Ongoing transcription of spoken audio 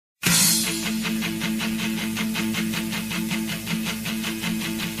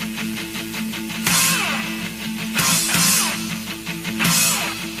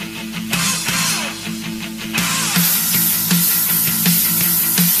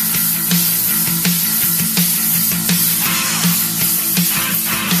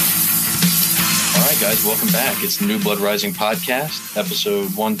guys, welcome back. It's the New Blood Rising podcast,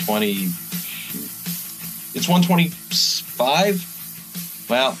 episode 120. It's 125?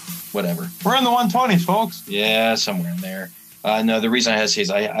 Well, whatever. We're in the 120s, folks. Yeah, somewhere in there. No, the reason I hesitate is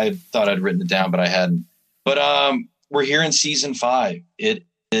I thought I'd written it down, but I hadn't. But we're here in season 5. It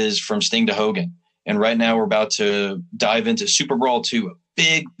is From Sting to Hogan. And right now we're about to dive into Super Brawl 2,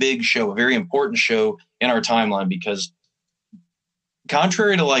 a big show, a very important show in our timeline, because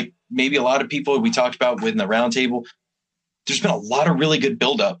contrary to maybe a lot of people we talked about within the roundtable, there's been a lot of really good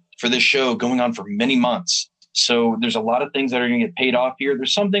buildup for this show going on for many months. So there's a lot of things that are going to get paid off here.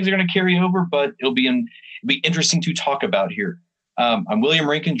 There's some things that are going to carry over, but it'll be interesting to talk about here. I'm William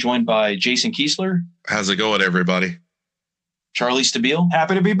Rankin, joined by Jason Kiesler. How's it going, everybody? Charlie Stabile.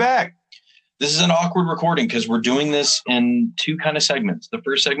 Happy to be back. This is an awkward recording because we're doing this in two kind of segments. The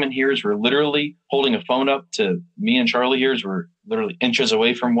first segment here is we're literally holding a phone up to me and Charlie here, as we're literally inches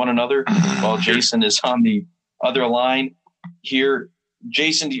away from one another while Jason is on the other line here.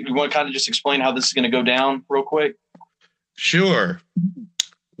 Jason, do you want to kind of just explain how this is going to go down real quick? Sure.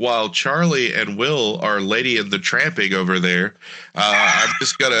 While Charlie and Will are lady in the tramping over there, I'm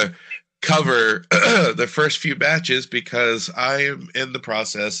just going to cover the first few matches because I am in the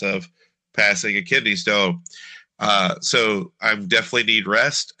process of passing a kidney stone. So I definitely need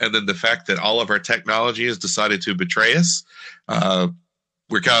rest. And then the fact that all of our technology has decided to betray us,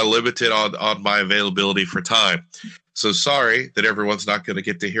 we're kind of limited on my availability for time. So sorry that everyone's not going to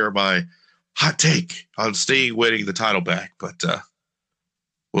get to hear my hot take on Sting winning the title back, but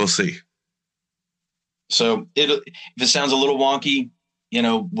we'll see. So if it sounds a little wonky,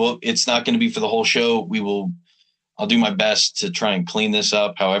 it's not going to be for the whole show. I'll do my best to try and clean this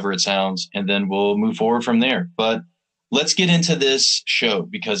up however it sounds, and then we'll move forward from there. But let's get into this show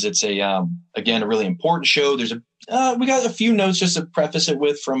because it's again, a really important show. There's we got a few notes just to preface it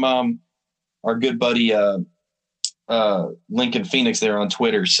with from our good buddy Lincoln Phoenix there on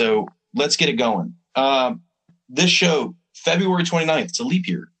Twitter. So let's get it going. This show, February 29th, it's a leap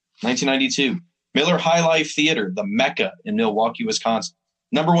year, 1992. Miller High Life Theater, the Mecca in Milwaukee, Wisconsin.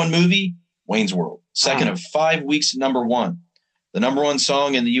 Number 1 movie, Wayne's World. Second of 5 weeks, number 1. The number 1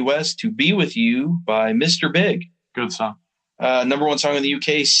 song in the U.S., To Be With You by Mr. Big. Good song. Number 1 song in the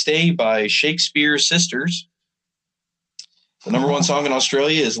U.K., Stay by Shakespeare Sisters. The number 1 song in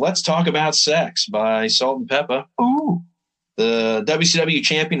Australia is Let's Talk About Sex by Salt and Pepper. Ooh. The WCW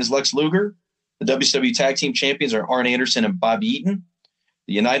champion is Lex Luger. The WCW tag team champions are Arn Anderson and Bobby Eaton.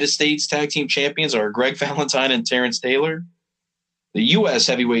 The United States tag team champions are Greg Valentine and Terrence Taylor. The U.S.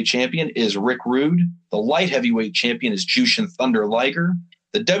 heavyweight champion is Rick Rude. The light heavyweight champion is Jushin Thunder Liger.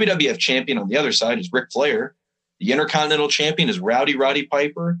 The WWF champion on the other side is Ric Flair. The Intercontinental champion is Rowdy Roddy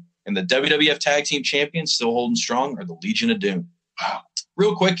Piper. And the WWF tag team champions, still holding strong, are the Legion of Doom. Wow.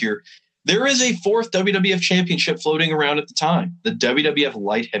 Real quick here. There is a 4th WWF championship floating around at the time, the WWF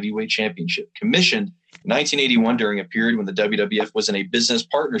Light Heavyweight Championship, commissioned in 1981 during a period when the WWF was in a business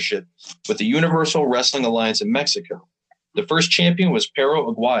partnership with the Universal Wrestling Alliance in Mexico. The first champion was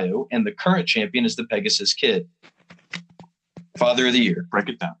Perro Aguayo, and the current champion is the Pegasus Kid. Father of the Year. Break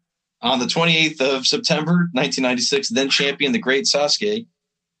it down. On the 28th of September, 1996, then champion, the Great Sasuke,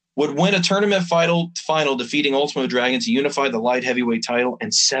 would win a tournament final defeating Ultimo Dragon to unify the light heavyweight title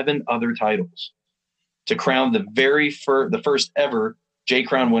and 7 other titles to crown the first ever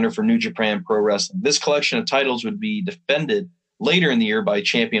J-Crown winner for New Japan Pro Wrestling. This collection of titles would be defended later in the year by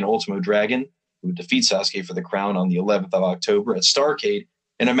champion Ultimo Dragon, who would defeat Sasuke for the crown on the 11th of October at Starrcade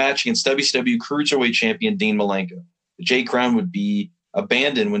in a match against WCW Cruiserweight champion Dean Malenko. The J-Crown would be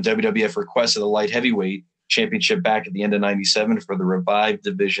abandoned when WWF requested the light heavyweight championship back at the end of 97 for the revived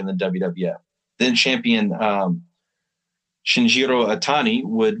division in WWF. Then champion Shinjiro Atani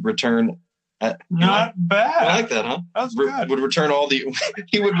would return. Not bad. I like that, huh? That's good. He would return all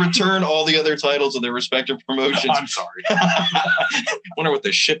the other titles of their respective promotions. I'm sorry. Wonder what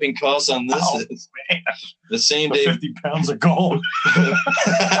the shipping costs on this is. Man. The same day, 50 pounds of gold.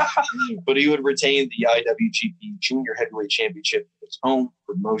 but he would retain the IWGP Junior Heavyweight Championship, its home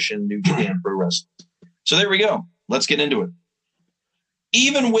promotion, New Japan Pro Wrestling. So there we go. Let's get into it.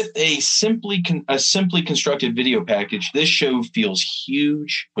 Even with a simply constructed video package, this show feels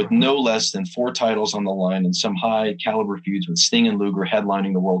huge with no less than 4 titles on the line and some high caliber feuds with Sting and Luger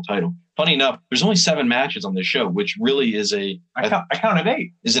headlining the world title. Funny enough, there's only 7 matches on this show, which really is I counted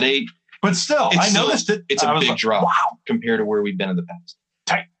 8. Is it 8? But still, I noticed it. It's a big drop compared to where we've been in the past.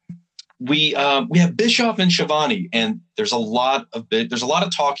 Tight. We have Bischoff and Schiavone, and there's a lot of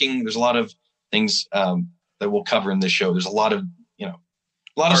talking. There's a lot of things that we'll cover in this show. There's a lot of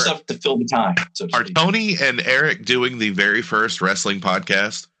stuff to fill the time. So to are speak. Tony and Eric doing the very first wrestling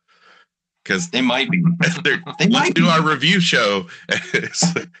podcast? because they might be. Let's do our review show.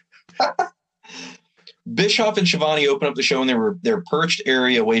 Bischoff and Schiavone open up the show in their perched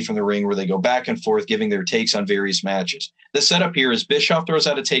area away from the ring where they go back and forth giving their takes on various matches. The setup here is Bischoff throws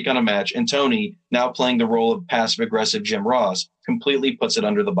out a take on a match, and Tony, now playing the role of passive-aggressive Jim Ross, completely puts it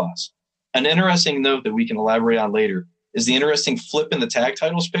under the bus. An interesting note that we can elaborate on later is the interesting flip in the tag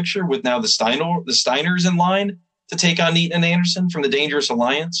titles picture with now the Steiners in line to take on Eaton and Anderson from the Dangerous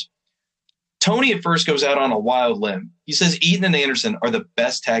Alliance. Tony at first goes out on a wild limb. He says Eaton and Anderson are the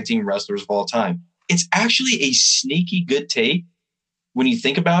best tag team wrestlers of all time. It's actually a sneaky good take when you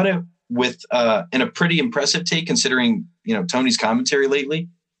think about it, and a pretty impressive take considering, Tony's commentary lately.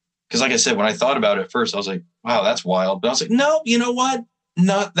 Because like I said, when I thought about it at first, I was like, wow, that's wild. But I was like, no, you know what?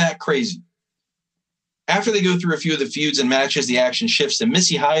 Not that crazy. After they go through a few of the feuds and matches, the action shifts to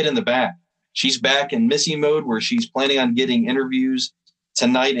Missy Hyatt in the back. She's back in Missy mode where she's planning on getting interviews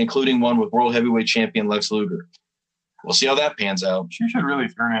tonight, including one with World Heavyweight Champion Lex Luger. We'll see how that pans out. She should really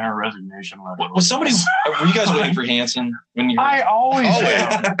turn in her resignation letter. Was somebody? Were you guys waiting for Hanson? I always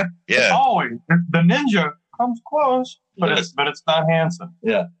am. Yeah. Always. The ninja comes close, but it's not Hanson.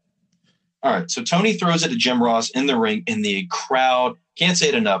 Yeah. All right. So Tony throws it to Jim Ross in the ring, and the crowd, can't say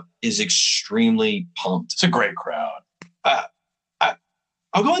it enough, is extremely pumped. It's a great crowd.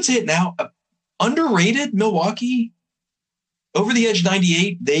 I'll go and say it now. Underrated Milwaukee. Over the Edge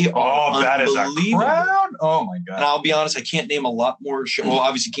 98, they are that is a crowd. Oh, my God. And I'll be honest, I can't name a lot more. Well,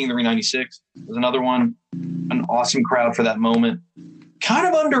 obviously, King of the Ring 96 was another one. An awesome crowd for that moment. Kind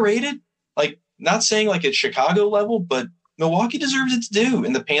of underrated. Like, not saying like at Chicago level, but Milwaukee deserves its due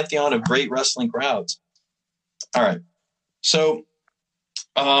in the pantheon of great wrestling crowds. All right. So,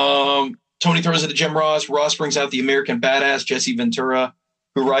 Tony throws it to Jim Ross. Ross brings out the American badass, Jesse Ventura,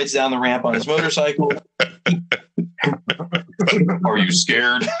 who rides down the ramp on his motorcycle. Are you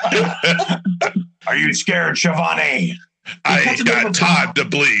scared? Are you scared, Schiavone? I ain't got time to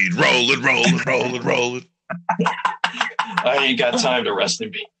bleed. Rolling. I ain't got time to rest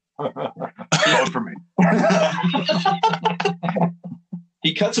in peace. Vote for me.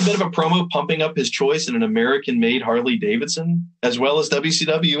 He cuts a bit of a promo pumping up his choice in an American-made Harley Davidson, as well as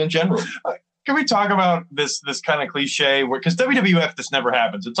WCW in general. Can we talk about this kind of cliche? Because WWF, this never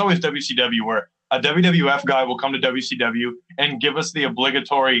happens. It's always WCW where a WWF guy will come to WCW and give us the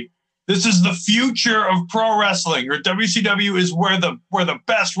obligatory, this is the future of pro wrestling, or WCW is where the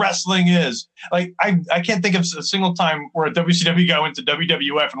best wrestling is. Like, I can't think of a single time where a WCW guy went to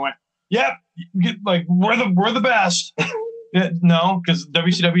WWF and went, yep, like we're the best. No, because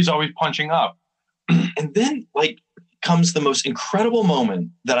WCW is always punching up. And then like comes the most incredible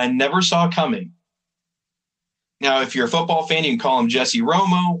moment that I never saw coming. Now, if you're a football fan, you can call him Jesse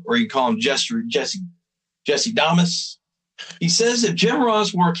Romo, or you can call him Jesse Damas. He says that Jim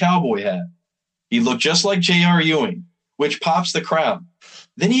Ross wore a cowboy hat. He looked just like J.R. Ewing, which pops the crowd.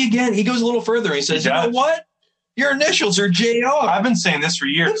 Then he goes a little further and he says, you know what? Your initials are J.R. I've been saying this for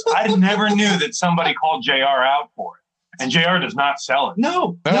years. I never knew that somebody called J.R. out for it. And J.R. does not sell it.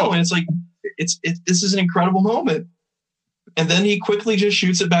 No. And it's like, this is an incredible moment. And then he quickly just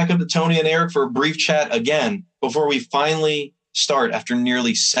shoots it back up to Tony and Eric for a brief chat again before we finally start after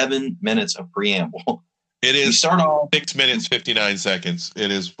nearly 7 minutes of preamble. It is we start off 6 minutes, 59 seconds.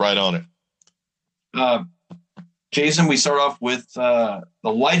 It is right on it. Jason, we start off with the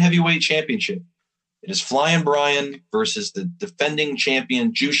light heavyweight championship. It is Flying Brian versus the defending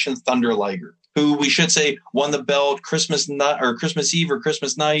champion Jushin Thunder Liger, who we should say won the belt Christmas Eve or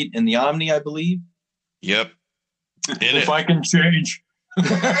Christmas night in the Omni, I believe. Yep. If I can change, you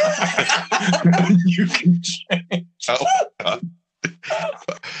can change.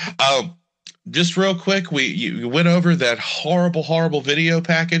 Just real quick, you went over that horrible video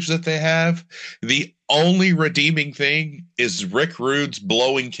package that they have. The only redeeming thing is Rick Rude's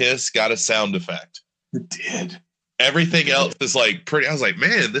blowing kiss got a sound effect. It did. Everything else is like pretty. I was like,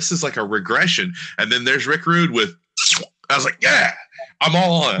 man, this is like a regression. And then there's Rick Rude with. I was like, yeah, I'm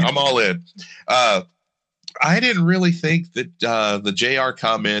all on. I'm all in. I didn't really think that the JR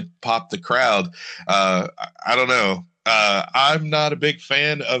comment popped the crowd. I don't know. I'm not a big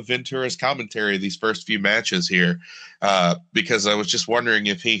fan of Ventura's commentary these first few matches here because I was just wondering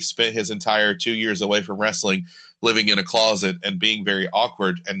if he spent his entire 2 years away from wrestling, living in a closet and being very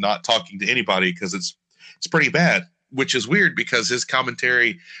awkward and not talking to anybody because it's pretty bad, which is weird because his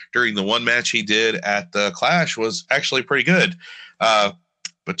commentary during the one match he did at the Clash was actually pretty good. But,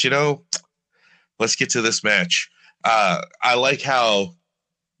 let's get to this match. I like how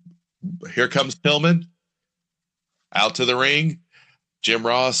here comes Pillman out to the ring. Jim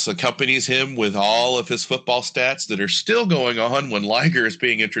Ross accompanies him with all of his football stats that are still going on when Liger is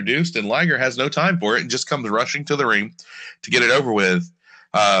being introduced, and Liger has no time for it and just comes rushing to the ring to get it over with.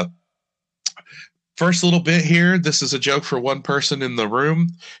 First little bit here, this is a joke for one person in the room.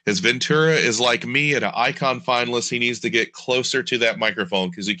 His Ventura is like me at an Icon finalist. He needs to get closer to that microphone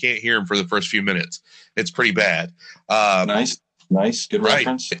because you can't hear him for the first few minutes. It's pretty bad. Nice. Good right.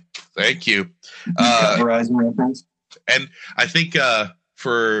 reference. Thank you. Verizon reference. And I think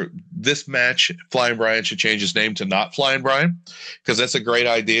for this match, Flying Brian should change his name to Not Flying Brian because that's a great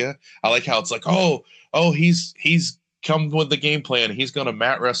idea. I like how it's like, oh, he's come with the game plan. He's going to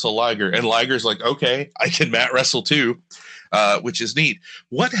mat wrestle Liger. And Liger's like, okay, I can mat wrestle too, which is neat.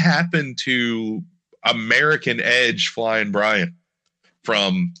 What happened to American Edge Flying Brian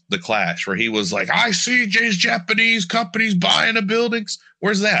from the Clash where he was like, I see these Japanese companies buying the buildings?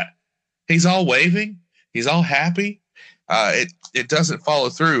 Where's that? He's all waving. He's all happy. It doesn't follow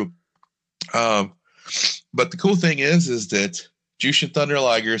through. But the cool thing is that Jushin Thunder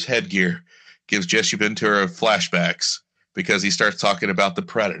Liger's headgear gives Jesse Ventura flashbacks because he starts talking about the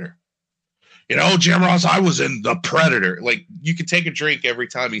Predator. You know, Jim Ross, I was in the Predator. Like, you can take a drink every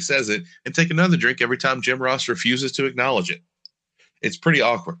time he says it and take another drink every time Jim Ross refuses to acknowledge it. It's pretty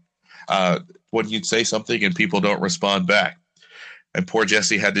awkward when you'd say something and people don't respond back. And poor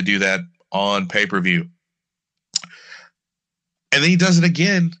Jesse had to do that on pay-per-view. And then he does it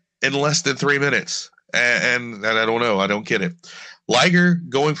again in less than 3 minutes. And I don't know. I don't get it. Liger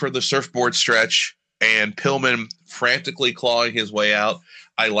going for the surfboard stretch and Pillman frantically clawing his way out.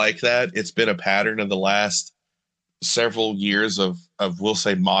 I like that. It's been a pattern of the last several years of we'll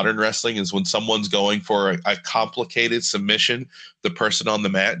say modern wrestling is when someone's going for a complicated submission, the person on the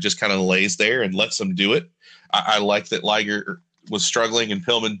mat just kind of lays there and lets them do it. I like that Liger was struggling and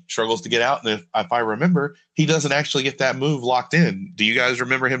Pillman struggles to get out. And if I remember, he doesn't actually get that move locked in. Do you guys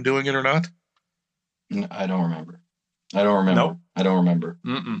remember him doing it or not? I don't remember. Nope. I don't remember.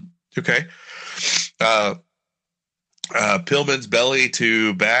 Mm-mm. Okay. Pillman's belly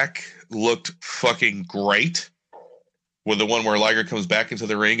to back looked fucking great with the one where Liger comes back into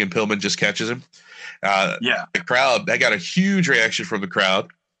the ring and Pillman just catches him. Yeah. The crowd, that got a huge reaction from the crowd.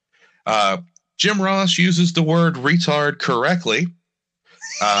 Jim Ross uses the word retard correctly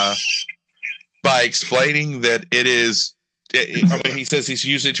by explaining that it is he says he's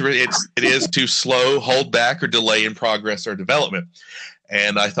using it is to slow, hold back, or delay in progress or development.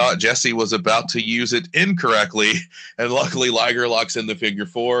 And I thought Jesse was about to use it incorrectly, and luckily Liger locks in the figure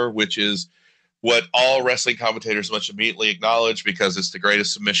four, which is what all wrestling commentators must immediately acknowledge because it's the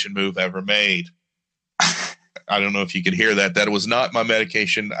greatest submission move ever made. I don't know if you could hear that. That was not my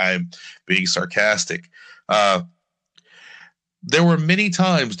medication. I'm being sarcastic. There were many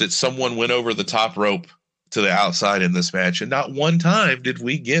times that someone went over the top rope to the outside in this match, and not one time did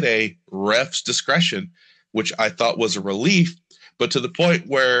we get a ref's discretion, which I thought was a relief, but to the point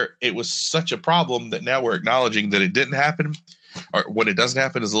where it was such a problem that now we're acknowledging that it didn't happen, or when it doesn't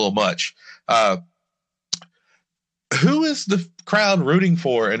happen is a little much. Who is the crowd rooting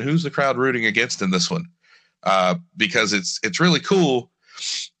for and who's the crowd rooting against in this one? Because it's really cool,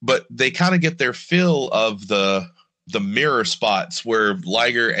 but they kind of get their fill of the mirror spots where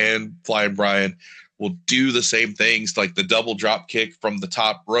Liger and Flying Brian will do the same things, like the double drop kick from the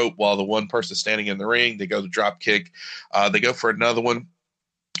top rope while the one person standing in the ring, they go the drop kick. They go for another one,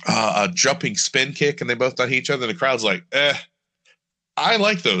 a jumping spin kick, and they both hit each other. And the crowd's like, I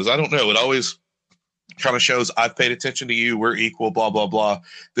like those. I don't know. It always kind of shows I've paid attention to you. We're equal, blah, blah, blah.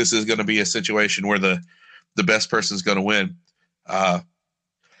 This is going to be a situation where the best person is going to win.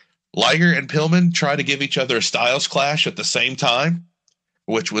 Liger and Pillman try to give each other a styles clash at the same time,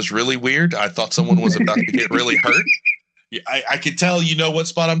 which was really weird. I thought someone was about to get really hurt. I could tell you know what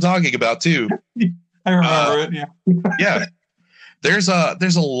spot I'm talking about too. I remember it. Yeah. Yeah. There's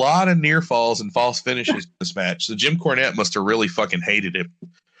a lot of near falls and false finishes in this match. So Jim Cornette must have really fucking hated it.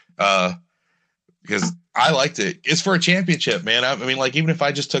 Because I liked it. It's for a championship, man. I mean, like, even if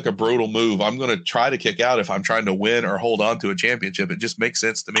I just took a brutal move, I'm going to try to kick out if I'm trying to win or hold on to a championship. It just makes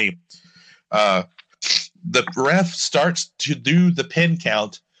sense to me. The ref starts to do the pin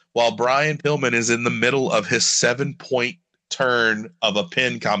count while Brian Pillman is in the middle of his 7-point turn of a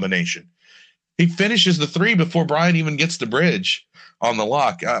pin combination. He finishes the 3 before Brian even gets the bridge on the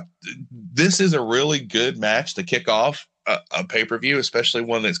lock. This is a really good match to kick off a pay-per-view, especially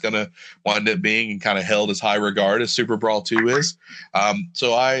one that's going to wind up being kind of held as high regard as Super Brawl 2 is.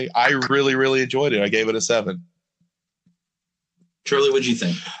 So I really, really enjoyed it. I gave it a 7. Charlie, what'd you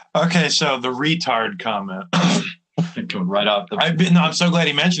think? Okay, so the retard comment. Going right off the. I'm so glad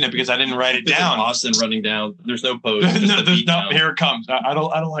he mentioned it because I didn't write it down. Austin running down. There's no pose. Here it comes. I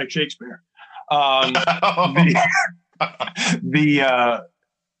don't like Shakespeare.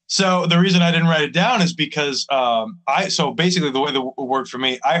 So the reason I didn't write it down is because so basically the way it worked for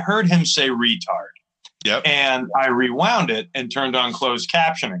me, I heard him say retard. Yep. And I rewound it and turned on closed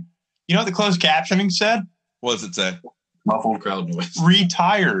captioning. You know what the closed captioning said? What does it say? Muffled crowd noise.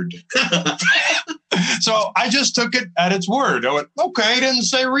 Retired. So I just took it at its word. I went, okay, it didn't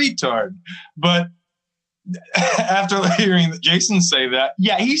say retard. But after hearing Jason say that,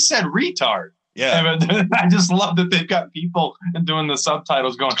 yeah, he said retard. Yeah. And I just love that they've got people doing the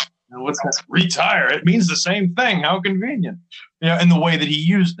subtitles going, what's that? Retire. It means the same thing. How convenient. In the way that he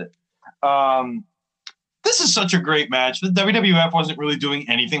used it. This is such a great match. The WWF wasn't really doing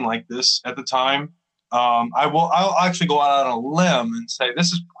anything like this at the time. I'll actually go out on a limb and say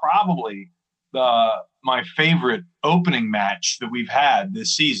this is probably my favorite opening match that we've had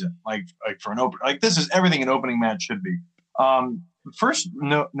this season. Like for an open, this is everything an opening match should be. The first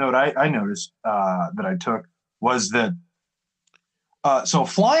note I noticed that I took was that so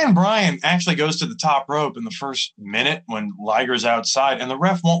Flying Brian actually goes to the top rope in the first minute when Liger's outside, and the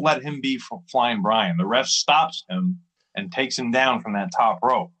ref won't let him be Flying Brian. The ref stops him and takes him down from that top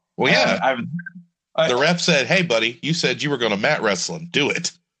rope. Well, yeah. The ref said, hey, buddy, you said you were going to mat wrestling. Do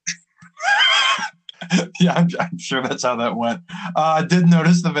it. Yeah, I'm sure that's how that went. I did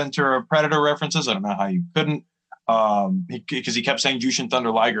notice the Ventura Predator references. I don't know how you couldn't. Because he kept saying Jushin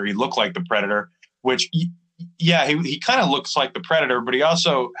Thunder Liger. He looked like the Predator, which... Yeah, he kind of looks like the Predator, but he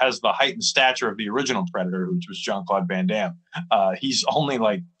also has the height and stature of the original Predator, which was Jean-Claude Van Damme. He's only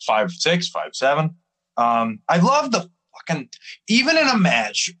like 5'6", 5'7". I love the fucking... Even in a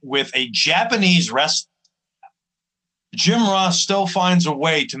match with a Japanese wrestler, Jim Ross still finds a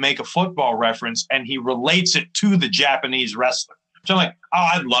way to make a football reference, and he relates it to the Japanese wrestler. So I'm like,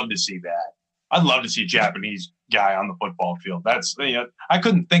 I'd love to see that. I'd love to see a Japanese guy on the football field. That's I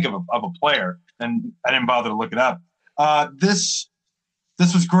couldn't think of a player, and I didn't bother to look it up. This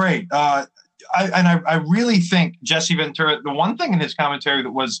was great. I really think Jesse Ventura. The one thing in his commentary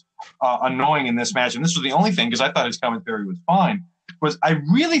that was annoying in this match, and this was the only thing because I thought his commentary was fine, was I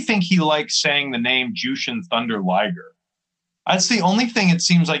really think he likes saying the name Jushin Thunder Liger. That's the only thing it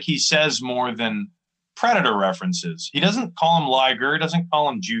seems like he says more than Predator references. He doesn't call him Liger. He doesn't call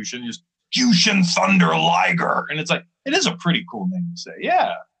him Jushin. Just Jushin Thunder Liger. And it's like, it is a pretty cool name to say.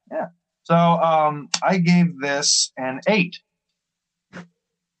 Yeah. So I gave this an 8.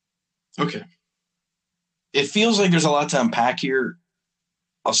 Okay. It feels like there's a lot to unpack here.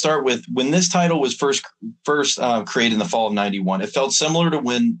 I'll start with when this title was first created in the fall of 91. It felt similar to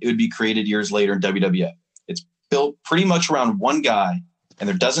when it would be created years later in WWF. It's built pretty much around one guy, and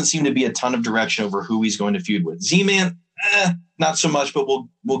there doesn't seem to be a ton of direction over who he's going to feud with. Z-Man, not so much, but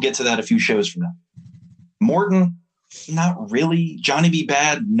we'll get to that a few shows from now. Morton, not really. Johnny B.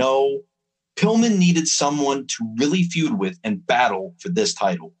 Bad, no. Pillman needed someone to really feud with and battle for this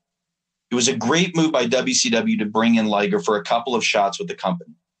title. It was a great move by WCW to bring in Liger for a couple of shots with the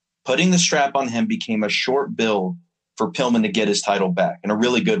company. Putting the strap on him became a short build for Pillman to get his title back, and a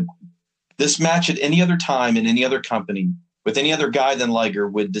really good one. This match at any other time in any other company with any other guy than Liger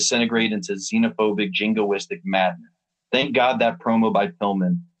would disintegrate into xenophobic, jingoistic madness. Thank God that promo by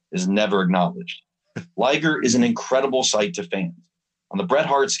Pillman is never acknowledged. Liger is an incredible sight to fans. On the Bret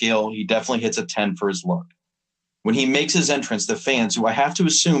Hart scale, he definitely hits a 10 for his look. When he makes his entrance, the fans, who I have to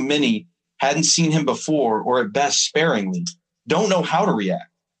assume many hadn't seen him before or at best sparingly, don't know how to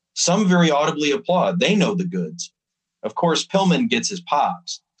react. Some very audibly applaud. They know the goods. Of course, Pillman gets his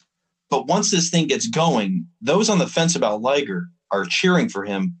pops. But once this thing gets going, those on the fence about Liger are cheering for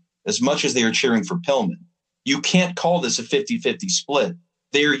him as much as they are cheering for Pillman. You can't call this a 50-50 split.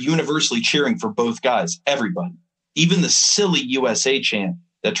 They are universally cheering for both guys, everybody. Even the silly USA chant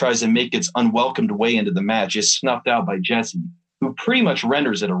that tries to make its unwelcomed way into the match is snuffed out by Jesse, who pretty much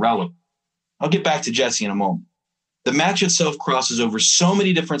renders it irrelevant. I'll get back to Jesse in a moment. The match itself crosses over so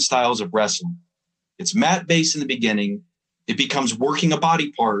many different styles of wrestling. It's mat-based in the beginning. It becomes working a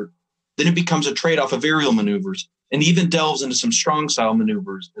body part. Then it becomes a trade-off of aerial maneuvers and even delves into some strong-style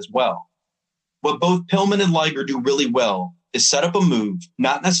maneuvers as well. What both Pillman and Liger do really well is set up a move,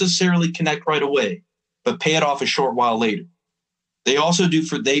 not necessarily connect right away, but pay it off a short while later. They also do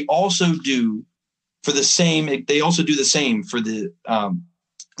the same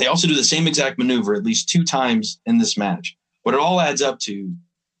exact maneuver at least 2 times in this match. What it all adds up to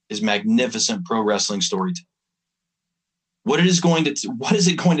is magnificent pro wrestling storytelling. What is it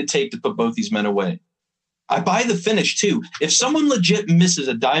going to take to put both these men away? I buy the finish too. If someone legit misses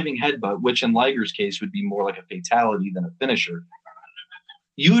a diving headbutt, which in Liger's case would be more like a fatality than a finisher,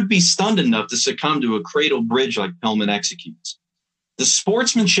 you would be stunned enough to succumb to a cradle bridge like Pillman executes. The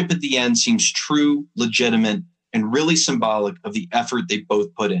sportsmanship at the end seems true, legitimate, and really symbolic of the effort they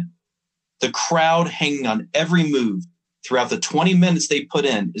both put in. The crowd hanging on every move throughout the 20 minutes they put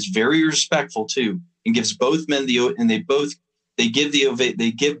in is very respectful too, and gives both men they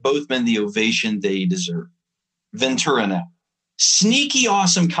give both men the ovation they deserve. Ventura now. Sneaky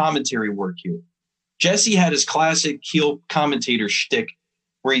awesome commentary work here. Jesse had his classic heel commentator shtick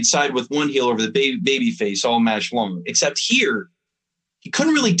where he'd side with one heel over the baby face all match long. Except here, he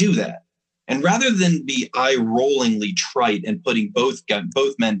couldn't really do that. And rather than be eye-rollingly trite and putting both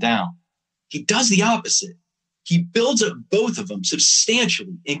men down, he does the opposite. He builds up both of them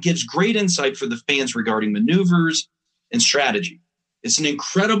substantially and gives great insight for the fans regarding maneuvers and strategy. It's an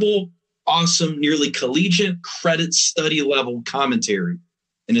incredible, awesome, nearly collegiate credit study level commentary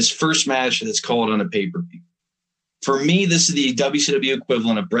in his first match that's called on a pay-per-view. For me, this is the WCW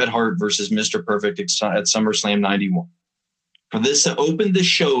equivalent of Bret Hart versus Mr. Perfect at SummerSlam 91. For this to open the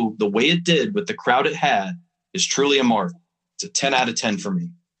show the way it did with the crowd it had is truly a marvel. It's a 10 out of 10 for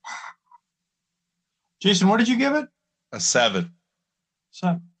me. Jason, what did you give it? A 7.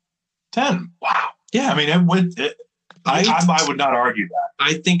 7. 10. Wow. Yeah. I mean, I would not argue that.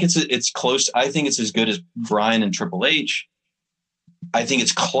 I think it's close. I think it's as good as Bryan and Triple H. I think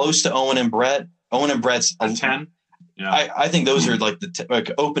it's close to Owen and Brett. Owen and Brett's a 10. Yeah. I think those are like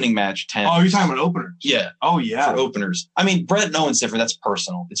the opening match 10. Oh, you're talking about openers? Yeah. Oh, yeah. For openers. I mean, Brett and Owen's different. That's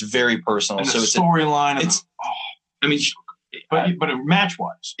personal. It's very personal. And so the it's storyline. But match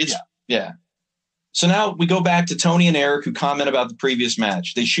wise, yeah. So now we go back to Tony and Eric, who comment about the previous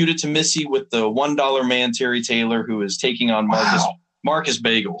match. They shoot it to Missy with the $1 man, Terry Taylor, who is taking on Marcus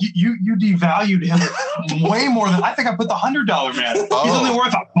Bagel. You devalued him way more than I think. I put the $100 man. He's only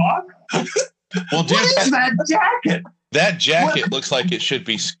worth $1. Well, dude, what is that jacket? That jacket looks like it should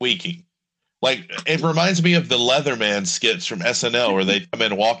be squeaking. Like, it reminds me of the Leatherman skits from SNL where they come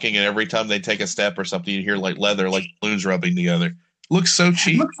in walking and every time they take a step or something, you hear like leather, like balloons rubbing together. Looks so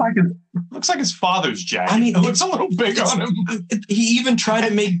cheap. Looks like his father's jacket. I mean, it looks a little big on him. He even tried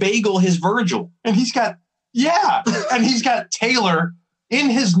to make Bagel his Virgil. And he's got Taylor in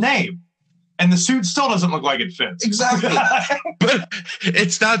his name. And the suit still doesn't look like it fits. Exactly. But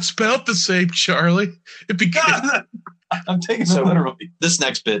it's not spelled the same, Charlie. I'm taking it literally. This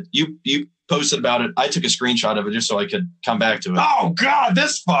next bit, you posted about it. I took a screenshot of it just so I could come back to it. Oh, God,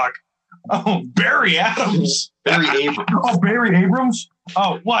 this fuck. Oh, Barry Adams. Barry Abrams. Oh, Barry Abrams?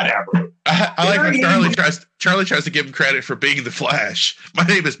 Oh, whatever. I like when Charlie tries to give him credit for being the Flash. My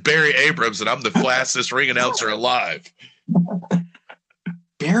name is Barry Abrams, and I'm the fastest ring announcer alive.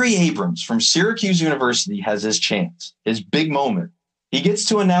 Barry Abrams from Syracuse University has his chance, his big moment. He gets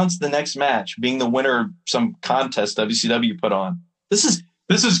to announce the next match, being the winner of some contest WCW put on. This is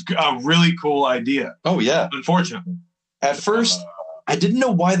a really cool idea. Oh, yeah. Unfortunately. At first, I didn't know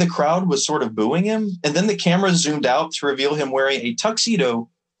why the crowd was sort of booing him, and then the camera zoomed out to reveal him wearing a tuxedo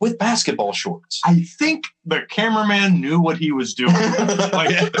with basketball shorts. I think the cameraman knew what he was doing.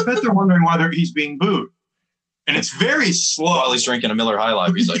 I bet they're wondering why he's being booed. And it's very slow. While he's drinking a Miller High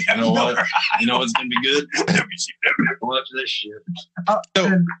Life, he's like, you know what? You know what's going to be good? Watch this shit.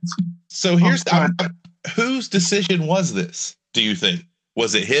 So here's whose decision was this, do you think?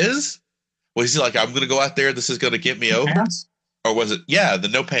 Was it his? Was he like, I'm going to go out there, this is going to get me over? Pants? Or was it, the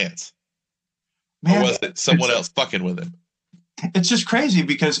no pants? Man, or was it someone else fucking with him? It's just crazy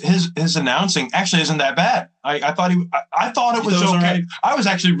because his announcing actually isn't that bad. I thought it was okay. Right. I was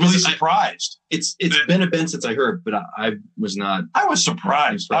actually really surprised. It's been a bit since I heard, but I was not. I was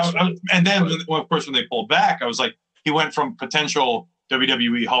surprised. And then, of course, when they pulled back, I was like, he went from potential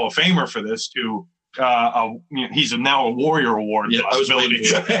WWE Hall of Famer for this to he's now a Warrior Award possibility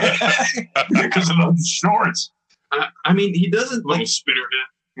because of those shorts. I mean, he doesn't little spinner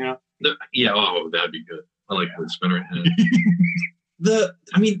head. Yeah. Oh, that'd be good. I like the spinner head.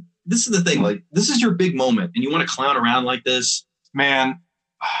 This is the thing. Like, this is your big moment, and you want to clown around like this, man.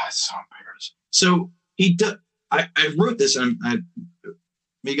 It's so embarrassing. So he does. I wrote this, and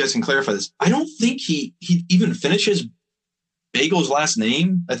maybe you guys can clarify this. I don't think he even finishes Bagel's last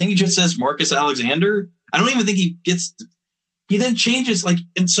name. I think he just says Marcus Alexander. I don't even think he gets. He then changes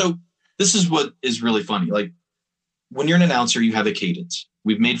and so this is what is really funny. Like, when you're an announcer, you have a cadence.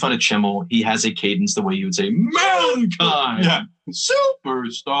 We've made fun of Chimmel. He has a cadence the way you would say Mankind. Yeah.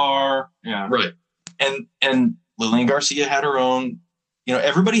 Superstar. Yeah. Right. And Lillian Garcia had her own,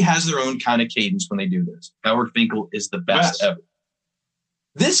 everybody has their own kind of cadence when they do this. Howard Finkel is the best ever.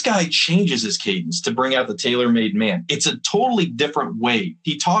 This guy changes his cadence to bring out the tailor-made man. It's a totally different way.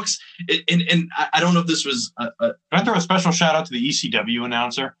 He talks, and I don't know if this was Can I throw a special shout out to the ECW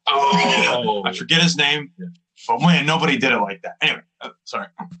announcer? Oh, I forget his name, but man, nobody did it like that. Anyway, sorry.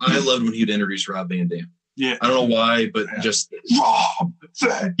 I loved when he'd introduce Rob Van Dam. Yeah, I don't know why, but just Rob.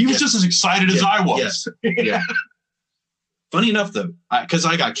 He was just as excited as I was. Yeah. Funny enough, though, because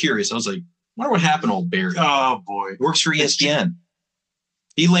I got curious, I was like, I wonder what happened to old Barry. Oh boy, Works for ESPN.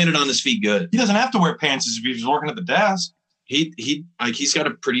 He landed on his feet good. He doesn't have to wear pants if he's working at the desk. He's got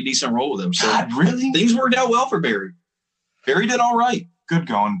a pretty decent role with him. So God, really? Things worked out well for Barry. Barry did all right. Good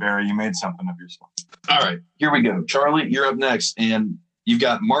going, Barry. You made something of yourself. All right, here we go. Charlie, you're up next, and you've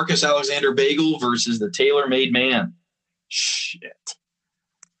got Marcus Alexander Bagel versus the tailor-made man. Shit.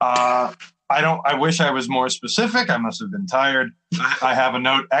 I wish I was more specific. I must have been tired. I have a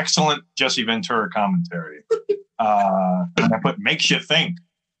note. Excellent Jesse Ventura commentary. And I put makes you think.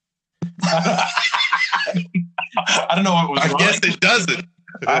 I don't know what was wrong. I guess it doesn't.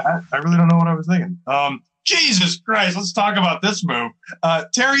 I really don't know what I was thinking. Jesus Christ, let's talk about this move.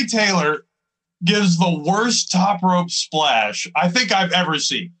 Terry Taylor gives the worst top rope splash I think I've ever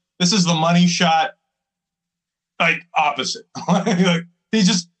seen. This is the money shot, like opposite.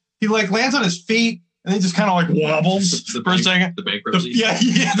 He lands on his feet and he just kind of like wobbles for a second. The bankruptcy.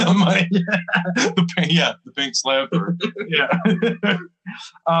 The money. The pink slip.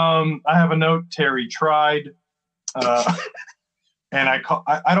 I have a note. Terry tried, and I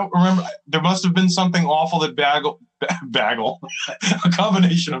don't remember. There must have been something awful that Bagwell, a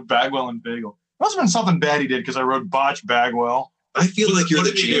combination of Bagwell and Bagel. Must have been something bad he did because I wrote botch Bagwell. I feel like you're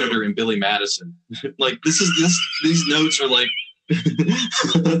the janitor in Billy Madison. Like these notes are like.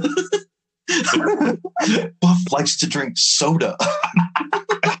 Buff likes to drink soda.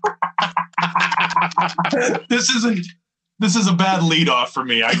 This is a bad lead off for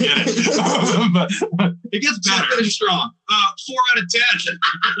me. I get it. But it gets better. Finish strong. 4 out of 10.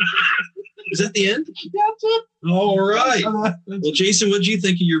 Is that the end? Yeah, that's it. All right. Well, Jason, what do you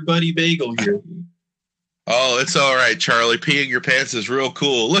think of your buddy Bagel here? Oh, it's all right, Charlie. Peeing your pants is real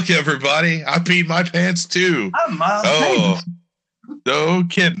cool. Look, everybody, I peed my pants too. No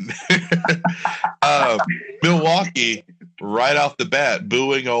kidding. Milwaukee, right off the bat,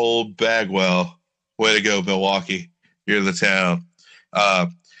 booing old Bagwell. Way to go, Milwaukee. You're the town.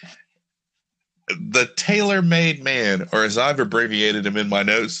 The tailor-made man, or as I've abbreviated him in my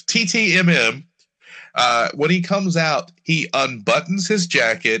notes, TTMM, when he comes out, he unbuttons his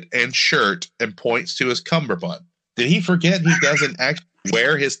jacket and shirt and points to his cummerbund. Did he forget he doesn't actually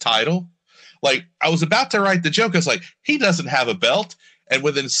wear his title? Like, I was about to write the joke. I was like, he doesn't have a belt. And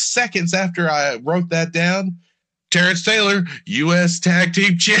within seconds after I wrote that down, Terrence Taylor, U.S. Tag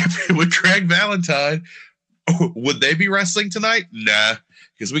Team Champion with Greg Valentine. Would they be wrestling tonight? Nah,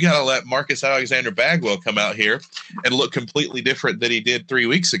 because we got to let Marcus Alexander Bagwell come out here and look completely different than he did 3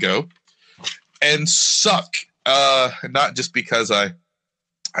 weeks ago and suck. Not just because I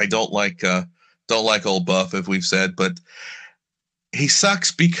don't like old Buff, as we've said, but he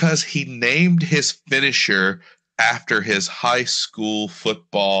sucks because he named his finisher after his high school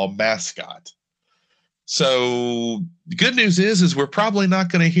football mascot. So the good news is we're probably not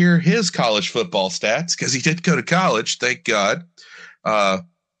going to hear his college football stats because he did go to college, thank God.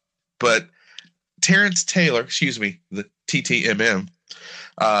 But Terrence Taylor, the TTMM,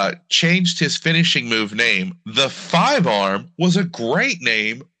 changed his finishing move name. The 5-arm was a great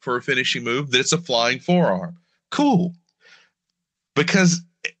name for a finishing move that it's a flying forearm. Cool. Because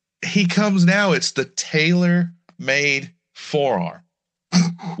he comes now, it's the tailor-made forearm.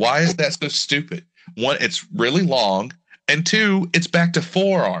 Why is that so stupid? One, it's really long, and 2, it's back to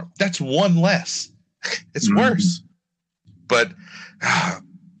forearm. That's one less. It's worse. But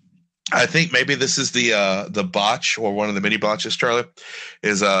I think maybe this is the botch, or one of the mini botches, Charlie,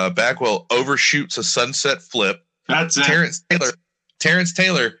 is Bagwell overshoots a sunset flip. That's it. Terrence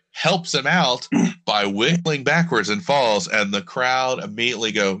Taylor helps him out by wiggling backwards and falls, and the crowd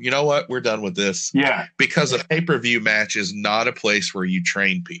immediately go, you know what? We're done with this. Yeah. Because a pay-per-view match is not a place where you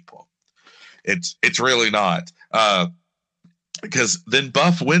train people. It's really not. Because then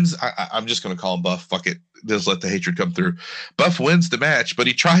Buff wins. I'm just going to call him Buff. Fuck it. Just let the hatred come through. Buff wins the match, but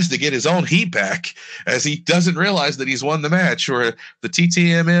he tries to get his own heat back as he doesn't realize that he's won the match, or the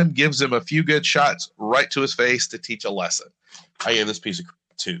TTMM gives him a few good shots right to his face to teach a lesson. I gave this piece of crap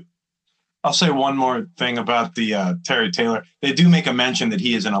too. I'll say one more thing about the Terry Taylor. They do make a mention that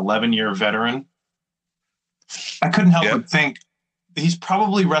he is an 11-year veteran. I couldn't help but think he's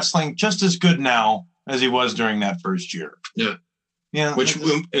probably wrestling just as good now as he was during that first year. Yeah. Yeah.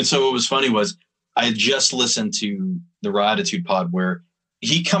 And so what was funny was I had just listened to the Raw Attitude Pod where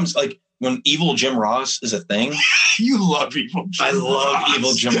he comes like when evil Jim Ross is a thing. You love evil Jim I love Ross.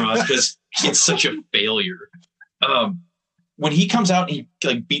 evil Jim Ross because it's such a failure. When he comes out and he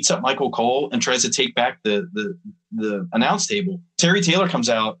like beats up Michael Cole and tries to take back the announce table, Terry Taylor comes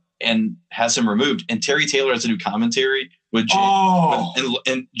out and has him removed. And Terry Taylor has a new commentary with Jim,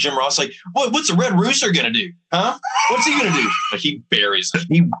 and Jim Ross like, what's the Red Rooster gonna do? Huh? What's he gonna do? Like he buries him.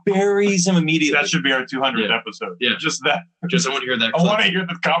 He buries him immediately. That should be our 200th episode. Yeah. Just that. Just I want to hear that. I want to hear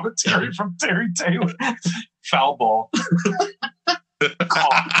the commentary from Terry Taylor. Foul ball.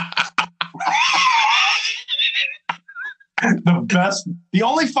 The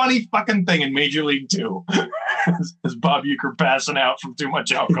only funny fucking thing in Major League 2 is Bob Uecker passing out from too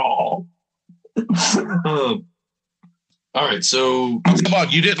much alcohol. All right, so Come on,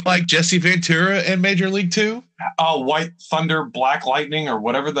 you didn't like Jesse Ventura in Major League 2? White Thunder, Black Lightning, or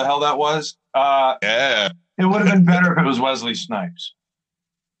whatever the hell that was. Yeah, It would have been better if it was Wesley Snipes.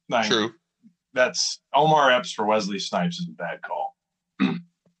 Like, true. That's Omar Epps for Wesley Snipes is a bad call. Yeah.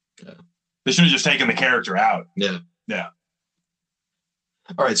 They should have just taken the character out. Yeah. Yeah.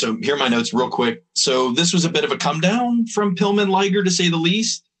 All right, so here are my notes real quick. So this was a bit of a come down from Pillman Liger, to say the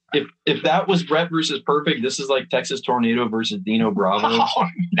least. If that was Brett versus Perfect, this is like Texas Tornado versus Dino Bravo. Oh,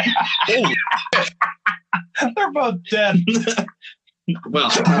 no. They're both dead. Well,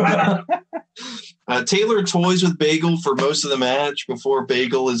 Taylor toys with Bagel for most of the match before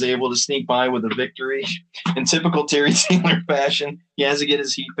Bagel is able to sneak by with a victory. In typical Terry Taylor fashion, he has to get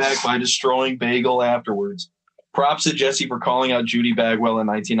his heat back by destroying Bagel afterwards. Props to Jesse for calling out Judy Bagwell in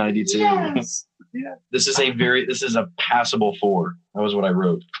 1992. Yes. Yeah. This is a passable 4. That was what I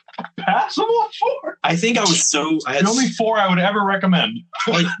wrote. Passable 4. I think I was The only 4 I would ever recommend.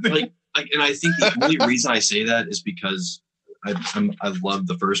 and I think the only reason I say that is because I love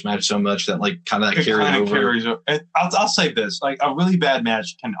the first match so much that like kind of that carries over. I'll say this: like a really bad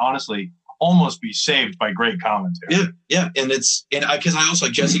match can honestly almost be saved by great commentary. Yeah, and because I also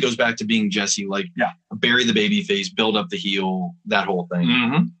like Jesse goes back to being Jesse, like bury the baby face, build up the heel, that whole thing.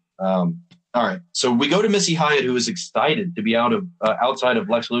 Mm-hmm. All right, so we go to Missy Hyatt, who is excited to be outside of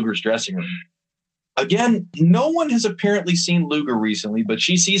Lex Luger's dressing room. Again, no one has apparently seen Luger recently, but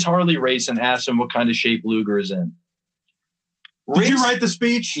she sees Harley Race and asks him what kind of shape Luger is in. Did you write the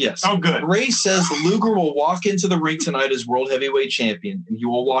speech? Yes. Oh, good. Race says Luger will walk into the ring tonight as World Heavyweight Champion, and he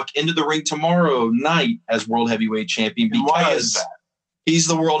will walk into the ring tomorrow night as World Heavyweight Champion Why is because that? he's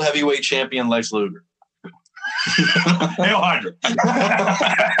the World Heavyweight Champion, Lex Luger. Hail Hydra.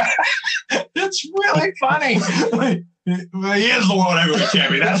 It's really funny. He is the World Heavyweight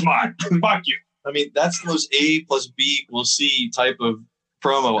Champion. That's mine. Fuck you. I mean, that's the most A plus B equals C type of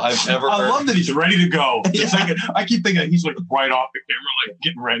promo I've ever heard. I love that he's ready to go. Yeah. It's like I keep thinking he's like right off the camera, like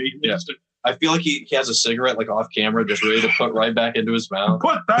getting ready. Yeah. I feel like he has a cigarette like off camera, just ready to put right back into his mouth.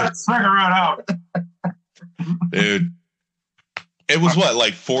 Put that cigarette out. Dude. It was what,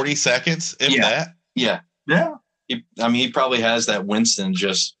 like 40 seconds in that? Yeah. Yeah. He probably has that Winston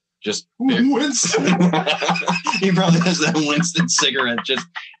just Winston. he probably has that Winston cigarette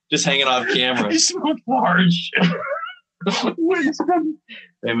just hanging off camera. He smoked large. Winston.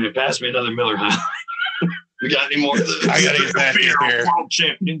 Hey, man, pass me another Miller High. We got any more of those? I got to back in here. World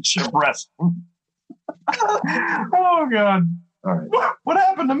Championship Wrestling. Oh, God. All right. What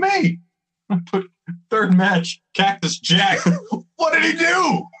happened to me? Third match, Cactus Jack. What did he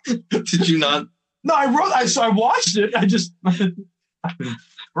do? Did you not? No, I watched it. I just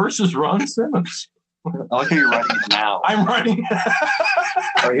versus Ron Simmons. I like how you're writing it now. I'm writing.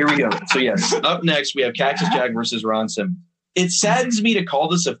 All right, here we go. So, yes, up next, we have Cactus Jack versus Ron Simmons. It saddens me to call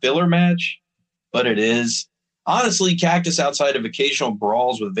this a filler match, but it is. Honestly, Cactus, outside of occasional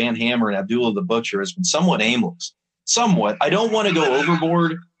brawls with Van Hammer and Abdullah the Butcher, has been somewhat aimless. Somewhat. I don't want to go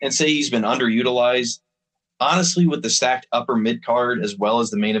overboard and say he's been underutilized. Honestly, with the stacked upper mid-card as well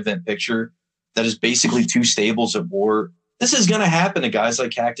as the main event picture, that is basically two stables at war, this is going to happen to guys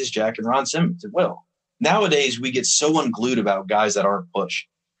like Cactus Jack and Ron Simmons. It will. Nowadays, we get so unglued about guys that aren't pushed.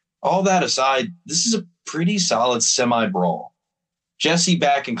 All that aside, this is a pretty solid semi-brawl. Jesse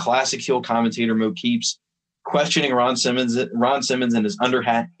back in classic heel commentator mode keeps questioning Ron Simmons and his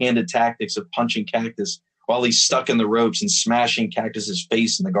underhanded tactics of punching Cactus while he's stuck in the ropes and smashing Cactus's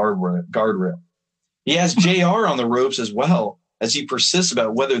face in the guardrail. He has JR on the ropes as well, as he persists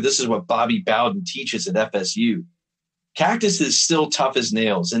about whether this is what Bobby Bowden teaches at FSU. Cactus is still tough as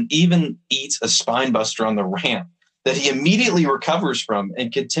nails and even eats a spine buster on the ramp that he immediately recovers from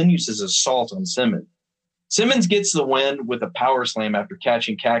and continues his assault on Simmons. Simmons gets the win with a power slam after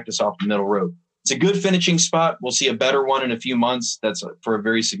catching Cactus off the middle rope. It's a good finishing spot. We'll see a better one in a few months. That's for a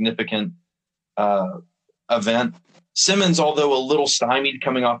very significant event. Simmons, although a little stymied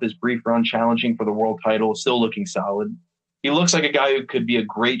coming off his brief run challenging for the world title, is still looking solid. He looks like a guy who could be a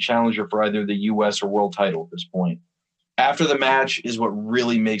great challenger for either the U.S. or world title at this point. After the match is what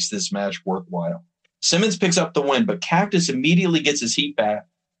really makes this match worthwhile. Simmons picks up the win, but Cactus immediately gets his heat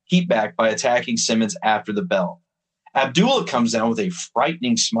back by attacking Simmons after the bell. Abdullah comes down with a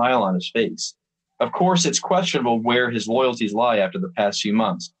frightening smile on his face. Of course, it's questionable where his loyalties lie after the past few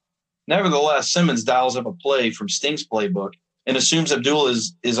months. Nevertheless, Simmons dials up a play from Sting's playbook and assumes Abdullah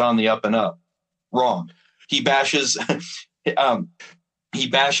is on the up and up. Wrong. He bashes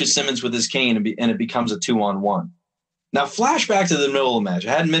Simmons with his cane and it becomes a 2-on-1. Now, flashback to the middle of the match.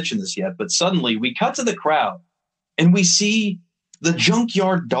 I hadn't mentioned this yet, but suddenly we cut to the crowd and we see the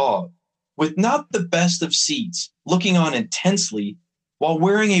Junkyard Dog with not the best of seats looking on intensely while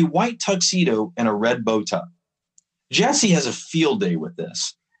wearing a white tuxedo and a red bow tie. Jesse has a field day with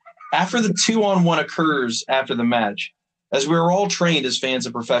this. After the 2-on-1 occurs after the match, as we are all trained as fans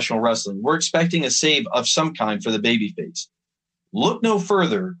of professional wrestling, we're expecting a save of some kind for the babyface. Look no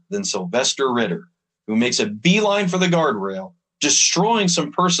further than Sylvester Ritter, who makes a beeline for the guardrail, destroying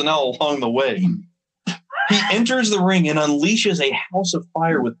some personnel along the way. He enters the ring and unleashes a house of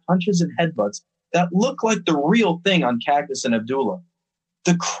fire with punches and headbutts that look like the real thing on Cactus and Abdullah.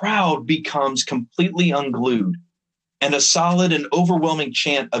 The crowd becomes completely unglued, and a solid and overwhelming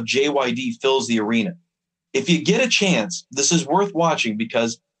chant of JYD fills the arena. If you get a chance, this is worth watching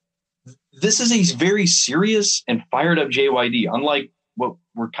because this is a very serious and fired up JYD, unlike what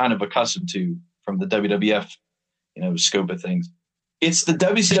we're kind of accustomed to from the WWF, scope of things. It's the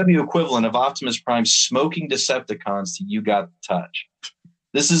WCW equivalent of Optimus Prime smoking Decepticons to You Got the Touch.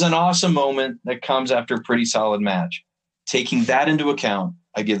 This is an awesome moment that comes after a pretty solid match. Taking that into account,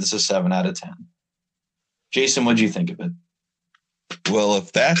 I give this a 7 out of 10. Jason, what do you think of it? Well,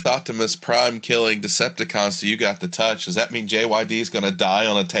 if that's Optimus Prime killing Decepticons, so You Got the Touch, does that mean JYD is going to die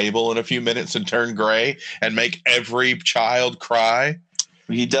on a table in a few minutes and turn gray and make every child cry?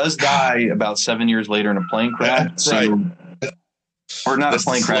 He does die about 7 years later in a plane crash. Right. Or not a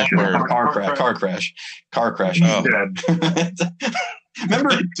plane crash, a car crash. Oh.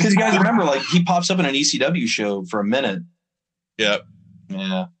 Remember, because you guys remember, like, he pops up in an ECW show for a minute. Yep.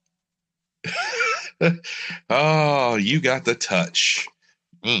 Yeah. Oh, You Got the Touch.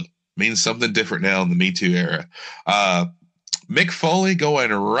 Means something different now in the Me Too era. Mick Foley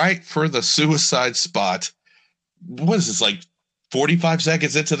going right for the suicide spot. What is this, like 45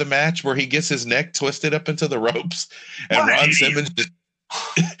 seconds into the match where he gets his neck twisted up into the ropes and Ron Simmons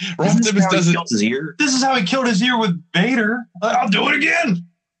doesn't. His ear. This is how he killed his ear with Vader. I'll do it again.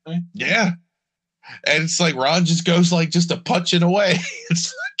 Yeah. And it's like Ron just goes like just a punching away.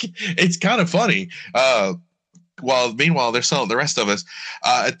 It's kind of funny. Meanwhile, they're selling the rest of us.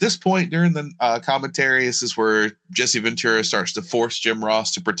 At this point during the commentary, this is where Jesse Ventura starts to force Jim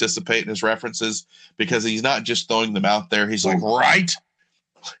Ross to participate in his references because he's not just throwing them out there. He's like, right,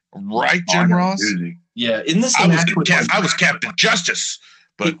 Jim Ross. Yeah, in this, I was Captain Justice,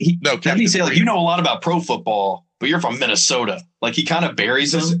 but no, Captain say like, you know a lot about pro football, but you're from Minnesota. Like he kind of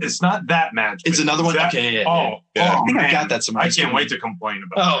buries him. It's not that match. It's another one. Okay, yeah. I think I got that. I can't wait to complain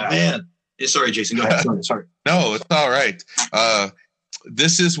about. Oh man. Sorry, Jason. Go ahead. Sorry. No, it's all right.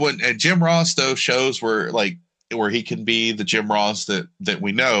 This is when Jim Ross though shows where he can be the Jim Ross that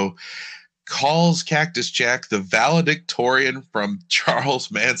we know. Calls Cactus Jack the valedictorian from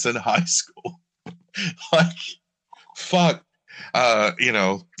Charles Manson High School. Like, fuck.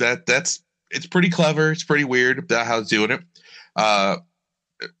 That's it's pretty clever. It's pretty weird about how he's doing it. I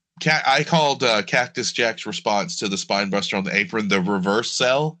called Cactus Jack's response to the spine buster on the apron the reverse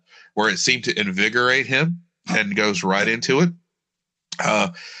cell, where it seemed to invigorate him and goes right into it.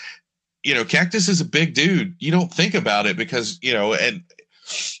 Cactus is a big dude. You don't think about it because, and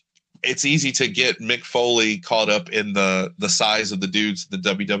it's easy to get Mick Foley caught up in the size of the dudes in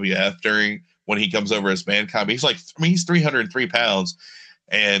the WWF when he comes over as Mankind. He's 303 pounds,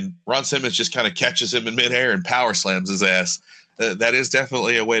 and Ron Simmons just kind of catches him in midair and power slams his ass. That is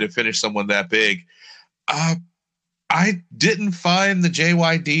definitely a way to finish someone that big. I didn't find the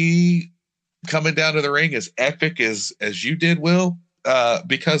JYD coming down to the ring as epic as you did, Will,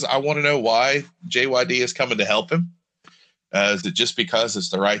 because I want to know why JYD is coming to help him. Is it just because it's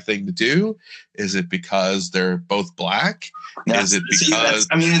the right thing to do? Is it because they're both black? Is it because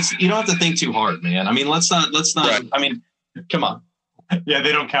you don't have to think too hard, man. I mean, let's not. Right. I mean, come on. Yeah,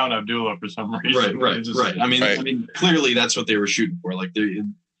 they don't count Abdullah for some reason. Right. I mean, clearly that's what they were shooting for. Like,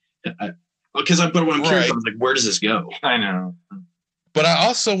 because when I'm curious, I was like, where does this go? I know. But I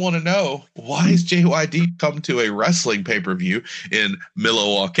also want to know, why is JYD come to a wrestling pay-per-view in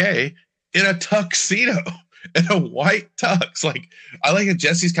Milwaukee in a tuxedo? in a white tux. Like, I like a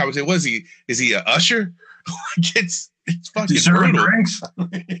Jesse's conversation. What is he? Is he a usher? Like, it's fucking Serving brutal. drinks.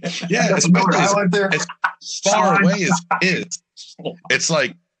 Yeah, That's another highlight there. as far away as it is. It's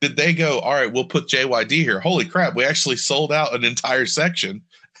like, did they go, all right, we'll put JYD here. Holy crap, we actually sold out an entire section.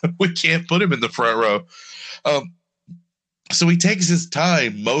 We can't put him in the front row. So he takes his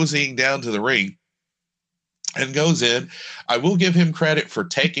time moseying down to the ring and goes in. I will give him credit for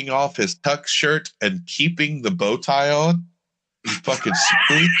taking off his tux shirt and keeping the bow tie on. Fucking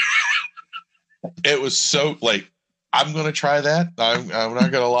sweet. It was so, like, I'm going to try that. I'm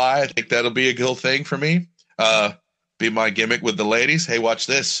not going to lie. I think that'll be a good thing for me. Be my gimmick with the ladies. Hey, watch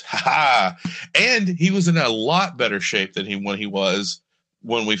this. Ha ha. And he was in a lot better shape than when he was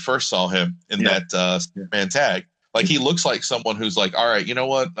when we first saw him in that man tag. Like, he looks like someone who's like, all right, you know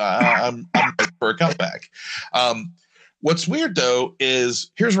what? I'm ready for a comeback. What's weird though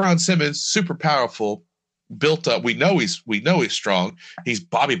is here's Ron Simmons, super powerful, built up. We know he's strong. He's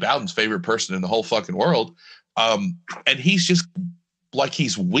Bobby Bowden's favorite person in the whole fucking world. And he's just like,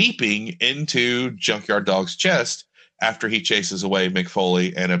 he's weeping into Junkyard Dog's chest after he chases away Mick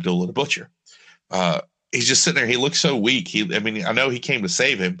Foley and Abdullah the Butcher. He's just sitting there. He looks so weak. I know he came to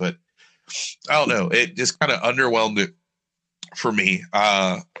save him, but I don't know. It just kind of underwhelmed it for me.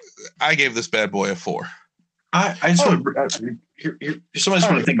 I gave this bad boy a 4. I just want to somebody just want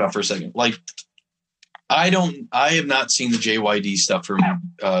to think about for a second. Like, I have not seen the JYD stuff from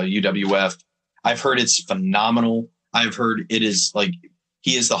UWF. I've heard it's phenomenal. I've heard it is like,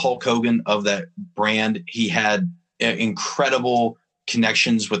 he is the Hulk Hogan of that brand. He had incredible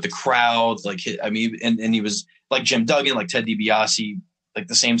connections with the crowd. Like, and he was like Jim Duggan, like Ted DiBiase, like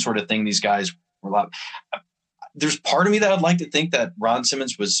the same sort of thing. These guys were a lot. There's part of me that I'd like to think that Ron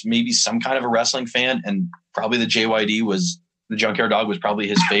Simmons was maybe some kind of a wrestling fan, and probably the Junkyard Dog was probably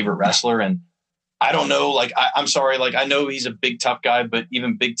his favorite wrestler. And I don't know, like, I'm sorry. Like, I know he's a big, tough guy, but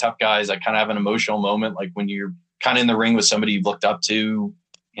even big, tough guys, I kind of have an emotional moment. Like, when you're kind of in the ring with somebody you've looked up to,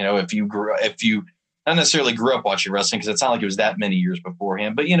 you know, if you not necessarily grew up watching wrestling, because it's not like it was that many years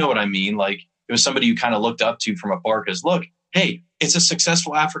beforehand, but you know what I mean? Like, it was somebody you kind of looked up to from afar because, look, hey, it's a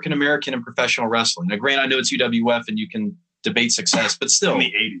successful African-American in professional wrestling. Now, granted, I know it's UWF and you can debate success, but still, in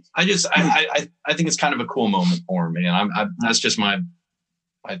the 80s. I think it's kind of a cool moment for him, man. That's just my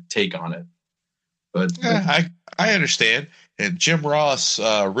take on it. But yeah, I understand. And Jim Ross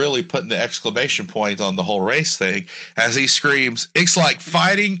really putting the exclamation point on the whole race thing as he screams, "It's like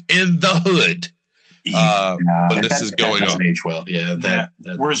fighting in the hood." But this is going on. Age well, yeah.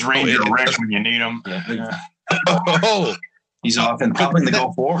 Where's Ranger Rick when you need him? Yeah. Oh, he's often probably the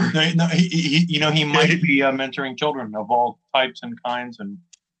go forward. No, he might be mentoring children of all types and kinds and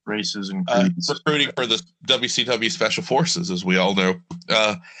races and creeds. Recruiting for the WCW Special Forces, as we all know.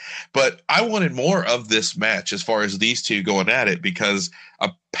 But I wanted more of this match as far as these two going at it, because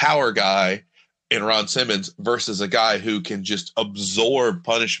a power guy in Ron Simmons versus a guy who can just absorb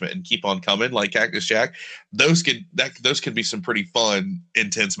punishment and keep on coming like Cactus Jack, those could be some pretty fun,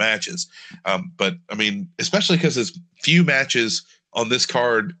 intense matches. But I mean, especially because as few matches on this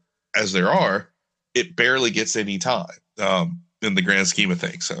card as there are, it barely gets any time in the grand scheme of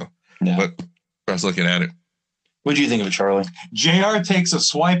things. So, yeah. But I was looking at it. What do you think of it, Charlie? JR takes a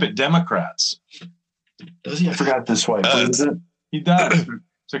swipe at Democrats. Does he? I forgot this swipe. What is it? He does.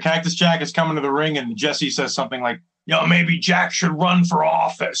 So Cactus Jack is coming to the ring, and Jesse says something like, maybe Jack should run for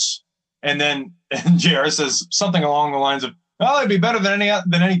office. And then JR says something along the lines of, well, it'd be better than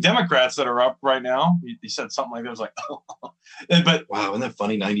any Democrats that are up right now. He said something like that. I was like, oh. But wow, isn't that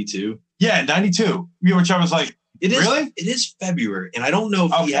funny? 92. Yeah, 92. Which I was like, it is, really? It is February, and I don't know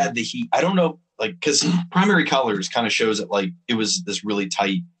if he had the heat. I don't know, like, because Primary Colors kind of shows that, like, it was this really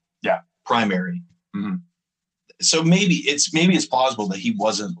tight primary. Mm-hmm. So maybe it's plausible that he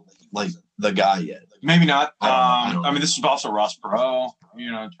wasn't like the guy yet. Maybe not. I don't know. I mean, this is also Ross Perot,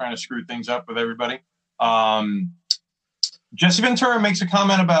 trying to screw things up with everybody. Jesse Ventura makes a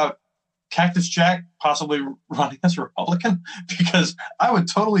comment about Cactus Jack possibly running as a Republican, because I would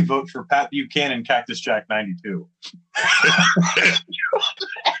totally vote for Pat Buchanan, Cactus Jack 92.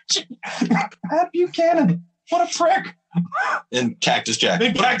 Pat Buchanan, what a prick. And Cactus Jack.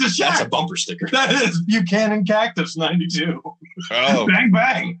 Cactus Jack. That's a bumper sticker. That is Buchanan Cactus 92. Oh. Bang,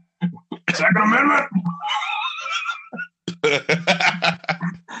 bang. Second Amendment.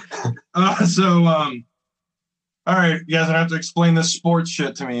 All right, you guys don't have to explain this sports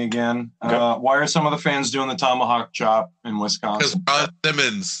shit to me again. Okay. Why are some of the fans doing the tomahawk chop in Because Wisconsin? Ron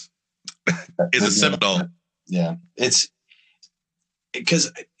Simmons is a Seminole. Yeah, it's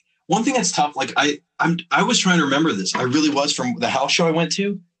because one thing that's tough. Like I was trying to remember this. I really was from the house show I went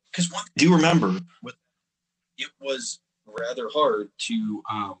to, because I do remember it was rather hard to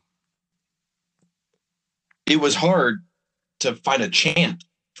find a chant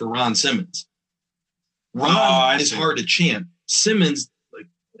for Ron Simmons. Ron is hard to chant. Simmons,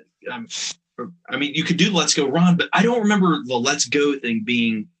 you could do Let's Go Ron, but I don't remember the Let's Go thing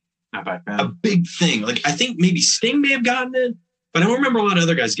being a big thing. Like, I think maybe Sting may have gotten it, but I don't remember a lot of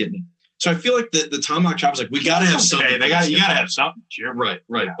other guys getting it. So I feel like the Tomahawk Chop is like, we got to have something. You got to have something. Right.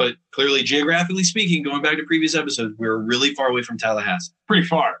 Yeah. But clearly, geographically speaking, going back to previous episodes, we're really far away from Tallahassee. Pretty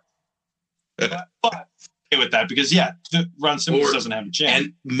far. But okay with that because, Ron Simmons doesn't have a chance.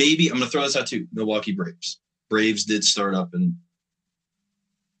 And maybe, I'm going to throw this out too, Milwaukee Braves. Braves did start up and...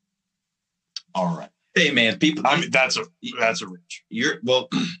 All right. Hey, man, people... that's a reach.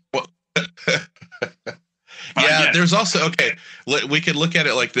 There's also, we could look at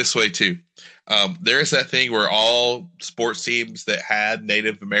it like this way too. There's that thing where all sports teams that had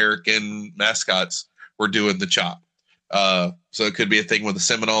Native American mascots were doing the chop. So it could be a thing with the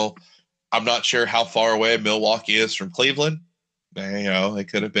Seminole. I'm not sure how far away Milwaukee is from Cleveland. They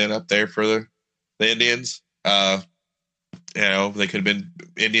could have been up there for the Indians. They could have been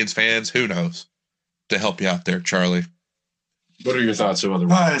Indians fans. Who knows? To help you out there, Charlie. What are your thoughts of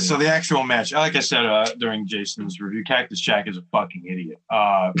other? So the actual match, like I said during Jason's review, Cactus Jack is a fucking idiot.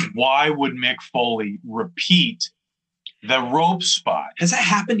 Why would Mick Foley repeat the rope spot? Has that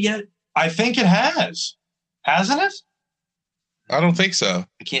happened yet? I think it has. Hasn't it? I don't think so.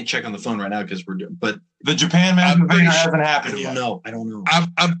 I can't check on the phone right now because we're doing. But the Japan match hasn't happened yet. I don't know.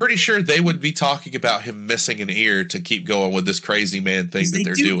 I'm pretty sure they would be talking about him missing an ear to keep going with this crazy man thing that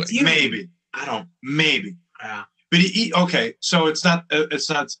they're doing. Maybe. Maybe. Yeah. But so it's not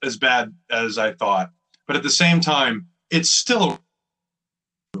as bad as I thought. But at the same time, it's still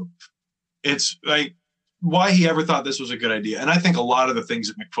it's like why he ever thought this was a good idea. And I think a lot of the things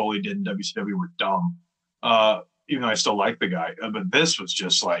that Mick Foley did in WCW were dumb. Even though I still like the guy, but this was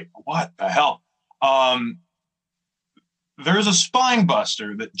just like, what the hell? There's a spine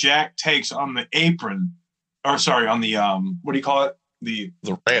buster that Jack takes on the apron, on the what do you call it? The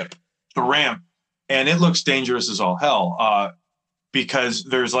ramp. The ramp. And it looks dangerous as all hell because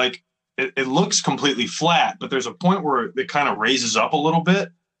there's it looks completely flat, but there's a point where it kind of raises up a little bit,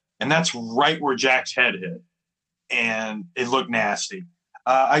 and that's right where Jack's head hit, and it looked nasty.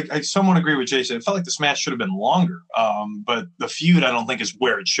 I somewhat agree with Jason. It felt like this match should have been longer, but the feud I don't think is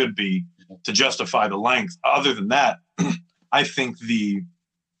where it should be to justify the length. Other than that, I think the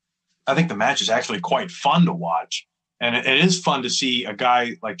match is actually quite fun to watch, and it is fun to see a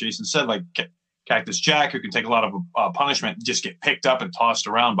guy like Jason said, like Cactus Jack, who can take a lot of punishment and just get picked up and tossed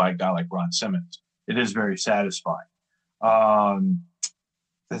around by a guy like Ron Simmons. It is very satisfying.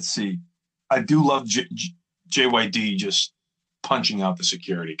 Let's see. I do love JYD just punching out the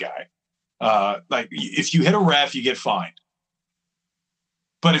security guy. If you hit a ref, you get fined.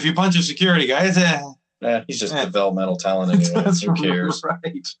 But if you punch a security guy, it's he's just developmental talent anyway. That's Who cares?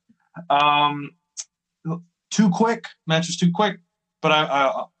 Right. Too quick. Match was too quick. But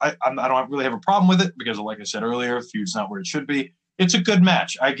I don't really have a problem with it because, like I said earlier, feud's not where it should be. It's a good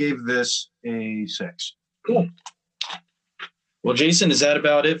match. I gave this a 6. Cool. Well, Jason, is that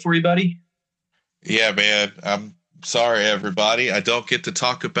about it for you, buddy? Yeah, man. I'm sorry, everybody. I don't get to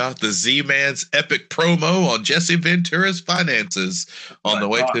talk about the Z-Man's epic promo on Jesse Ventura's finances on the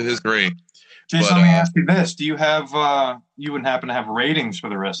way to his ring. Jason, let me ask you this. Do you have you wouldn't happen to have ratings for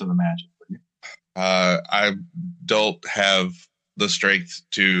the rest of the matches? I don't have the strength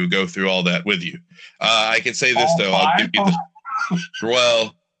to go through all that with you. I can say this though. I'll give you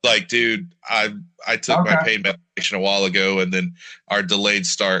dude, I took my pain medication a while ago, and then our delayed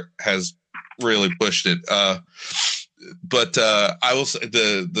start has really pushed it. But I will say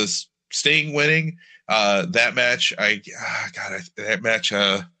the Sting winning that match. That match.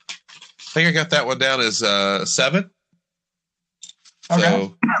 I think I got that one down as 7. Okay.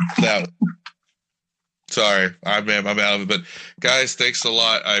 So that. Sorry, I'm out of it. But guys, thanks a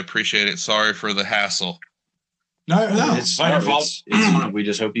lot. I appreciate it. Sorry for the hassle. No, it's not your fault. It's fine. We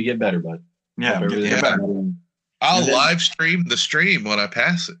just hope you get better, bud. Yeah, get better. I'll live stream the stream when I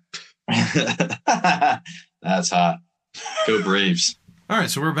pass it. That's hot. Go Braves. All right,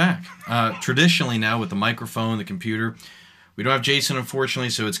 so we're back. Traditionally now with the microphone, the computer, we don't have Jason, unfortunately,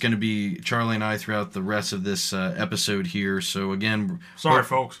 so it's going to be Charlie and I throughout the rest of this episode here. So again, sorry,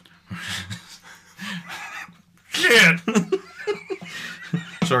 folks. Shit.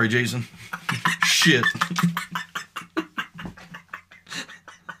 Sorry, Jason. Shit.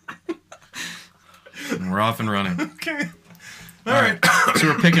 And we're off and running. Okay. All right. So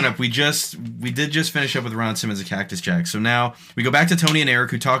we're picking up. We did just finish up with Ron Simmons and Cactus Jack. So now we go back to Tony and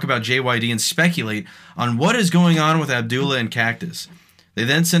Eric, who talk about JYD and speculate on what is going on with Abdullah and Cactus. They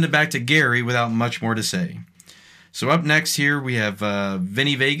then send it back to Gary without much more to say. So up next here we have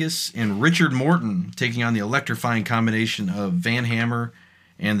Vinny Vegas and Richard Morton taking on the electrifying combination of Van Hammer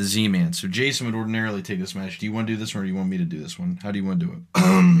and the Z-Man. So Jason would ordinarily take this match. Do you want to do this one, or do you want me to do this one? How do you want to do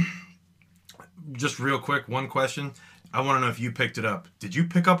it? Just real quick, one question. I want to know if you picked it up. Did you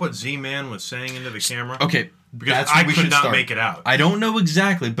pick up what Z-Man was saying into the camera? Okay. Because I could not make it out. I don't know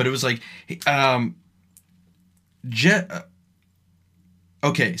exactly, but it was like...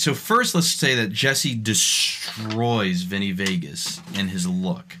 okay, so first let's say that Jesse destroys Vinny Vegas and his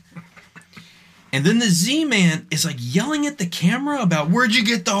look. And then the Z-Man is like yelling at the camera about, "Where'd you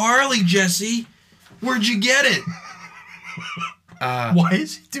get the Harley, Jesse? Where'd you get it?" Why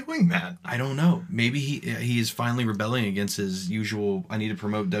is he doing that? I don't know. Maybe he is finally rebelling against his usual, I need to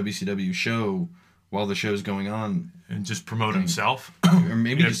promote WCW show while the show's going on. And just promote himself? Or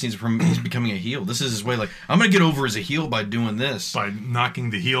maybe he just needs to he's becoming a heel. This is his way, like, I'm going to get over as a heel by doing this. By knocking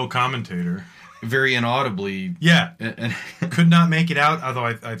the heel commentator. Very inaudibly. Yeah. Could not make it out, although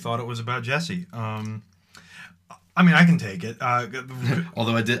I thought it was about Jesse. I mean, I can take it.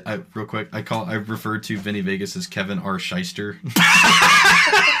 Although real quick, I referred to Vinny Vegas as Kevin R. Shyster.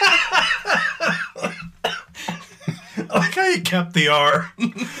 I like how you kept the R.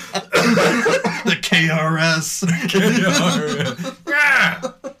 The KRS.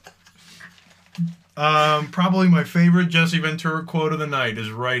 Probably my favorite Jesse Ventura quote of the night is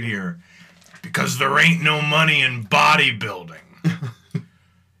right here. "Because there ain't no money in bodybuilding."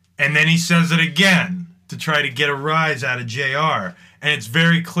 And then he says it again to try to get a rise out of JR. And it's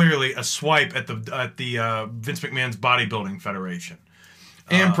very clearly a swipe at the Vince McMahon's Bodybuilding Federation.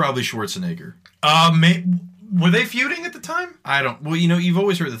 And probably Schwarzenegger. Were they feuding at the time? I don't... Well, you've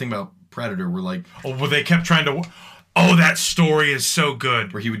always heard the thing about Predator where, like... Oh, well, they kept trying to... Oh, that story is so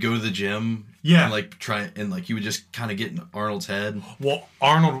good. Where he would go to the gym... Yeah. And, like, he would just kind of get in Arnold's head. Well,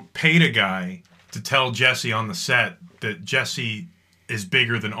 Arnold paid a guy to tell Jesse on the set that Jesse is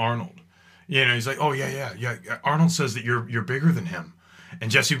bigger than Arnold. He's like, "Oh, yeah. Arnold says that you're bigger than him." And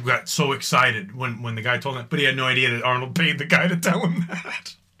Jesse got so excited when the guy told him, but he had no idea that Arnold paid the guy to tell him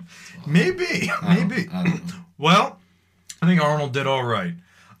that. Maybe. I don't know. Well, I think Arnold did all right.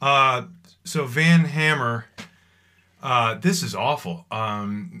 So Van Hammer, this is awful.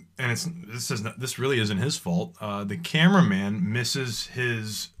 And this really isn't his fault. The cameraman misses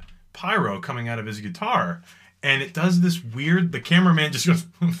his pyro coming out of his guitar. And it does this weird... The cameraman just goes,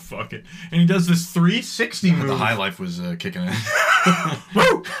 "Fuck it." And he does this 360 move. The High Life was kicking in.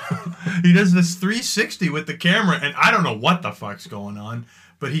 Woo! He does this 360 with the camera, and I don't know what the fuck's going on.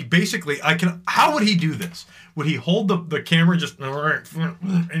 But he basically... How would he do this? Would he hold the camera just...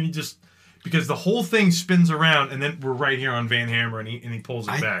 And he just... Because the whole thing spins around, and then we're right here on Van Hammer, and he pulls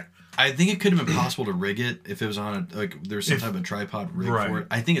it back. I think it could have been possible to rig it if it was on there's some type of tripod rig for it.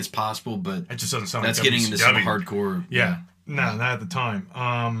 I think it's possible, but it just doesn't sound that's like getting into some hardcore. Yeah. No, not at the time.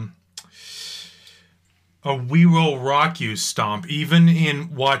 A "We Will Rock You" stomp. Even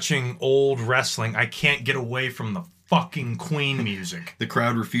in watching old wrestling, I can't get away from the fucking Queen music. The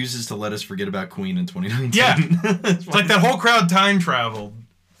crowd refuses to let us forget about Queen in 2019. Yeah. It's like that whole crowd time traveled.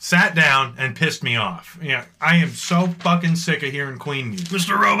 Sat down and pissed me off. Yeah, I am so fucking sick of hearing Queen music.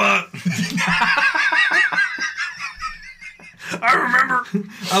 Mr. Robot! I remember.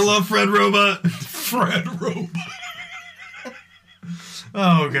 I love Fred Robot. Fred Robot.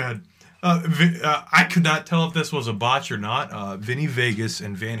 Oh, God. I could not tell if this was a botch or not. Vinny Vegas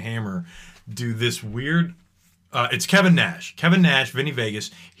and Van Hammer do this weird... it's Kevin Nash. Kevin Nash, Vinny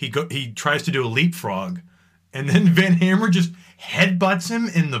Vegas. He tries to do a leapfrog, and then Van Hammer just headbutts him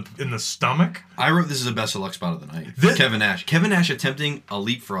in the stomach. I wrote this is the best of luck spot of the night. Kevin Nash. Kevin Nash attempting a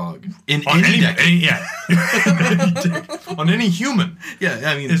leapfrog in any decade. On any human. Yeah,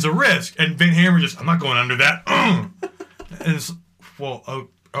 I mean, is a risk. And Van Hammer just, "I'm not going under that." And it's, well,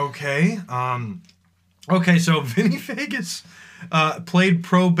 okay. Okay, so Vinny Vegas played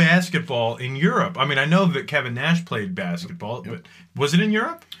pro basketball in Europe. I mean, I know that Kevin Nash played basketball, but was it in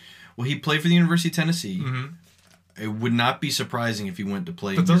Europe? Well, he played for the University of Tennessee. Mm-hmm. It would not be surprising if he went to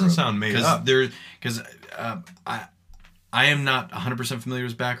play. That doesn't sound made up. Because I am not 100% familiar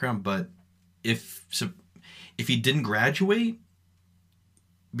with his background, but if he didn't graduate,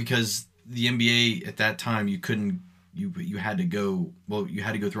 because the NBA at that time you had to go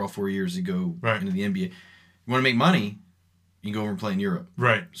through all 4 years to go into the NBA. You want to make money, you can go over and play in Europe.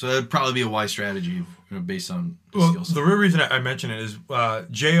 Right. So that would probably be a wise strategy, based on his skill set. The real reason I mention it is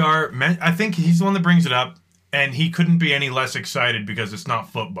JR, I think he's the one that brings it up. and he couldn't be any less excited because it's not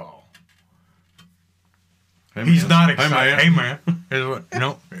football. Hey, He's man. not Hey, excited. man. Hey,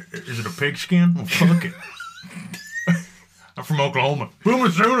 man. Is it a pigskin? Well, fuck it. I'm from Oklahoma. Boomer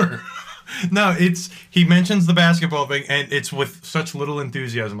Sooner. No, he mentions the basketball thing, and it's with such little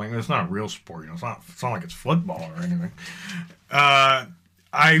enthusiasm. Like, it's not a real sport. It's not like it's football or anything. I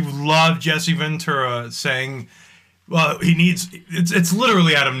love Jesse Ventura saying, well, he needs, it's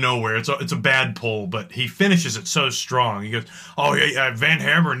literally out of nowhere. It's a bad pull, but he finishes it so strong. He goes, oh, yeah, Van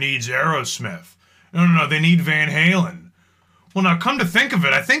Hammer needs Aerosmith. No, they need Van Halen. Well, now, come to think of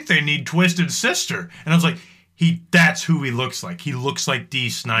it, I think they need Twisted Sister. And I was like, that's who he looks like. He looks like Dee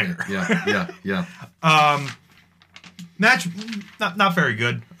Snider. Yeah. Match, not very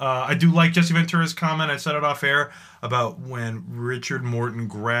good. I do like Jesse Ventura's comment. I said it off air about when Richard Morton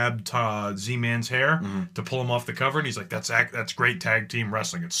grabbed Z-Man's hair to pull him off the cover, and he's like, "That's great tag team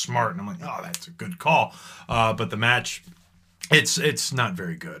wrestling. It's smart." And I'm like, "Oh, that's a good call." But the match, it's not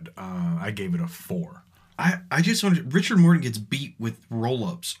very good. I gave it a 4. I just want Richard Morton gets beat with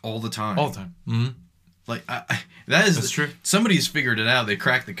roll-ups all the time. All the time. Mm-hmm. Like that's true. Somebody's figured it out. They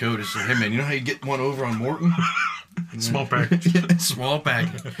cracked the code. It's like, hey man, you know how you get one over on Morton? Small package. Small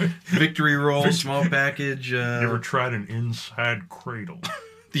package. Victory roll. Small package. You ever tried an inside cradle?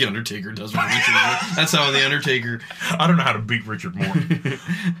 The Undertaker does with Richard Morton. That's how the Undertaker. I don't know how to beat Richard Morton,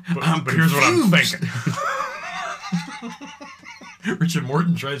 but here's what I'm thinking. Richard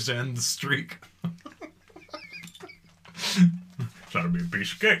Morton tries to end the streak. That'll be a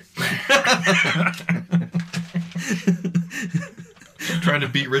piece of cake. Trying to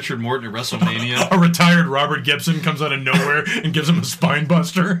beat Richard Morton at WrestleMania. A retired Robert Gibson comes out of nowhere and gives him a spine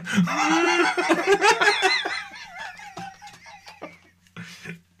buster.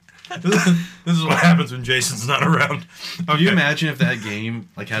 This is what happens when Jason's not around. Okay. Can you imagine if that game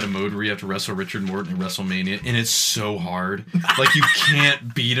had a mode where you have to wrestle Richard Morton at WrestleMania and it's so hard? Like you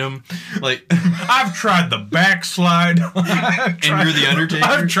can't beat him. Like I've tried the backslide. And you're the Undertaker?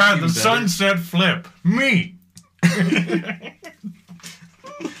 I've tried Even the better. sunset flip. Me.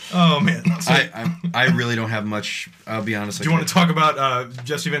 Oh man. So, I really don't have much. I'll be honest. do you want to talk about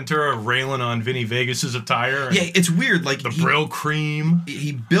Jesse Ventura railing on Vinny Vegas's attire? Yeah, it's weird. Like The Brill cream.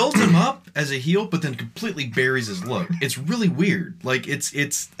 he builds him up as a heel, but then completely buries his look. It's really weird. Like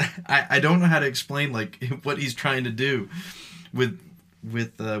it's I don't know how to explain like what he's trying to do with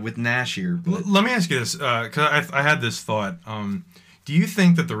Nash here. But Let me ask you this, because I had this thought. Do you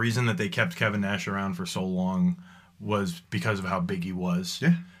think that the reason that they kept Kevin Nash around for so long was because of how big he was?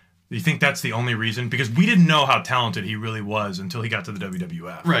 yeah. Do you think that's the only reason? Because we didn't know how talented he really was until he got to the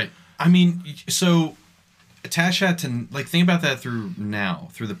WWF. Right. I mean, so attach that to think about that through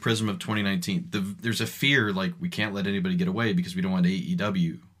the prism of 2019. There's a fear we can't let anybody get away because we don't want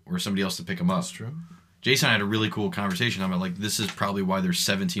AEW or somebody else to pick him up. That's true. Jason and I had a really cool conversation about this is probably why there's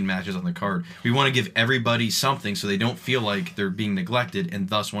 17 matches on the card. We want to give everybody something so they don't feel like they're being neglected and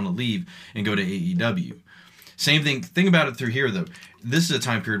thus want to leave and go to AEW. Same thing. Think about it through here, though. This is a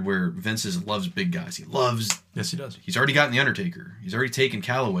time period where Vince loves big guys. Yes, he does. He's already gotten the Undertaker. He's already taken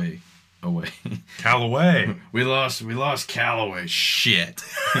Calloway away. Calloway. we lost Calloway. Shit.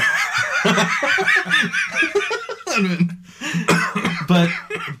 but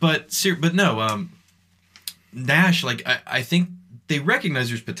no. Nash, I think they recognize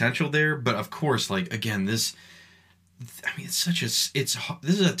there's potential there, but of course, again, this. I mean, this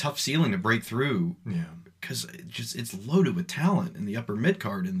is a tough ceiling to break through. Yeah. Because it's loaded with talent in the upper mid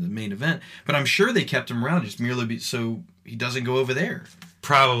card in the main event. But I'm sure they kept him around just merely so he doesn't go over there.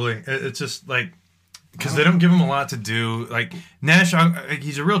 Probably. It's just because they don't give him a lot to do. Nash,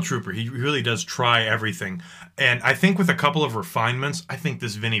 he's a real trooper. He really does try everything. And I think with a couple of refinements, I think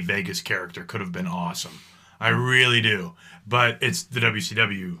this Vinny Vegas character could have been awesome. I really do. But it's the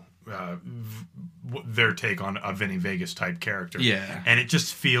WCW, their take on a Vinny Vegas type character. Yeah. And it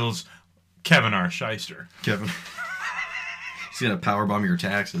just feels Kevin R. Shyster. Kevin. He's going to powerbomb your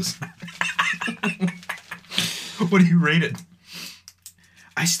taxes. What do you rate it?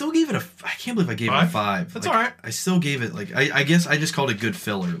 I still gave it I can't believe I gave it a 5. That's all right. I still gave it, I guess I just called it good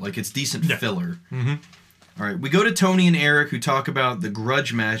filler. It's decent filler. Mm-hmm. All right, we go to Tony and Eric, who talk about the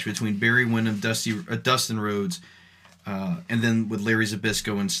grudge match between Barry Windham, Dustin Rhodes, and then with Larry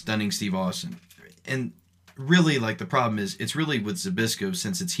Zbyszko and stunning Steve Austin. And really, the problem is, it's really with Zbyszko,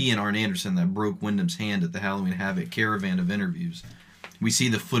 since it's he and Arn Anderson that broke Wyndham's hand at the Halloween Havoc caravan of interviews. We see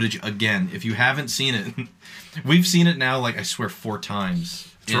the footage again. If you haven't seen it, we've seen it now, I swear, 4 times.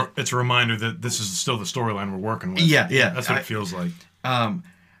 It's a reminder that this is still the storyline we're working with. Yeah. That's what it feels like. I'll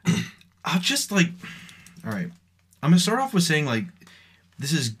just all right. I'm gonna start off with saying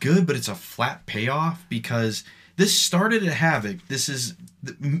this is good, but it's a flat payoff because this started at Havoc.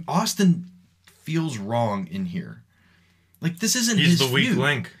 Austin feels wrong in here. Like, this isn't his He's the weak feud.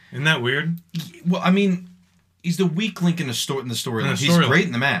 link. Isn't that weird? Well, I mean, he's the weak link in the storyline. He's storyline. great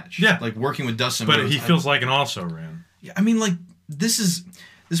in the match. Yeah. Like, working with Dustin But Rhodes. he feels like an also-ran. Yeah, I mean, like, this is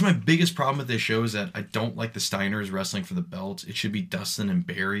my biggest problem with this show is that I don't like the Steiners wrestling for the belts. It should be Dustin and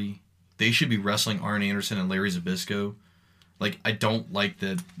Barry. They should be wrestling Arn Anderson and Larry Zbyszko. Like, I don't like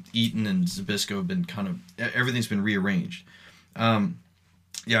that Eaton and Zbyszko have been everything's been rearranged.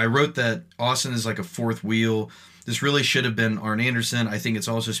 Yeah, I wrote that Austin is like a fourth wheel. This really should have been Arn Anderson. I think it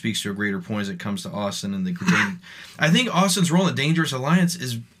also speaks to a greater point as it comes to Austin and I think Austin's role in the Dangerous Alliance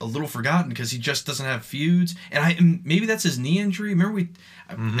is a little forgotten because he just doesn't have feuds. And maybe that's his knee injury. Remember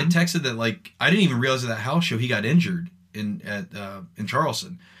I texted that, like, I didn't even realize at that house show he got injured in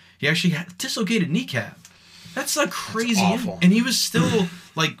Charleston. He actually had a dislocated kneecap. That's like crazy. That's awful. And he was still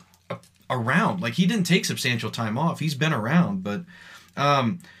like around. Like, he didn't take substantial time off. He's been around, but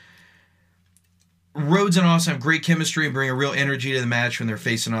Rhodes and Austin have great chemistry and bring a real energy to the match when they're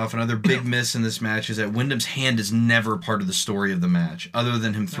facing off. Another big miss in this match is that Wyndham's hand is never part of the story of the match, other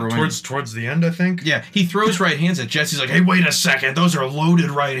than him throwing Towards the end, I think. Yeah, he throws right hands at Jesse's like, "Hey, wait a second, those are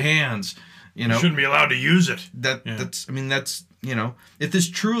loaded right hands." You know, You shouldn't be allowed to use it. that's you know, if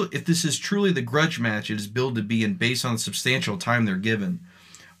this is truly the grudge match it is billed to be and based on the substantial time they're given,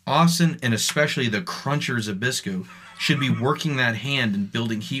 Austin and especially the cruncher Zbyszko should be working that hand and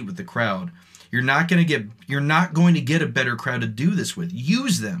building heat with the crowd. You're not going to get a better crowd to do this with.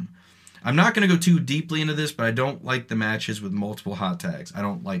 Use them. I'm not going to go too deeply into this, but I don't like the matches with multiple hot tags. I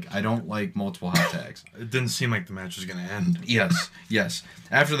don't like multiple hot tags. It didn't seem like the match was going to end. Yes.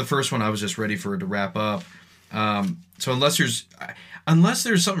 After the first one, I was just ready for it to wrap up. So unless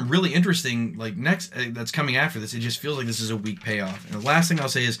there's something really interesting like next that's coming after this, it just feels like this is a weak payoff. And the last thing I'll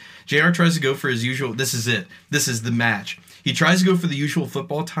say is JR tries to go for his usual. This is it. This is the match. He tries to go for the usual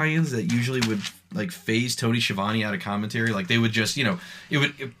football tie-ins that usually would like phase Tony Schiavone out of commentary. Like they would just, it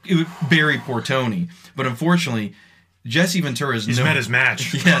would bury poor Tony. But unfortunately, Jesse Ventura He's met his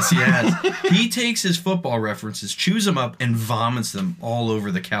match. Yes, he has. He takes his football references, chews them up, and vomits them all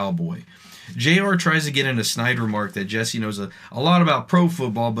over the cowboy. JR tries to get in a snide remark that Jesse knows a lot about pro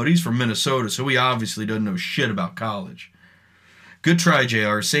football, but he's from Minnesota, so he obviously doesn't know shit about college. Good try,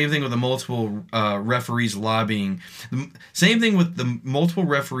 JR. Same thing with the multiple referees lobbying. Same thing with the multiple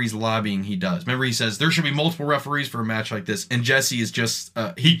referees lobbying he does. Remember, he says, there should be multiple referees for a match like this, and Jesse is just...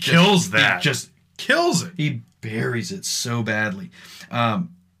 He kills that. He just kills it. He buries it so badly.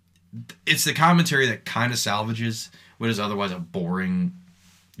 It's the commentary that kind of salvages what is otherwise a boring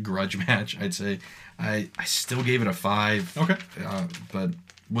grudge match, I'd say. I still gave it a 5. Okay. But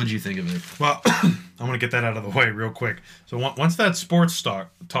what'd you think of it? Well, I'm going to get that out of the way real quick. So once that sports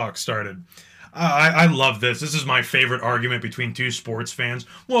talk started, I love this. This is my favorite argument between two sports fans.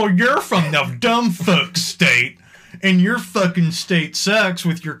 Well, you're from the dumb fuck state, and your fucking state sucks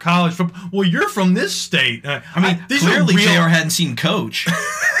with your college football. Well, you're from this state. These clearly JR hadn't seen Coach.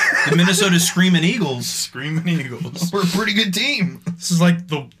 The Minnesota Screaming Eagles. We're a pretty good team. This is like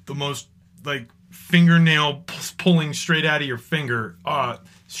the most like fingernail pulling straight out of your finger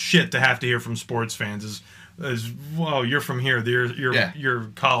shit to have to hear from sports fans is well, you're from here. Your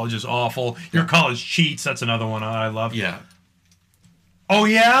college is awful. Your college cheats. That's another one I love. Yeah. Oh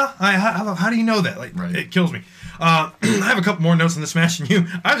yeah? How do you know that? Like, right. It kills me. I have a couple more notes on this match than you.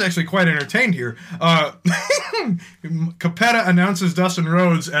 I was actually quite entertained here. Capetta announces Dustin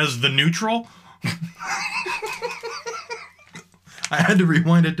Rhodes as the neutral. I had to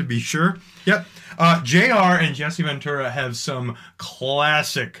rewind it to be sure. Yep. JR and Jesse Ventura have some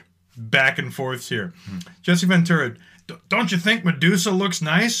classic back and forths here. Jesse Ventura, don't you think Medusa looks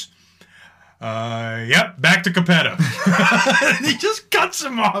nice? Yep, back to Capetta. He just cuts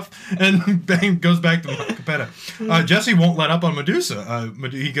him off and bang, goes back to Capetta. Jesse won't let up on Medusa.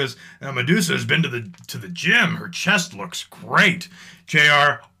 He goes, Medusa has been to the gym. Her chest looks great.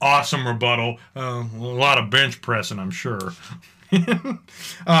 JR, awesome rebuttal. A lot of bench pressing, I'm sure.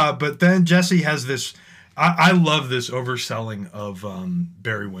 But then Jesse has this. I love this overselling of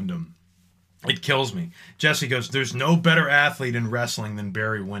Barry Windham. It kills me. Jesse goes, there's no better athlete in wrestling than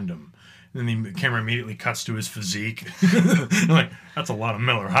Barry Windham. And then the camera immediately cuts to his physique. Like, that's a lot of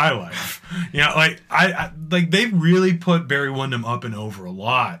Miller High Life. Like I they really put Barry Windham up and over a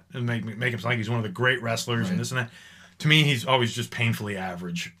lot and make him sound like he's one of the great wrestlers and this and that. To me, he's always just painfully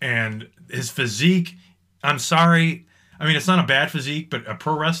average. And his physique, I'm sorry. I mean, it's not a bad physique, but a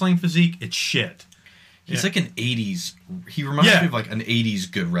pro wrestling physique, it's shit. He's like an 80s. He reminds me of like an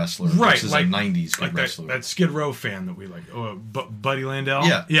 80s good wrestler versus a 90s good wrestler. That Skid Row fan that we like. Oh, Buddy Landell.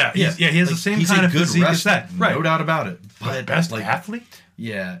 Yeah. He has the same kind of physique as that. Right. No doubt about it. But best athlete.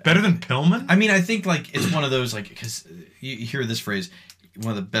 Yeah. Better than Pillman. I mean, I think like it's one of those like because you hear this phrase.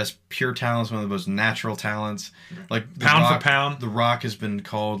 One of the best pure talents, one of the most natural talents. Like pound for pound, The Rock has been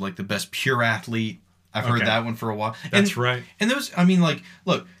called like the best pure athlete. I've heard that one for a while. That's right. And those, I mean, like,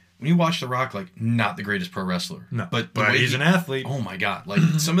 look, when you watch The Rock, like, not the greatest pro wrestler. No, but he's an athlete. Oh my God! Like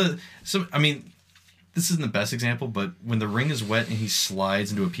I mean, this isn't the best example, but when the ring is wet and he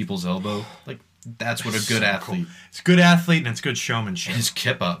slides into a people's elbow, like that's what a good athlete. Cool. It's good athlete and it's good showmanship. His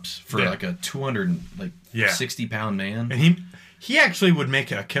kip ups for like a 260-pound man, and he actually would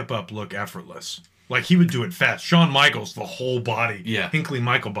make a kip up look effortless. Like he would do it fast. Shawn Michaels, the whole body. Yeah, Hinkley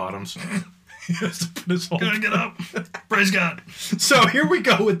Michael Bottoms. He has to put his whole. Gotta get up. Praise God. So here we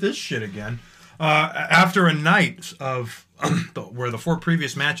go with this shit again. After a night of where the 4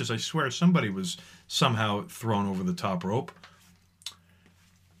 previous matches, I swear somebody was somehow thrown over the top rope.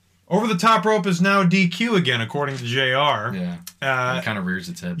 Over the top rope is now DQ again, according to JR. Yeah. It kind of rears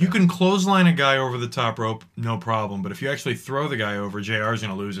its head. You can clothesline a guy over the top rope, no problem. But if you actually throw the guy over, JR is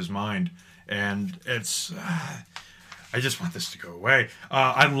going to lose his mind. And it's... I just want this to go away.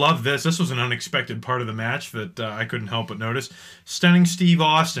 I love this. This was an unexpected part of the match that I couldn't help but notice. Stunning Steve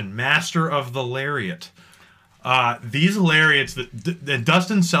Austin, master of the lariat. These lariats that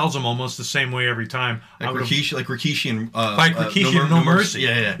Dustin sells them almost the same way every time. Like Rikishi and No Mercy.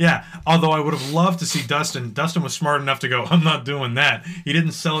 Yeah. Although I would have loved to see Dustin. Dustin was smart enough to go, I'm not doing that. He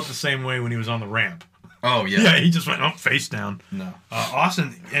didn't sell it the same way when he was on the ramp. Oh, yeah. Yeah, he just went face down. No.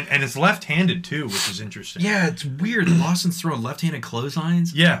 Austin, and it's left-handed, too, which is interesting. Yeah, it's weird. Austin's throwing left-handed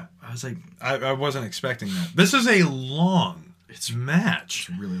clotheslines. Yeah. I was like... I wasn't expecting that. This is a long match.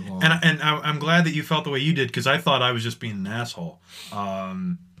 It's really long. And I'm glad that you felt the way you did, because I thought I was just being an asshole.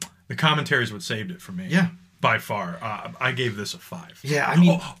 The commentary is what saved it for me. Yeah. By far. I gave this a 5. Yeah, I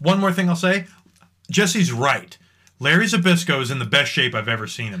mean... one more thing I'll say. Jesse's right. Larry Zbyszko is in the best shape I've ever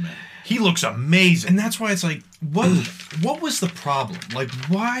seen him in. He looks amazing. And that's why it's like, what was the problem? Like,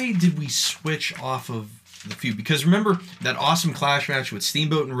 why did we switch off of the feud? Because remember that awesome clash match with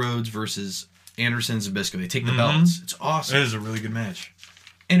Steamboat and Rhodes versus Anderson and Zbyszko. They take the belts. It's awesome. It is a really good match.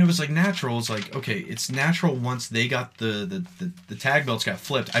 And it was like natural. It's like, okay, it's natural once they got the tag belts got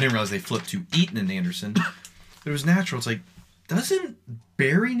flipped. I didn't realize they flipped to Eaton and Anderson. It was natural. It's like, doesn't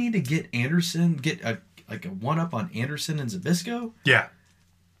Barry need to get a one-up on Anderson and Zbyszko? Yeah.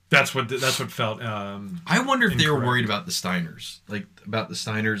 That's what felt. I wonder if they were worried about the Steiners, like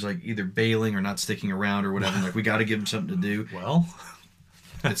either bailing or not sticking around or whatever. Like we got to give them something to do. Well,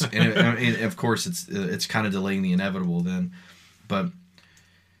 and of course it's kind of delaying the inevitable then. But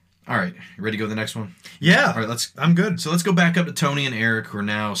all right, you ready to go to the next one? Yeah. All right, I'm good. So let's go back up to Tony and Eric, who are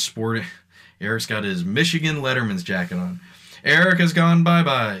now sporting. Eric's got his Michigan Letterman's jacket on. Eric has gone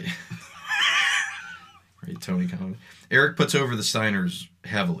bye-bye. Right, Tony comment. Eric puts over the Steiners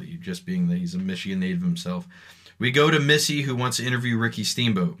heavily, just being that he's a Michigan native himself. We go to Missy, who wants to interview Ricky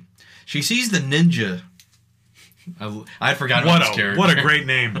Steamboat. She sees the ninja. I'd forgotten about this character. What a great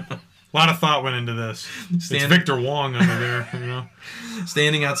name. A lot of thought went into this. It's Victor Wong under there, you know.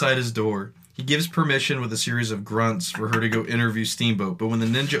 Standing outside his door. He gives permission with a series of grunts for her to go interview Steamboat. But when the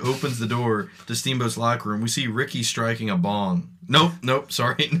ninja opens the door to Steamboat's locker room, we see Ricky striking a bong. Nope,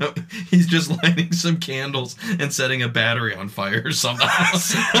 sorry. No, he's just lighting some candles and setting a battery on fire somehow.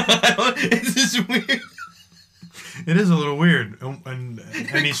 It's just weird. It is a little weird. And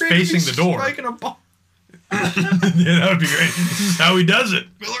he's facing the door. Striking a bong. Yeah, that would be great. This is how he does it.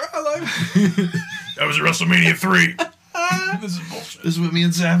 That was WrestleMania 3. This is bullshit. This is what me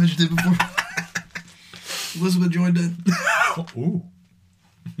and Savage did before Elizabeth joined in. Ooh.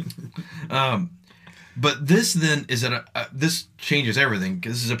 But this then is this changes everything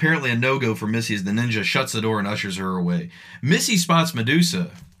because this is apparently a no-go for Missy as the ninja shuts the door and ushers her away. Missy spots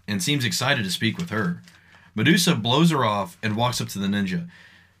Medusa and seems excited to speak with her. Medusa blows her off and walks up to the ninja.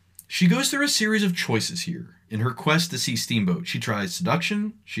 She goes through a series of choices here. In her quest to see Steamboat, she tries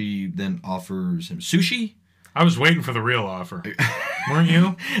seduction. She then offers him sushi. I was waiting for the real offer. Weren't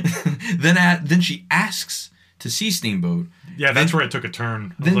you? Then she asks to see Steamboat. Yeah, that's where it took a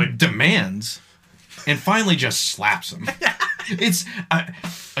turn. Then demands, and finally just slaps him. It's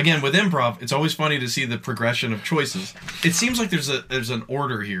again with improv. It's always funny to see the progression of choices. It seems like there's an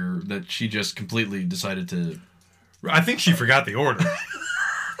order here that she just completely decided to. I think she forgot the order.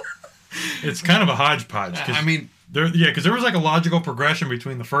 It's kind of a hodgepodge. I mean, Because there was like a logical progression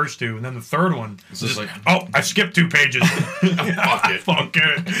between the first two, and then the third one was just just, like- oh, I skipped 2 pages. Fuck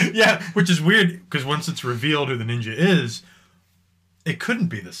it. Yeah, which is weird because once it's revealed who the ninja is, it couldn't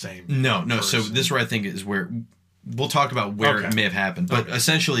be the same. No. So person. this is where I think is where we'll talk about where Okay. it may have happened. But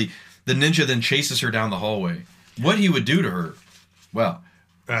essentially, the ninja then chases her down the hallway. What he would do to her, well,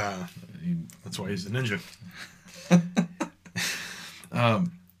 That's why he's the ninja.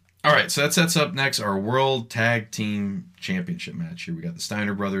 all right. So that sets up next our World Tag Team Championship match. Here we got the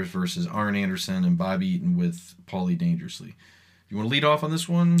Steiner brothers versus Arn Anderson and Bobby Eaton with Paulie Dangerously. You want to lead off on this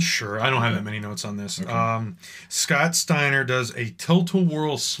one? Sure, I don't have that many notes on this. Scott Steiner does a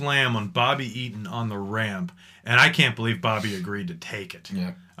tilt-a-whirl slam on Bobby Eaton on the ramp, and I can't believe Bobby agreed to take it.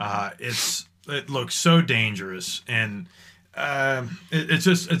 Yeah. It looks so dangerous, and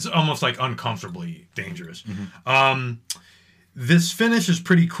it's almost like uncomfortably dangerous. This finish is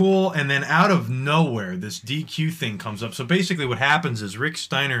pretty cool, and then out of nowhere, this DQ thing comes up. So basically, what happens is Rick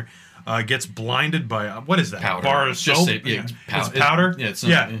Steiner gets blinded by what is that? Powder. Bar of Just soap? say- yeah, It's powder. powder. Yeah, it's not-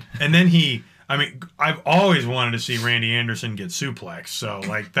 yeah. And then I've always wanted to see Randy Anderson get suplexed. So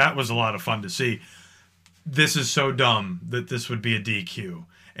like that was a lot of fun to see. This is so dumb that this would be a DQ.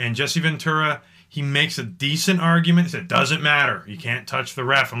 And Jesse Ventura, he makes a decent argument. He said, it doesn't matter. You can't touch the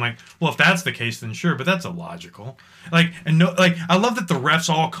ref. I'm like, well, if that's the case, then sure, but that's illogical. I love that the refs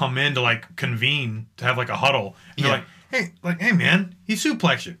all come in to like convene to have like a huddle. And Yeah. they're like, hey man, he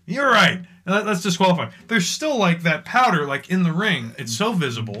suplexed you. You're right. Let's disqualify him. There's still like that powder like in the ring. It's so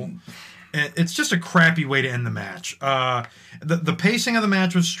visible. And it's just a crappy way to end the match. The pacing of the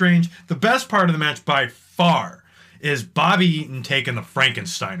match was strange. The best part of the match by far is Bobby Eaton taking the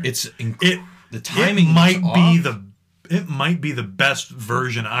Frankensteiner. The timing It might be the best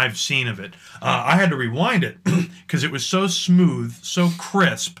version I've seen of it. I had to rewind it because it was so smooth, so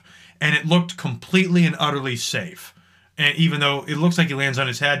crisp, and it looked completely and utterly safe. And even though it looks like he lands on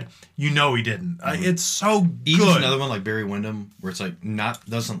his head, you know he didn't. It's so Eaton's good. another one like Barry Windham, where it's like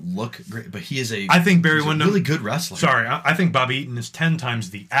doesn't look great, but he is I think Barry he's a Windham really good wrestler. Sorry, I think Bobby Eaton is 10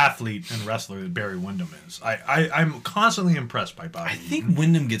 times the athlete and wrestler that Barry Windham is. I'm constantly impressed by Bobby. I think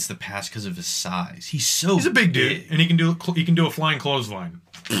Windham gets the pass because of his size. He's a big dude, and he can do a flying clothesline.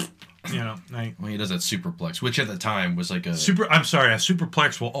 Well, he does that superplex, which at the time was like a I'm sorry, a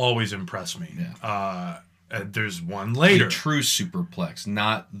superplex will always impress me. Yeah. There's one later. a true superplex,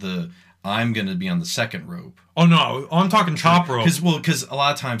 not the I'm going to be on the second rope. Oh no, I'm talking top rope. Because a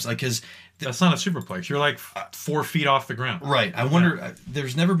lot of times, That's not a superplex. You're like 4 feet off the ground. right. I wonder.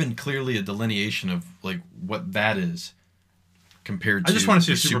 There's never been clearly a delineation of like what that is compared to. I just want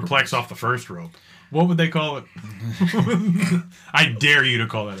to see a superplex off the first rope. What would they call it? I dare you to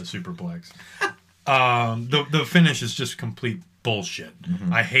call that a superplex. The finish is just complete bullshit.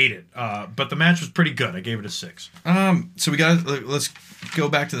 I hate it. But the match was pretty good. I gave it a 6. So let's go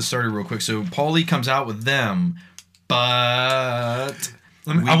back to the starter real quick. So Paulie comes out with them, but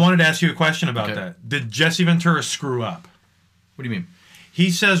I wanted to ask you a question about Okay. that. Did Jesse Ventura screw up? what do you mean? He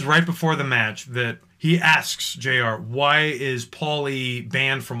says right before the match that he asks JR, why is Paulie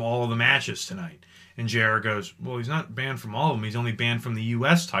banned from all of the matches tonight? And JR goes, well, he's not banned from all of them. He's only banned from the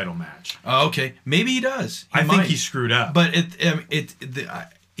U.S. title match. Oh, okay, maybe he does. I think he screwed up. But it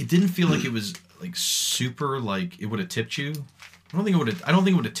didn't feel like it was like super like it would have tipped you. I don't think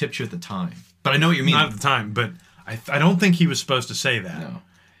it would have tipped you at the time. But I know what you mean. Not at the time, but I don't think he was supposed to say that. No,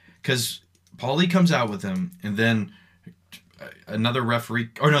 because Paulie comes out with him, and then another referee,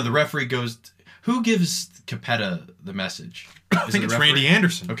 the referee goes. Who gives Capetta the message? I think it's Randy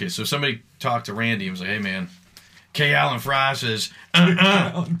Anderson. Okay, so somebody talked to Randy and was like, "Hey, man, K. Allen Fry says,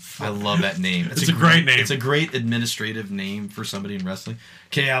 I love that name. It's a great name. It's a great administrative name for somebody in wrestling.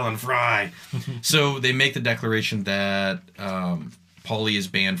 K. Allen Fry." So they make the declaration that Paulie is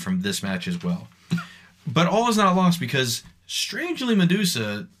banned from this match as well. But all is not lost because, strangely,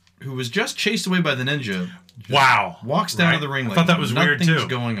 Medusa, who was just chased away by the ninja, Wow. walks down Right. to the ring I like thought that was weird, nothing's too.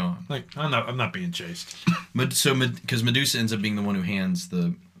 going on. Like, I'm not being chased. Because Medusa ends up being the one who hands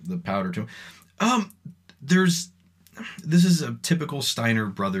the powder to him. This is a typical Steiner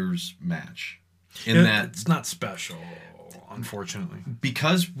Brothers match. It's not special, unfortunately.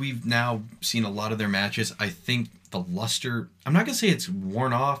 Because we've now seen a lot of their matches, I think the luster, I'm not going to say it's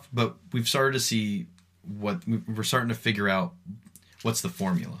worn off, but we've started to see we're starting to figure out what's the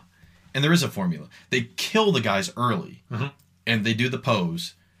formula. And there is a formula. They kill the guys early, and they do the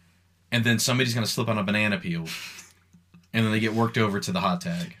pose, and then somebody's going to slip on a banana peel, and then they get worked over to the hot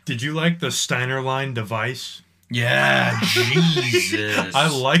tag. Did you like the Steiner line device? Yeah, Jesus. I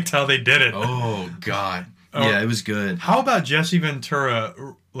liked how they did it. Oh, God. Yeah, it was good. How about Jesse Ventura,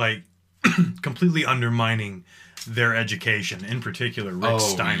 like, completely undermining their education, in particular Rick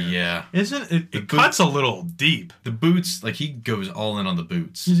Steiner. yeah. Isn't it? It cuts a little deep. The boots, like he goes all in on the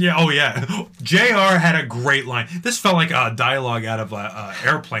boots. Yeah. Oh yeah. JR had a great line. This felt like a dialogue out of an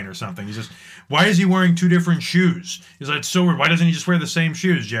airplane or something. He's just, why is he wearing 2 different shoes? He's like, it's so weird. Why doesn't he just wear the same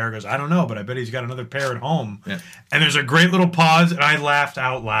shoes? JR goes, I don't know, but I bet he's got another pair at home. Yeah. And there's a great little pause, and I laughed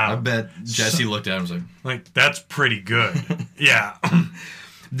out loud. I bet Jesse looked at him and was Like, that's pretty good. Yeah.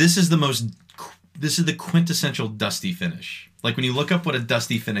 this is the quintessential Dusty finish. Like when you look up what a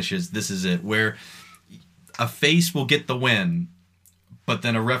Dusty finish is, this is it, where a face will get the win, but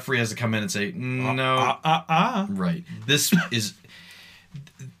then a referee has to come in and say, no. Right. This is...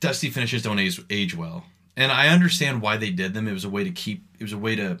 Dusty finishes don't age well. And I understand why they did them. It was a way to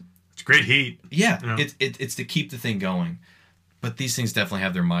It's great heat. Yeah, You know? it's to keep the thing going. But these things definitely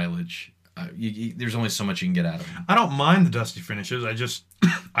have their mileage. There's only so much you can get out of them. I don't mind the Dusty finishes. I just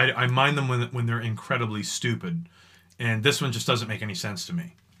I mind them when they're incredibly stupid, and this one just doesn't make any sense to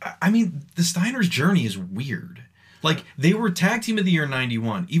me. I mean, the Steiner's journey is weird. Like they were tag team of the year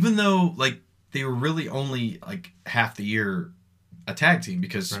 '91, even though like they were really only like half the year a tag team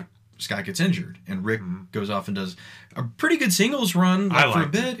because Scott gets injured and Rick goes off and does a pretty good singles run for a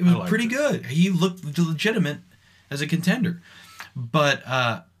bit. It was pretty good. He looked legitimate as a contender, but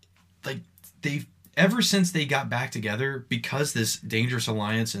like they've ever since they got back together, because this Dangerous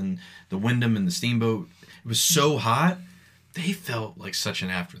Alliance and the Wyndham and the Steamboat, it was so hot, they felt like such an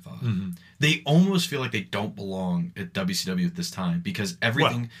afterthought. They almost feel like they don't belong at WCW at this time because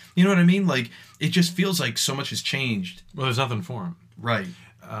everything, you know what I mean? Like it just feels like so much has changed. Well, there's nothing for him. Right.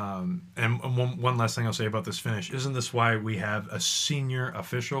 And one last thing I'll say about this finish. Isn't this why we have a senior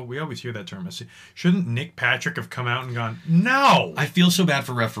official? We always hear that term. Shouldn't Nick Patrick have come out and gone, no? I feel so bad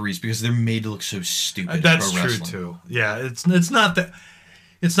for referees because they're made to look so stupid. That's pro true, wrestling. too. Yeah, it's not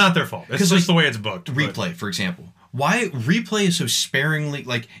their fault. It's just like, the way it's booked. Replay, for example. Why replay is so sparingly,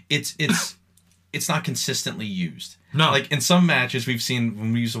 like, it's not consistently used. No. Like, in some matches we've seen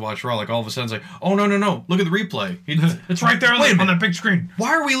when we used to watch Raw, like, all of a sudden it's like, oh, no, look at the replay. It's right there on that big screen. Why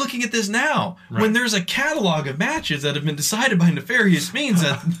are we looking at this now? Right. When there's a catalog of matches that have been decided by nefarious means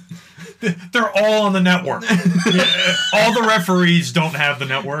that... They're all on the network. All the referees don't have the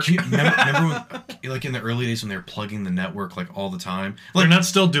network. Remember when, like in the early days when they were plugging the network like all the time? Like, they're not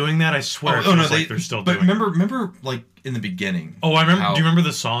still doing that? I swear. No, they're still doing it. But remember like in the beginning. Oh, I remember. Do you remember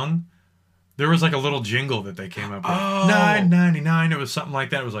the song? There was like a little jingle that they came up with. Oh. $9.99. It was something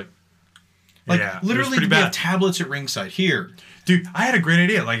like that. It was like yeah, literally we have tablets at ringside here. Dude, I had a great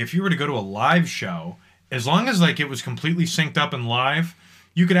idea. Like if you were to go to a live show, as long as like it was completely synced up and live,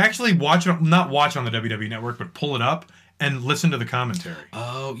 you could actually watch it, not watch on the WWE Network, but pull it up and listen to the commentary.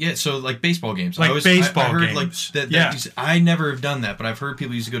 Oh, yeah. So, like baseball games. Like baseball I heard, games. Like, I never have done that, but I've heard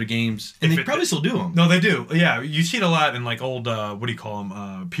people used to go to games, and they probably still do them. No, they do. Yeah, you see it a lot in like old, what do you call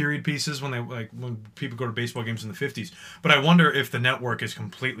them, period pieces when people go to baseball games in the 50s. But I wonder if the network is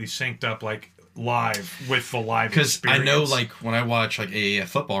completely synced up like live with the live experience. Because I know like when I watch like AAF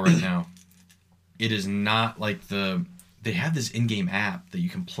football right now, it is not like they have this in-game app that you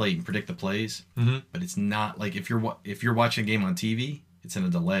can play and predict the plays, but it's not like if you're watching a game on TV, it's in a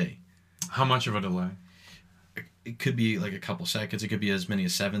delay. How much of a delay? It could be like a couple seconds. It could be as many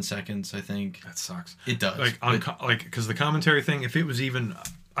as 7 seconds, I think. That sucks. It does. Because the commentary thing, if it was even,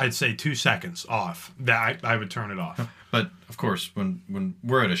 I'd say 2 seconds off, that I would turn it off. But of course, when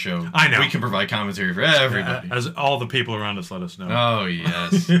we're at a show, I know we can provide commentary for everybody. As all the people around us let us know. Oh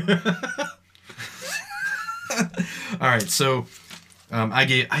yes. All right, so I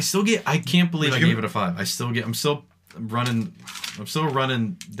can't believe I gave it a 5. I'm still running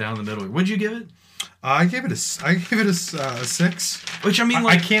down the middle. What'd you give it? I gave it a 6. Which I mean,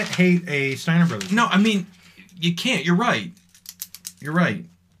 I can't hate a Steiner Brothers. No, I mean, you can't. You're right.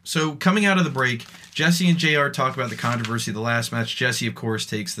 So coming out of the break, Jesse and JR talk about the controversy of the last match. Jesse, of course,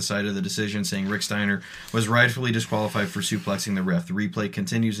 takes the side of the decision, saying Rick Steiner was rightfully disqualified for suplexing the ref. The replay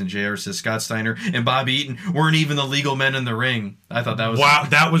continues, and JR says Scott Steiner and Bobby Eaton weren't even the legal men in the ring. I thought that was... Wow,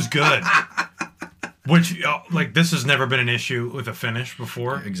 that was good. Which, like, this has never been an issue with a finish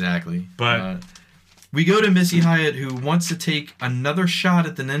before. Exactly. But... we go to Missy Hyatt, who wants to take another shot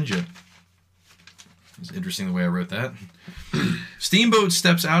at the Ninja. It's interesting the way I wrote that. Steamboat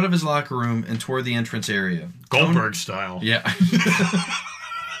steps out of his locker room and toward the entrance area. Goldberg style. Yeah.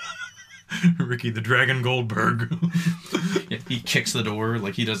 Ricky the Dragon Goldberg. Yeah, he kicks the door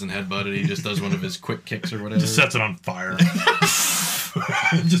like he doesn't headbutt it. He just does one of his quick kicks or whatever. Just sets it on fire.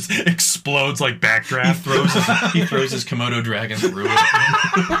 Just explodes like backdraft. He throws his Komodo dragon through it.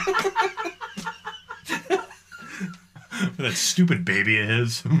 That stupid baby of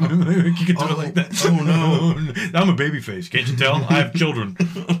his. You can do it like that. Oh, no. I'm a baby face. Can't you tell? I have children.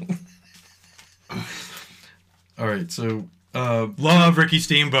 All right, so Love Ricky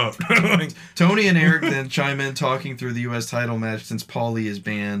Steamboat. Tony and Eric then chime in talking through the U.S. title match since Paulie is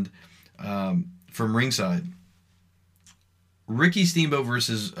banned from ringside. Ricky Steamboat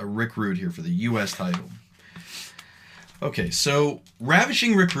versus Rick Rude here for the U.S. title. Okay, so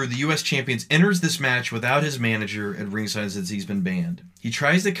Ravishing Rick Rude, the U.S. champion, enters this match without his manager at ringside since he's been banned. He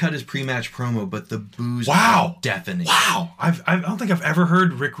tries to cut his pre-match promo, but the boos are deafening. Wow. I don't think I've ever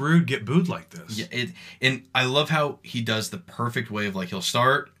heard Rick Rude get booed like this. Yeah, and I love how he does the perfect way of like he'll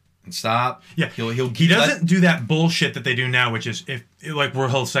start and stop. Yeah, he doesn't do that bullshit that they do now, which is where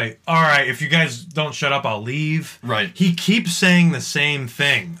he'll say, "All right, if you guys don't shut up, I'll leave." Right. He keeps saying the same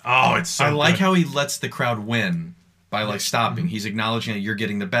thing. Oh, it's so I like good. how he lets the crowd win by like stopping. He's acknowledging that you're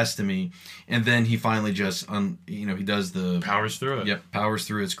getting the best of me, and then he finally just he does the powers through it. Yep, powers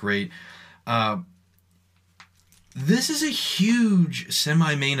through. It's great. This is a huge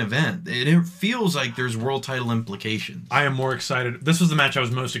semi-main event. It feels like there's world title implications. I am more excited. This was the match I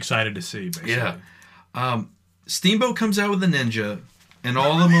was most excited to see, basically. Yeah. Steamboat comes out with a ninja and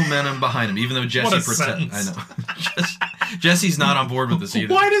all the momentum behind him, even though Jesse sentence. I know. Jesse's not on board with this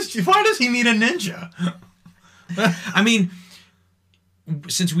either. Why does he need a ninja? I mean,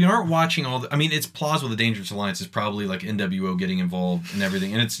 since we aren't watching it's plausible the Dangerous Alliance is probably like NWO getting involved and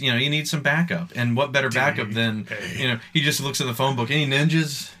everything, and it's you need some backup, and what better backup than he just looks at the phone book. Any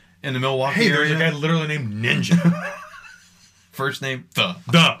ninjas in the Milwaukee area? There's a guy literally named Ninja. First name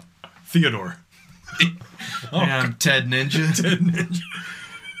Theodore. I'm Ted Ninja. Ted Ninja.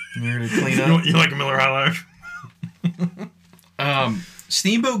 You're gonna clean up. You like a Miller High Life?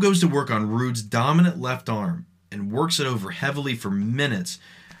 Steamboat goes to work on Rude's dominant left arm and works it over heavily for minutes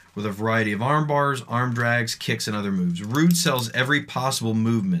with a variety of arm bars, arm drags, kicks, and other moves. Rude sells every possible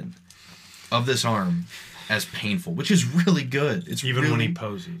movement of this arm as painful, which is really good. It's even really, when he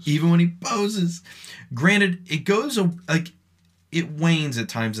poses. Even when he poses. Granted, it wanes at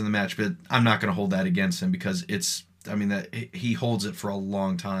times in the match, but I'm not going to hold that against him because he holds it for a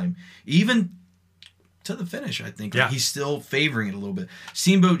long time. Even to the finish, I think. Yeah. He's still favoring it a little bit.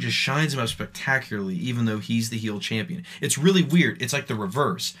 Steamboat just shines him up spectacularly, even though he's the heel champion. It's really weird. It's like the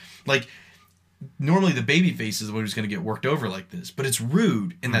reverse. Like, normally the babyface is the one who's going to get worked over like this, but it's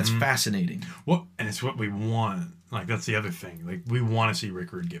Rude, and that's fascinating. Well, and it's what we want. Like, that's the other thing. Like, we want to see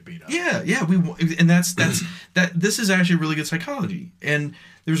Rick Rude get beat up. Yeah, and that's that. This is actually really good psychology, and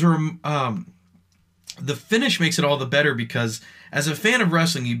there's the finish makes it all the better because as a fan of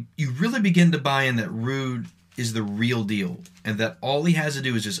wrestling, you really begin to buy in that Rude is the real deal and that all he has to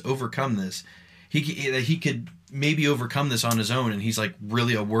do is just overcome this. He could maybe overcome this on his own and he's like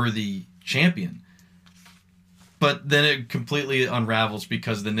really a worthy champion. But then it completely unravels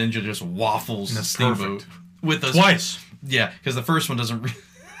because the ninja just waffles Steamboat with us twice. Yeah, because the first one doesn't.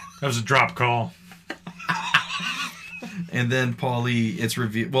 That was a drop call. And then Paulie, it's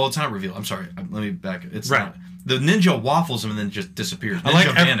revealed. Well, it's not revealed. I'm sorry. Let me back it. It's right. Not. The ninja waffles him and then just disappears. Ninja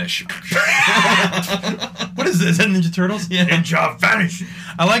like vanish. What is this? Is that Ninja Turtles? Yeah. Ninja vanish.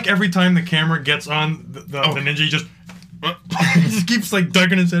 I like every time the camera gets on the ninja, he just keeps like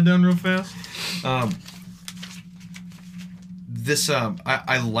ducking his head down real fast. I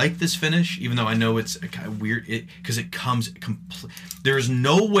like this finish, even though I know it's kind of weird. Because it comes there is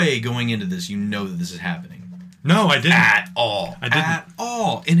no way going into this you know that this is happening. No, I didn't. At all. I didn't. At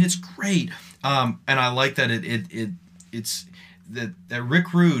all. And it's great. And I like that it's that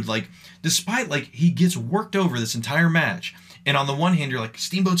Rick Rude, like, despite, like, he gets worked over this entire match, and on the one hand, you're like,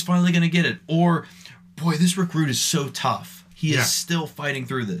 Steamboat's finally going to get it. Or, boy, this Rick Rude is so tough. He is still fighting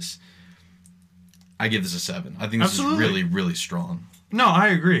through this. I give this a 7. I think this is really, really strong. No, I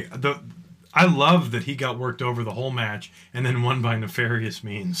agree. I love that he got worked over the whole match and then won by nefarious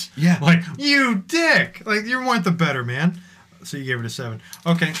means. Yeah. Like, you dick! Like, you weren't the better, man. So you gave it a 7.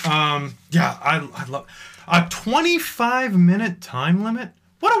 Okay. Yeah, I love a 25-minute time limit.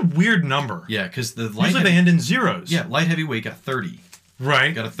 What a weird number. Yeah, because usually they end in zeros. Yeah, light heavyweight got 30.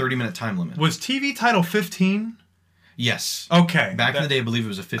 Right. Got a 30-minute time limit. Was TV title 15? Yes. Okay. Back in the day, I believe it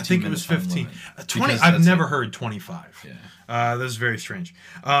was a 15. I think it was 15. 20. I've never heard 25. Yeah. This is very strange.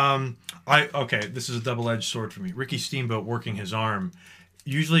 This is a double-edged sword for me. Ricky Steamboat working his arm.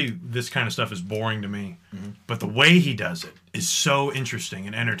 Usually this kind of stuff is boring to me, but the way he does it is so interesting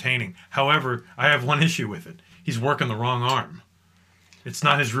and entertaining. However, I have one issue with it. He's working the wrong arm. It's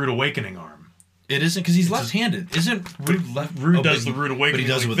not his Rude Awakening arm. It isn't because he's left-handed. Isn't Rude left? Rude does the Rude Awakening, but he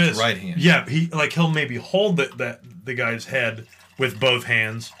does it with his right hand. Yeah, he'll maybe hold the guy's head with both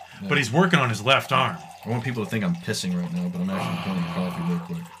hands, but he's working on his left arm. I want people to think I'm pissing right now, but I'm actually pouring coffee real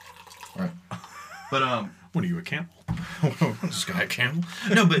quick. All right. But What are you, a camel? this guy a camel?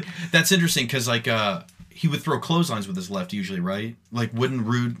 No, but that's interesting because like he would throw clotheslines with his left usually, right? Like wouldn't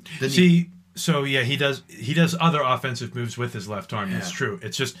Rude So yeah, he does other offensive moves with his left arm. That's true.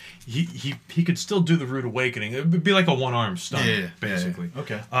 It's just he could still do the Rude Awakening. It would be like a one-arm stun, basically.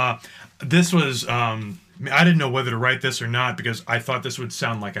 Okay. This was I didn't know whether to write this or not because I thought this would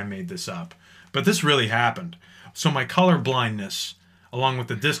sound like I made this up, but this really happened. So my color blindness, along with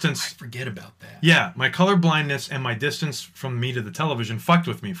the distance, I forget about that. yeah, my color blindness and my distance from me to the television fucked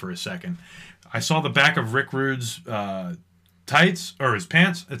with me for a second. I saw the back of Rick Rude's tights or his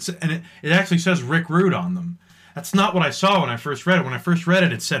pants, and it actually says Rick Rude on them. That's not what I saw when I first read it. When I first read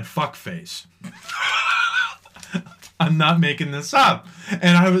it, it said fuck face. I'm not making this up.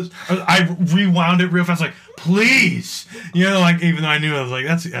 And I rewound it real fast, like, please. You know, like, even though I knew, I was like,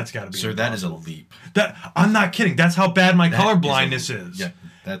 that's got to be Sir, that is a leap. I'm not kidding. That's how bad my That color is blindness is. Yeah,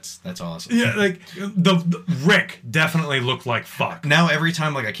 that's awesome. Yeah, like, the Rick definitely looked like fuck. Now every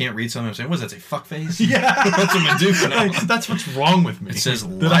time like I can't read something, I'm saying, what does that say? Fuck face? Yeah. That's what I'm doing now. Like, that's what's wrong with me. It says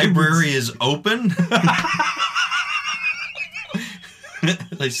That I library is open.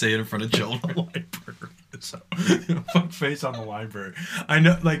 They say it in front of children. library. So, fuck face on the library. I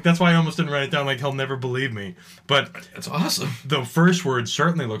know, like, that's why I almost didn't write it down. Like, he'll never believe me. But That's awesome. the first word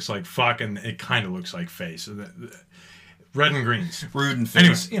certainly looks like fuck, and it kind of looks like face. Red and greens. Rude and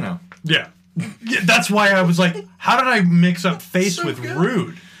Anyway. face, you know. Yeah. That's why I was like, how did I mix up face So with good.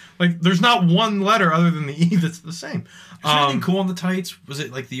 rude? Like, there's not one letter other than the E that's the same. Is there anything cool on the tights? Was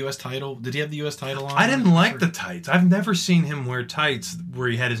it like the U.S. title? Did he have the U.S. title on? I didn't like the tights. I've never seen him wear tights where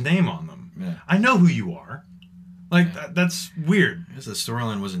he had his name on them. Yeah. I know who you are. Like, that's weird. I guess the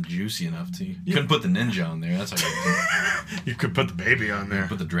storyline wasn't juicy enough to. You couldn't put the ninja on there. That's how You could put the baby on there.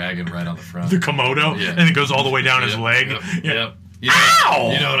 put the dragon right on the front. The Komodo, Yeah. and it goes all the way down his Yep, leg. Yep. Yeah. Yep.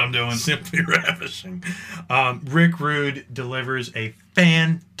 Ow! You know what I'm doing. Simply ravishing. Rick Rude delivers a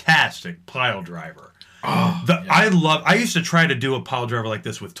fantastic pile driver. Oh, I used to try to do a pile driver like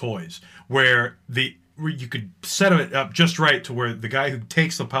this with toys, where you could set it up just right to where the guy who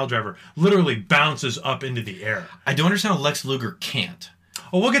takes the pile driver literally bounces up into the air. I don't understand how Lex Luger can't.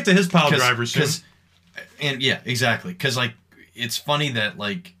 Oh, we'll get to his pile driver soon. And yeah, exactly. Because like it's funny that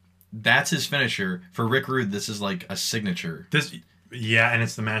like that's his finisher. For Rick Rude, this is like a signature. Yeah, and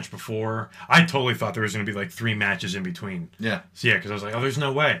it's the match before. I totally thought there was going to be like 3 matches in between. Yeah. So yeah, because I was like, oh, there's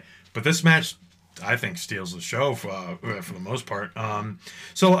no way. But this match, I think, steals the show for the most part.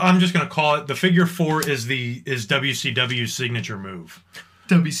 So I'm just going to call it the figure 4 is WCW's signature move.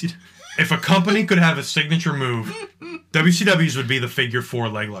 WC. If a company could have a signature move, WCW's would be the figure 4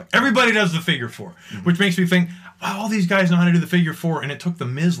 leg lock. Everybody does the figure 4, which makes me think, wow, all these guys know how to do the figure 4, and it took the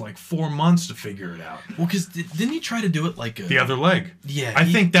Miz like 4 months to figure it out. Well, because didn't he try to do it like The other leg. Yeah, I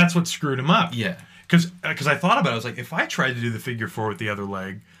think that's what screwed him up. Yeah. Because I thought about it. I was like, if I tried to do the figure 4 with the other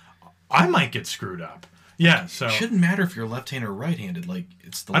leg, I might get screwed up. Yeah, so It shouldn't matter if you're left-handed or right-handed. Like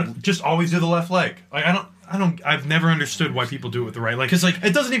it's the just always do the left leg. Like I've never understood why people do it with the right leg. 'Cause, like,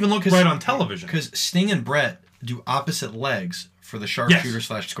 it doesn't even look right on television. because Sting and Brett do opposite legs for the sharpshooter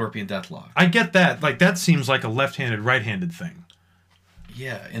 / Scorpion Deathlock. I get that. Like that seems like a left-handed, right-handed thing.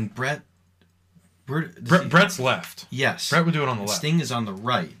 Yeah, and Brett. Brett's left. Yes. Brett would do it on the left. Sting is on the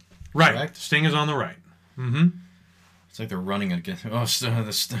right. Right. correct? Sting is on the right. Mm-hmm. It's like they're running against. Oh,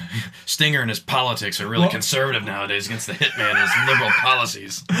 Stinger and his politics are really conservative nowadays against the Hitman and his liberal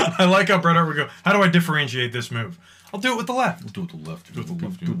policies. I like how Bret Hart would go, how do I differentiate this move? I'll do it with the left. Do it with the left. Do it with the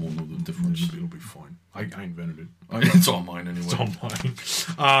left. You won't know the difference. It'll be fine. I invented it. It's all mine anyway. It's all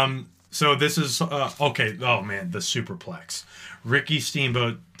mine. So this is okay. Oh man, the superplex. Ricky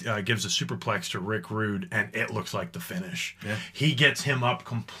Steamboat gives a superplex to Rick Rude, and it looks like the finish. Yeah. He gets him up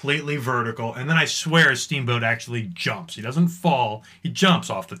completely vertical, and then I swear Steamboat actually jumps. He doesn't fall. He jumps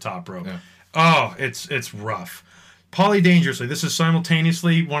off the top rope. Yeah. Oh, it's rough. Paulie Dangerously. This is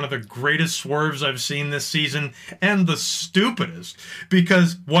simultaneously one of the greatest swerves I've seen this season, and the stupidest.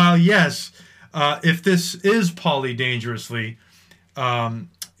 Because while yes, if this is Paulie Dangerously,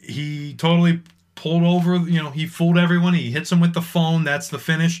 he totally pulled over, he fooled everyone. He hits him with the phone. That's the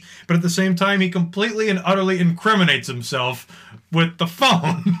finish. But at the same time, he completely and utterly incriminates himself with the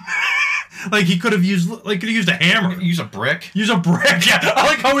phone. Like he could have used a hammer. Use a brick. Use a brick. Yeah, I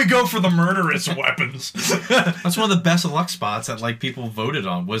like how we go for the murderous weapons. That's one of the best of luck spots that like people voted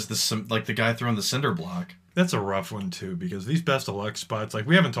on was the guy throwing the cinder block. That's a rough one too, because these best of luck spots, like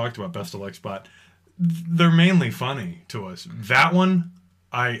we haven't talked about best of luck spot, they're mainly funny to us. That one,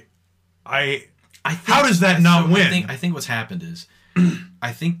 how does that not win? I think what's happened is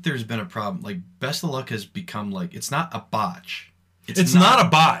I think there's been a problem. Like, Best of Luck has become like, it's not a botch. It's not a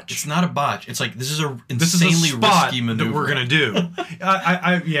botch. It's not a botch. It's like, this is a This is a insanely spot risky maneuver that we're gonna do.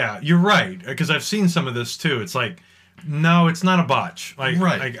 Yeah, you're right, because I've seen some of this too. It's like, no, it's not a botch. Like,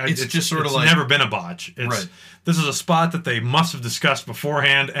 Right. It's just sort of it's like- never been a botch. It's, Right. This is a spot that they must have discussed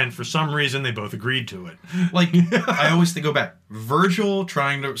beforehand, and for some reason they both agreed to it. Like, I always think, go back. Virgil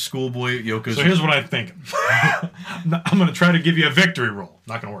trying to schoolboy Yokozuna. So here's what I'm thinking. I'm going to try to give you a victory roll.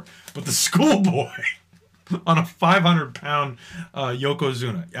 Not going to work. But the schoolboy on a 500-pound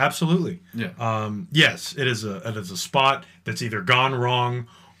Yokozuna. Absolutely. Yeah. Yes, it is a spot that's either gone wrong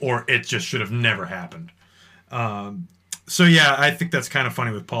or it just should have never happened. So yeah, I think that's kind of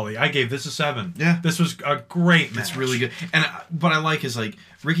funny with Paulie. I gave this a 7. Yeah. This was a great match. It's really good. And what I like is, like,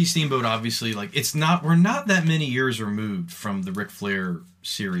 Ricky Steamboat, obviously, like, we're not that many years removed from the Ric Flair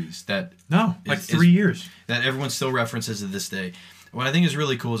series that No, like 3 years. that everyone still references to this day. What I think is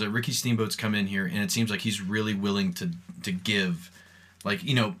really cool is that Ricky Steamboat's come in here, and it seems like he's really willing to give, like,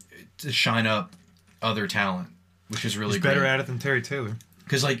 you know, to shine up other talent, which is really He's better great. at it than Terry Taylor.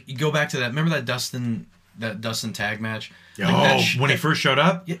 Because, like, you go back to that. Remember that Dustin tag match? Yeah. Like, When he first showed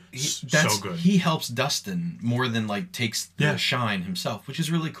up? Yeah, So good. He helps Dustin more than, like, takes the Yeah. shine himself, which is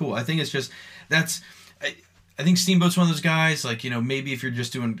really cool. I think it's just I think Steamboat's one of those guys, like, you know, maybe if you're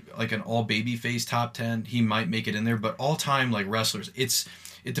just doing like an all babyface top 10, he might make it in there. But all time, like, wrestlers,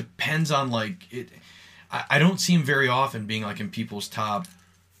 it depends on, like, it. I don't see him very often being, like, in people's top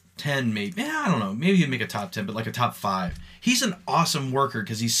 10, maybe. I don't know. Maybe he'd make a top 10, but like a top 5. He's an awesome worker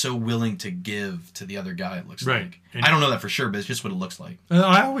because he's so willing to give to the other guy, it looks Right. like. And- I don't know that for sure, but it's just what it looks like.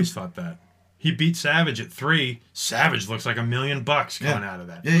 I always thought that. He beat Savage at 3. Savage looks like $1 million coming Yeah. out of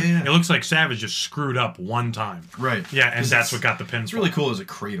that. Yeah. It looks like Savage just screwed up one time. Right. Yeah, and 'Cause that's what got the pinfall. It's really cool as a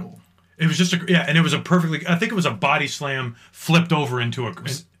cradle. It was just and it was I think it was a body slam flipped over into a.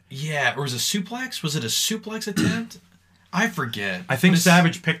 Yeah, or was it a suplex? Was it a suplex attempt? I forget. I think But it's-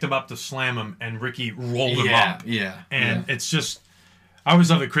 Savage picked him up to slam him, and Ricky rolled him up. Yeah. And it's just, I always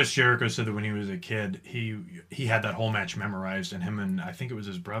love that Chris Jericho said that when he was a kid, he had that whole match memorized, and him and I think it was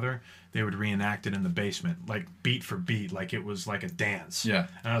his brother, they would reenact it in the basement, like beat for beat, like it was like a dance. Yeah.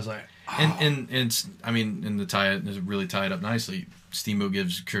 And I was like, And it's, I mean, and to really tie it up nicely, Steamboat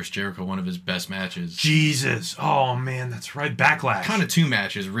gives Chris Jericho one of his best matches. Jesus, oh man, that's right, Backlash. Kind of 2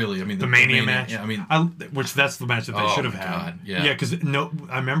 matches, really. I mean, The Mania match. Yeah, I mean, which that's the match that they Oh should have my had. God, yeah. Yeah, because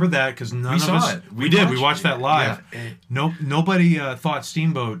I remember that because none We of saw us. it. We We did. We watched watched it. that live. Yeah. Nobody thought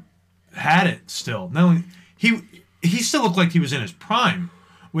Steamboat had it still. No, he still looked like he was in his prime.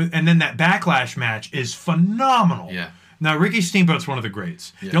 And then that Backlash match is phenomenal. Yeah. Now Ricky Steamboat's one of the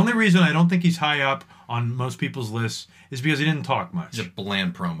greats. Yeah. The only reason I don't think he's high up on most people's lists is because he didn't talk much. he's a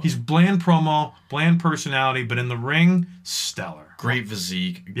bland promo. He's bland promo, bland personality, but in the ring, stellar. great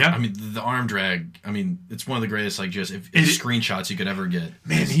physique. Yeah. I mean, the arm drag, I mean, it's one of the greatest, like, just if It- screenshots you could ever get.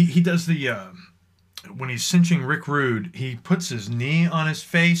 Man, he does the when he's cinching Rick Rude, he puts his knee on his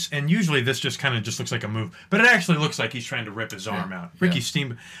face, and usually this just kind of just looks like a move, but it actually looks like he's trying to rip his arm out. Ricky Yeah.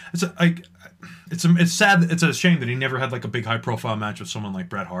 Steamboat. It's sad. It's a shame that he never had like a big high profile match with someone like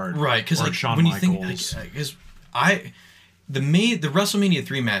Bret Hart, Right, because or like Shawn when you Michaels. think, because the WrestleMania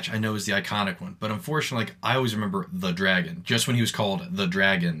 3 match I know is the iconic one, but unfortunately, like, I always remember the Dragon, just when he was called the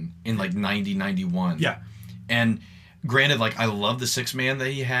Dragon in like 91. Yeah. And granted, like, I love the 6-man that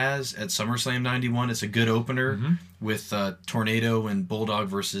he has at SummerSlam 91. It's a good opener Mm-hmm. with Tornado and Bulldog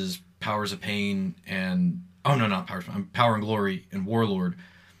versus Powers of Pain and not Powers of Pain, Power and Glory and Warlord,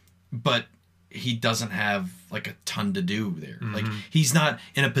 but he doesn't have like a ton to do there. Mm-hmm. Like, he's not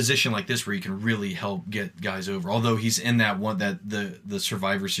in a position like this where he can really help get guys over. Although he's in that one, that the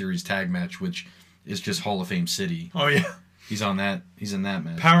Survivor Series tag match, which is just Hall of Fame City. Oh yeah, He's on that. He's in that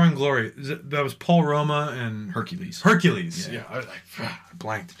match. Power and Glory. That was Paul Roma and Hercules. Yeah, I was like, I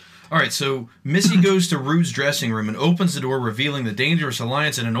blanked. All right, so Missy goes to Rude's dressing room and opens the door, revealing the Dangerous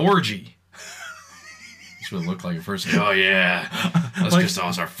Alliance in an orgy. That's what it looked like at first. Oh yeah, us Like-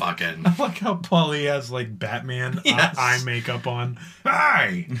 Castals are fucking. I like how Paulie has like Batman Yes. eye makeup on.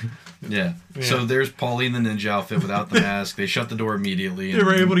 Hi. Yeah. So there's Paulie in the ninja outfit without the mask. They shut the door immediately. They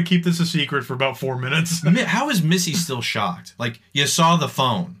were able to keep this a secret for about 4 minutes. How is Missy still shocked? Like, you saw the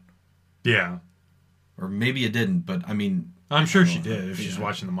phone, Yeah. or maybe you didn't, but I mean, I'm sure she did if she's Yeah.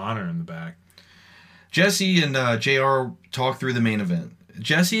 watching the monitor in the back. Jesse and JR talk through the main event.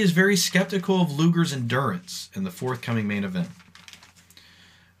 Jesse is very skeptical of Luger's endurance in the forthcoming main event.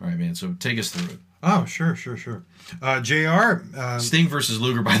 All right, man, so take us through it. Oh, sure. JR. Sting versus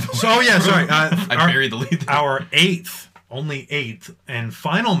Luger, by the way. Oh, yeah, sorry. I buried the lead there. Our 8th only 8th and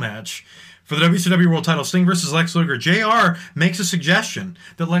final match for the WCW World Title, Sting versus Lex Luger. JR makes a suggestion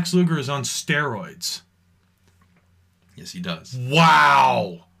that Lex Luger is on steroids. Yes, he does.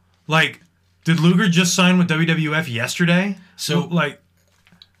 Wow. Like, did Luger just sign with WWF yesterday? So, like,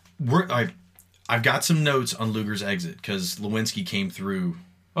 I've got some notes on Luger's exit because Lewinsky came through.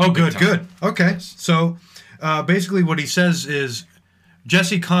 oh, good, time. good. Okay. So, basically what he says is,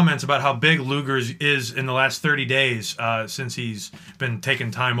 Jesse comments about how big Luger is in the last 30 days since he's been taking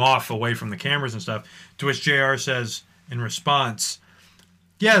time off away from the cameras and stuff, to which JR says in response,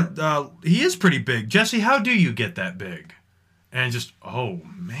 yeah, he is pretty big. Jesse, how do you get that big? And just, oh,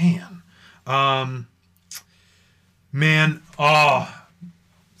 man.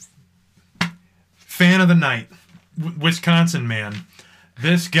 Fan of the night. Wisconsin man.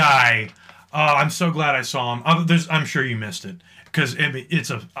 This guy, I'm so glad I saw him. I'm sure you missed it. Because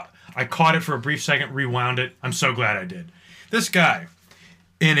I caught it for a brief second, rewound it. I'm so glad I did. This guy,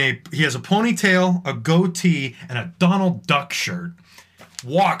 he has a ponytail, a goatee, and a Donald Duck shirt.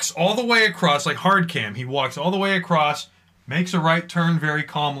 Walks all the way across, like hard cam. He walks all the way across, makes a right turn very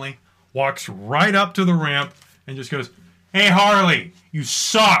calmly, walks right up to the ramp, and just goes, "Hey Harley, you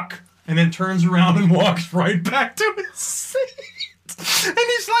suck!" And then turns around and walks right back to his seat. And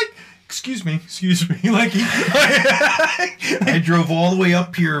he's like, Excuse me. Like, I drove all the way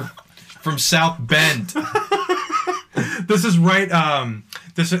up here from South Bend. This is right.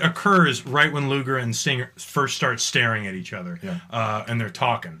 This occurs right when Luger and Sting first start staring at each other. Yeah. And they're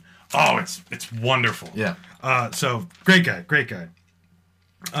talking. Oh, it's wonderful. Yeah. So great guy.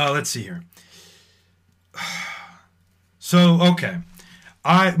 Let's see here. So okay,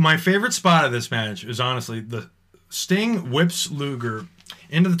 my favorite spot of this match is honestly the Sting whips Luger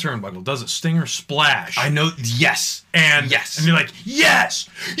into the turnbuckle, does a Stinger splash. I know. Yes. And yes. And you're like, yes!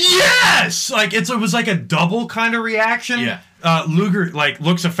 Like it was like a double kind of reaction. Yeah. Luger like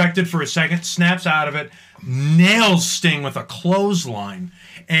looks affected for a second, snaps out of it, nails Sting with a clothesline,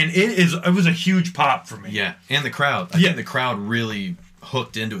 and it was a huge pop for me. Yeah. And the crowd. I think the crowd really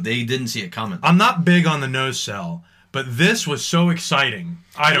hooked into it. They didn't see it coming. I'm not big on the no sell, but this was so exciting.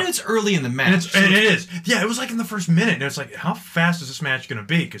 It's early in the match. And it is. Yeah, it was like in the first minute. And it's like, how fast is this match going to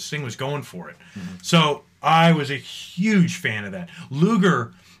be? Because Sting was going for it. Mm-hmm. So I was a huge fan of that.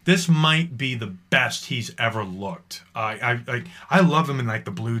 Luger, this might be the best he's ever looked. I love him in like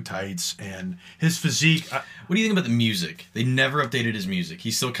the blue tights and his physique. What do you think about the music? They never updated his music.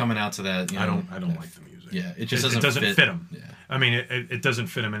 He's still coming out to that. I don't like the music. Yeah, it doesn't fit him. Yeah. I mean, it doesn't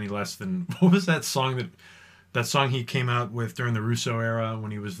fit him any less than what was that song that song he came out with during the Russo era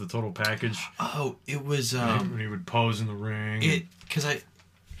when he was the total package? Oh, it was when he would pose in the ring. It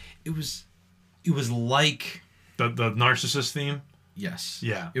was like the Narcissist theme. Yes.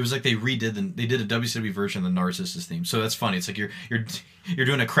 Yeah. It was like they did a WCW version of the Narcissist theme. So that's funny. It's like you're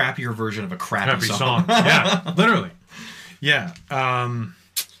doing a crappier version of a crappy song. Yeah, literally. Yeah.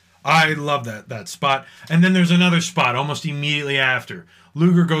 I love that spot. And then there's another spot almost immediately after.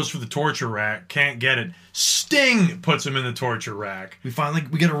 Luger goes for the torture rack, can't get it. Sting puts him in the torture rack. We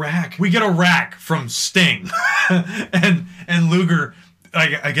get a rack. We get a rack from Sting. and Luger,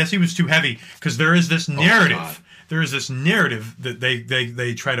 I guess he was too heavy because there is this narrative. There is this narrative that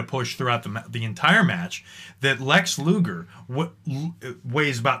they try to push throughout the entire match that Lex Luger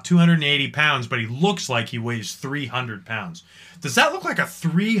weighs about 280 pounds, but he looks like he weighs 300 pounds. Does that look like a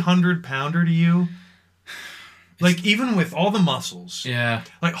 300-pounder to you? Like, even with all the muscles. Yeah.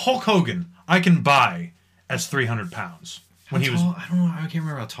 Like, Hulk Hogan, I can buy as 300 pounds. I don't know. I can't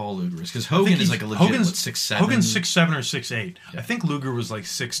remember how tall Luger is. Because Hogan is like a legit, Hogan's 6'7". Hogan's 6'7" or 6'8". Yeah. I think Luger was like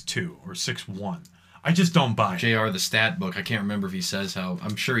 6'2" or 6'1". I just don't buy it. JR, the stat book, I can't remember if he says how.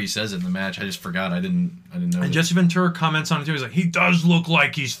 I'm sure he says it in the match. I just forgot. I didn't know. And Jesse Ventura comments on it too. He's like, he does look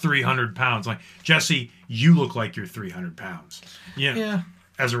like he's 300 pounds. I'm like, Jesse, you look like you're 300 pounds. Yeah.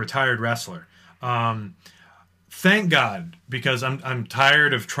 As a retired wrestler. Thank God, because I'm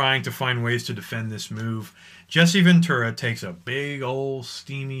tired of trying to find ways to defend this move. Jesse Ventura takes a big old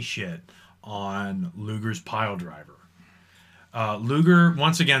steamy shit on Luger's pile driver. Luger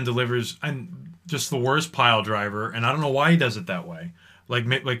once again delivers just the worst pile driver, and I don't know why he does it that way. Like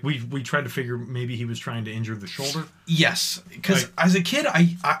we tried to figure maybe he was trying to injure the shoulder. Yes, because as a kid,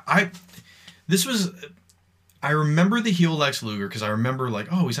 I remember the heel Lex Luger because I remember like,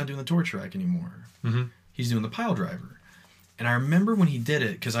 oh, he's not doing the torture rack anymore. Mm-hmm. He's doing the pile driver. And I remember when he did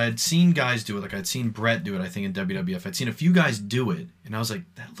it, because I had seen guys do it, like I'd seen Brett do it, I think, in WWF. I'd seen a few guys do it, and I was like,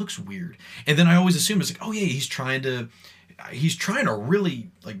 that looks weird. And then I always assumed, it's like, oh yeah, he's trying to really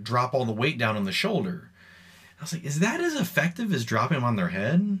like drop all the weight down on the shoulder. I was like, is that as effective as dropping them on their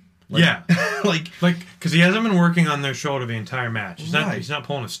head? Yeah. like because he hasn't been working on their shoulder the entire match. He's Right. not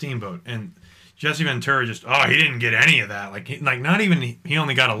pulling a steamboat. And Jesse Ventura he didn't get any of that. Not even, he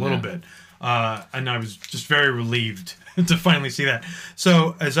only got a little bit. And I was just very relieved to finally see that.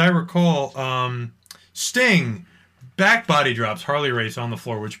 So, as I recall, Sting back body drops Harley Race on the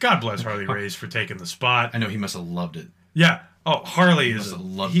floor, which God bless Harley Race for taking the spot. I know he must have loved it. Yeah. Oh, Harley Must is have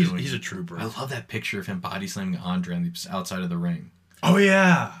loved he's, doing he's it. a trooper. I love that picture of him body slamming Andre on the outside of the ring. Oh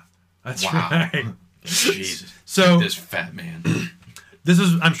yeah, that's Wow. right. Jesus. So This fat man.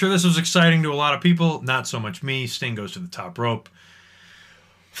 I'm sure this was exciting to a lot of people. Not so much me. Sting goes to the top rope.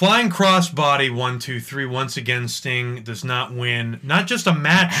 Flying crossbody 1, 2, 3. Once again, Sting does not win. Not just a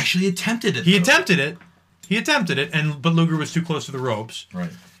match. Actually attempted it. He though. attempted it. But Luger was too close to the ropes. Right.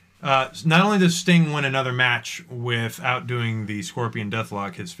 Not only does Sting win another match without doing the Scorpion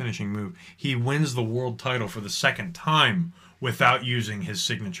Deathlock, his finishing move, he wins the world title for the second time without using his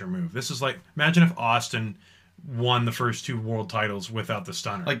signature move. This is like, imagine if Austin won the first 2 world titles without the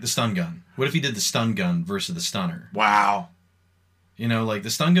stunner. Like the stun gun. What if he did the stun gun versus the stunner? wow. You know, like the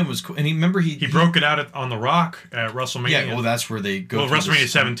stun gun was cool. And he Broke it out on The Rock at WrestleMania. Yeah, well, that's where they go. Well, through WrestleMania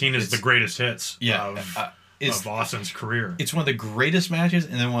this- 17 is it's- the greatest hits it's of Austin's career. it's one of the greatest matches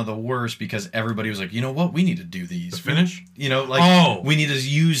and then one of the worst because everybody was like, you know what, we need to do these. The finish? You know, like Oh. we need to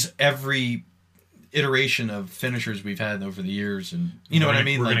use every iteration of finishers we've had over the years, and you know what I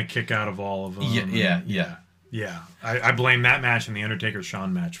mean. We're Like, going to kick out of all of them. yeah. Yeah, I blame that match and the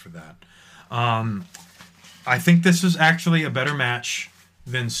Undertaker-Shawn match for that. I think this is actually a better match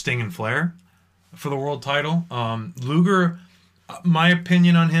than Sting and Flair for the world title. Luger, my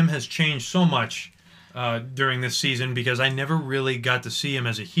opinion on him has changed so much during this season because I never really got to see him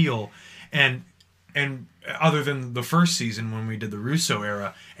as a heel, and other than the first season when we did the Russo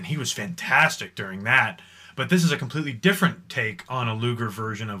era, and he was fantastic during that. But this is a completely different take on a Luger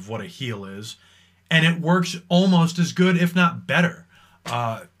version of what a heel is. And it works almost as good, if not better.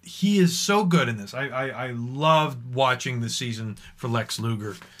 He is so good in this. I loved watching this season for Lex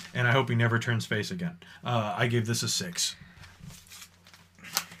Luger, and I hope he never turns face again. I gave this a 6.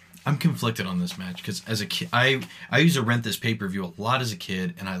 I'm conflicted on this match because as a kid, I used to rent this pay-per-view a lot as a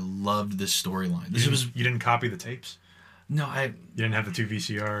kid, and I loved this storyline. You didn't copy the tapes? No, You didn't have the 2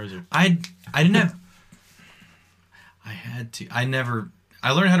 VCRs? Or... I didn't have. I had to. I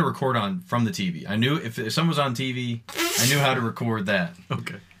learned how to record from the TV. I knew if someone was on TV, I knew how to record that.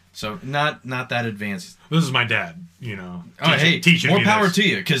 Okay. So not that advanced. This is my dad, you know. Teaching more me power this. to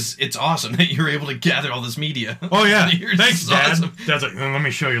you because it's awesome that you're able to gather all this media. Oh, yeah. You're Thanks, just Dad. awesome. Dad's like, let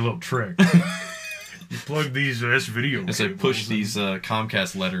me show you a little trick. You plug these video As I cables push and- these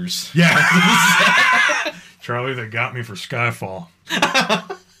Comcast letters. Yeah. Charlie, that got me for Skyfall.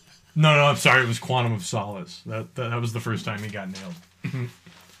 No, I'm sorry. It was Quantum of Solace. That was the first time he got nailed.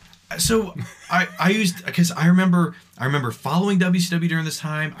 So I used because I remember following WCW during this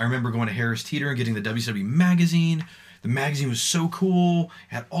time. I remember going to Harris Teeter and getting the WCW magazine. The magazine was so cool.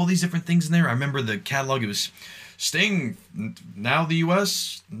 It had all these different things in there. I remember the catalog. It was Sting, now the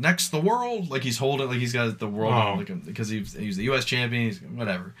U.S., next the world. Like he's holding, like he's got the world on, like, because he's the U.S. champion.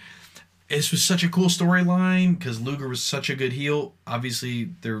 Whatever. This was such a cool storyline because Luger was such a good heel. Obviously,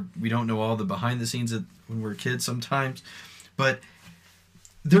 we don't know all the behind the scenes when we're kids sometimes, but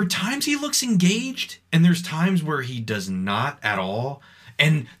there are times he looks engaged, and there's times where he does not at all.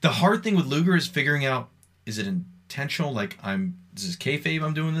 And the hard thing with Luger is figuring out, is it intentional, like this is kayfabe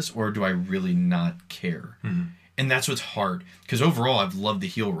I'm doing this, or do I really not care? Mm-hmm. And that's what's hard, because overall I've loved the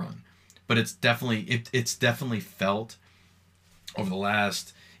heel run, but it's definitely felt over the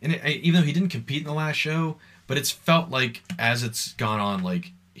last, and even though he didn't compete in the last show, but it's felt like as it's gone on,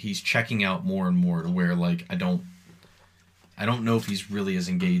 like he's checking out more and more to where like I don't know if he's really as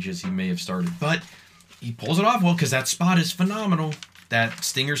engaged as he may have started, but he pulls it off well because that spot is phenomenal. That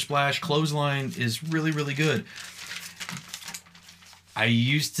Stinger Splash clothesline is really, really good. I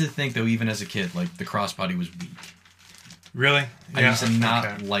used to think, though, even as a kid, like the crossbody was weak. Really? I used to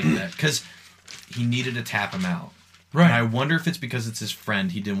not like that because he needed to tap him out. Right. And I wonder if it's because it's his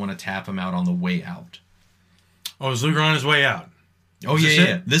friend. He didn't want to tap him out on the way out. Oh, is Luger on his way out? Oh, Is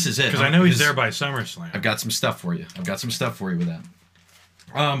yeah. it? This is it. Because I know he's there by SummerSlam. I've got some stuff for you. With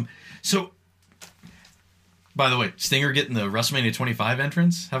that. So, by the way, Stinger getting the WrestleMania 25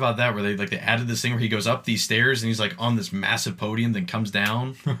 entrance. How about that? Where they added this thing where he goes up these stairs and he's like on this massive podium, then comes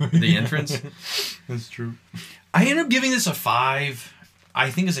down the entrance. That's true. I ended up giving this a 5. I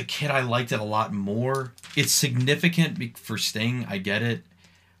think as a kid I liked it a lot more. It's significant for Sting. I get it.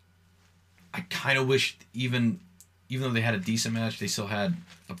 I kind of wish even though they had a decent match, they still had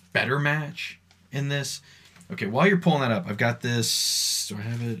a better match in this. Okay, while you're pulling that up, I've got this. Do I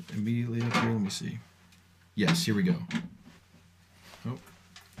have it immediately up here? Let me see. Yes, here we go. Oh,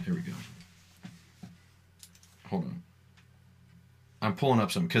 there we go. Hold on. I'm pulling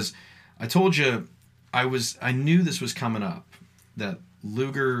up some because I told you I knew this was coming up. That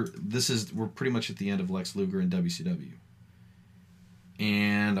Luger, we're pretty much at the end of Lex Luger in WCW.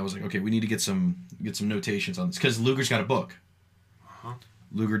 And I was like, okay, we need to get some notations on this because Luger's got a book.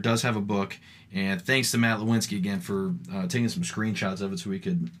 Luger does have a book, and thanks to Matt Lewinsky again for taking some screenshots of it so we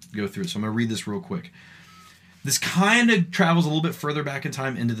could go through it. So I'm going to read this real quick. This kind of travels a little bit further back in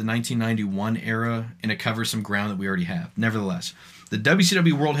time into the 1991 era, and it covers some ground that we already have. Nevertheless, the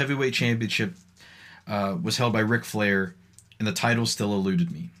WCW World Heavyweight Championship was held by Ric Flair, and the title still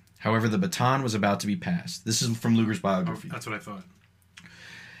eluded me. However, the baton was about to be passed. This is from Luger's biography. Oh, that's what I thought.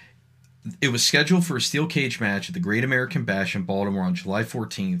 It was scheduled for a steel cage match at the Great American Bash in Baltimore on July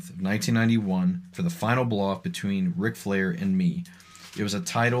 14th of 1991 for the final blow-off between Ric Flair and me. It was a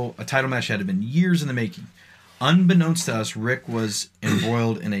title match that had been years in the making. Unbeknownst to us, Rick was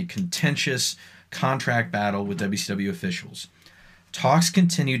embroiled in a contentious contract battle with WCW officials. Talks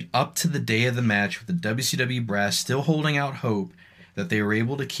continued up to the day of the match with the WCW brass still holding out hope that they were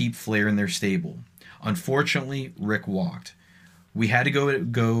able to keep Flair in their stable. Unfortunately, Rick walked. We had to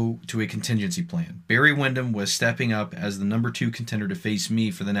go to a contingency plan. Barry Windham was stepping up as the number 2 contender to face me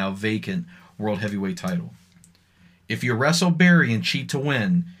for the now vacant World Heavyweight title. If you wrestle Barry and cheat to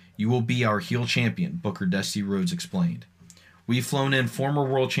win, you will be our heel champion, Booker Dusty Rhodes explained. We've flown in former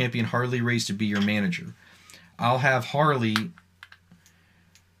world champion Harley Race to be your manager. I'll have Harley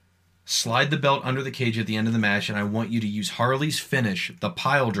slide the belt under the cage at the end of the match, and I want you to use Harley's finish, the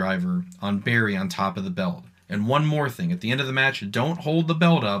pile driver, on Barry on top of the belt. And one more thing, at the end of the match, don't hold the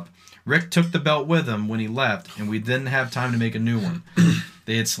belt up. Rick took the belt with him when he left, and we didn't have time to make a new one.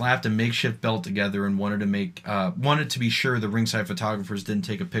 They had slapped a makeshift belt together and wanted to be sure the ringside photographers didn't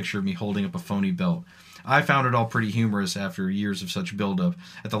take a picture of me holding up a phony belt. I found it all pretty humorous after years of such buildup.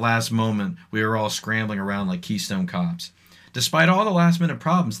 At the last moment, we were all scrambling around like Keystone Cops. Despite all the last-minute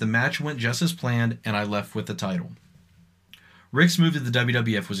problems, the match went just as planned, and I left with the title. Rick's move to the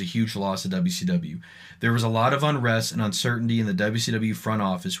WWF was a huge loss to WCW. There was a lot of unrest and uncertainty in the WCW front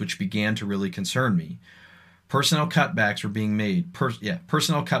office, which began to really concern me. Personnel cutbacks were being made,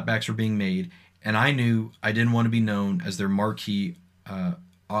 and I knew I didn't want to be known as their marquee,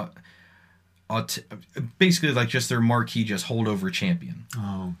 basically like just their marquee, just holdover champion.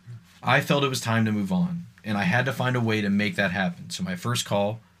 Oh. I felt it was time to move on, and I had to find a way to make that happen. So my first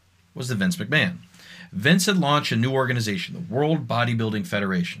call was to Vince McMahon. Vince had launched a new organization, the World Bodybuilding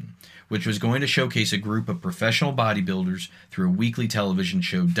Federation, which was going to showcase a group of professional bodybuilders through a weekly television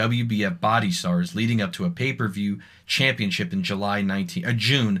show, WBF Body Stars, leading up to a pay-per-view championship in June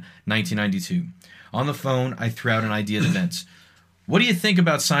 1992. On the phone, I threw out an idea to Vince. What do you think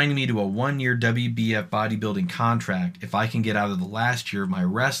about signing me to a 1-year WBF bodybuilding contract if I can get out of the last year of my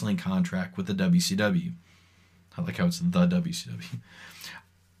wrestling contract with the WCW? I like how it's the WCW.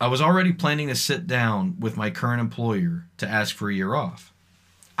 I was already planning to sit down with my current employer to ask for a year off.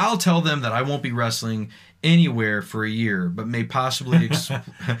 I'll tell them that I won't be wrestling anywhere for a year, but may possibly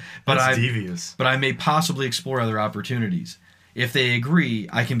devious. But I may possibly explore other opportunities. If they agree,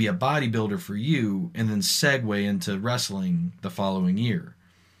 I can be a bodybuilder for you and then segue into wrestling the following year.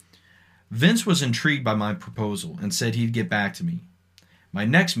 Vince was intrigued by my proposal and said he'd get back to me. My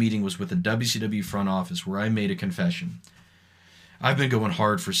next meeting was with the WCW front office, where I made a confession. I've been going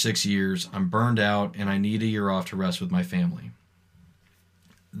hard for 6 years, I'm burned out, and I need a year off to rest with my family.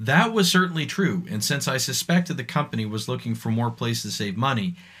 That was certainly true, and since I suspected the company was looking for more places to save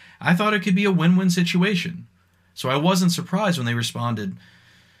money, I thought it could be a win-win situation. So I wasn't surprised when they responded,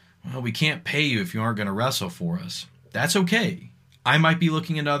 well, we can't pay you if you aren't going to wrestle for us. That's okay. I might be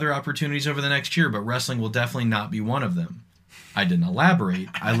looking into other opportunities over the next year, but wrestling will definitely not be one of them. I didn't elaborate.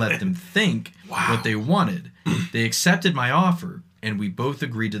 I let them think what they wanted. They accepted my offer, and we both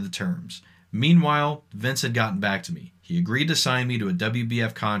agreed to the terms. Meanwhile, Vince had gotten back to me. He agreed to sign me to a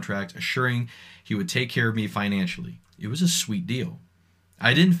WBF contract, assuring he would take care of me financially. It was a sweet deal.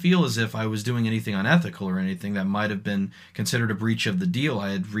 I didn't feel as if I was doing anything unethical or anything that might have been considered a breach of the deal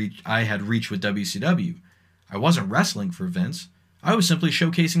I had reached with WCW. I wasn't wrestling for Vince. I was simply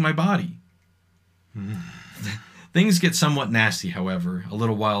showcasing my body. Things get somewhat nasty, however, a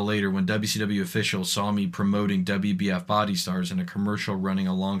little while later when WCW officials saw me promoting WBF Body Stars in a commercial running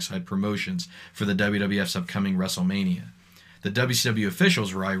alongside promotions for the WWF's upcoming WrestleMania. The WCW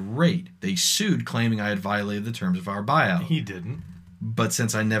officials were irate. They sued, claiming I had violated the terms of our buyout. He didn't. But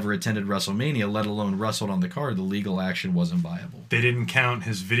since I never attended WrestleMania, let alone wrestled on the card, the legal action wasn't viable. They didn't count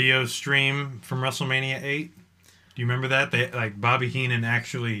his video stream from WrestleMania 8? Do you remember that? Bobby Heenan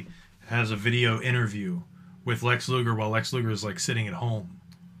actually has a video interview with Lex Luger while Lex Luger is like sitting at home.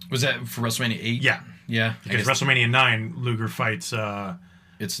 Was that for WrestleMania 8? Yeah. Yeah. Because WrestleMania 9, Luger fights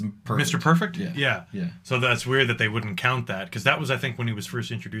It's perfect. Mr. Perfect? Yeah. Yeah. So that's weird that they wouldn't count that, because that was, I think, when he was first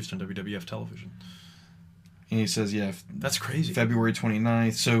introduced on WWF television. And he says, That's crazy. February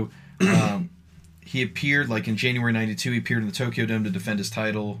 29th. So he appeared, like in January 92, he appeared in the Tokyo Dome to defend his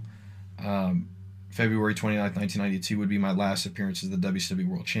title. February 29th, 1992 would be my last appearance as the WCW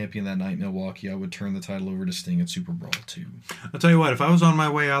World Champion. That night in Milwaukee, I would turn the title over to Sting at Super Brawl 2. I'll tell you what, if I was on my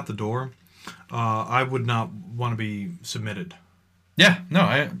way out the door, I would not want to be submitted. Yeah, no,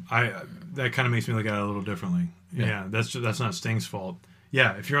 I that kind of makes me look at it a little differently. Yeah. That's not Sting's fault.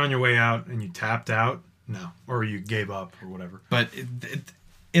 Yeah, if you're on your way out and you tapped out, no, or you gave up or whatever. But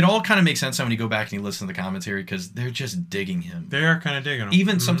it all kind of makes sense when you go back and you listen to the commentary, because they're just digging him. They are kind of digging him.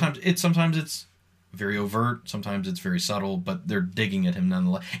 Even sometimes it's very overt, sometimes it's very subtle, but they're digging at him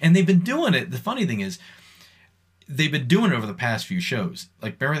nonetheless. And they've been doing it. The funny thing is, they've been doing it over the past few shows.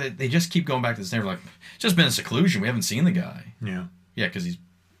 Like, remember, they just keep going back to this. They're like, it's just been in seclusion. We haven't seen the guy. Yeah. Yeah, because he's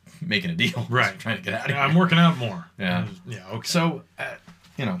making a deal. Right. He's trying to get out of here. I'm working out more. Yeah. Yeah, okay. So,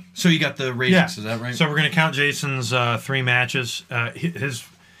 so you got the ratings, is that right? So we're going to count Jason's 3 matches. His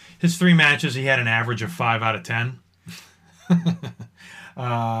 3 matches, he had an average of 5 out of 10.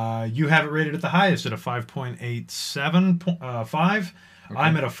 You have it rated at the highest at a 5.875. Okay.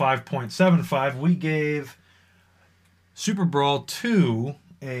 I'm at a 5.75. We gave Super Brawl 2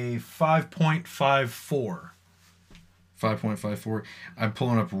 a 5.54. 5.54. I'm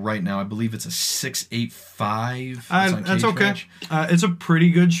pulling up right now. I believe it's a 6.85. That's okay. It's a pretty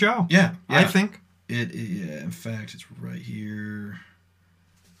good show. Yeah. I think. In fact, it's right here.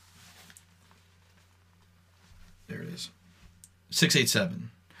 There it is. 6.87.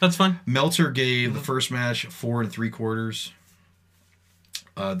 That's fine. Meltzer gave the first match 4 3/4,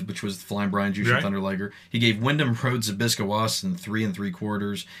 which was Flying Brian Juicy Thunder Liger. He gave Wyndham Rhodes Zbyszko Austin 3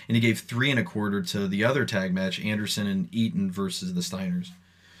 3/4, and he gave 3 1/4 to the other tag match, Anderson and Eaton versus the Steiners.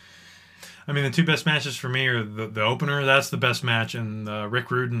 I mean, the 2 best matches for me are the opener. That's the best match, and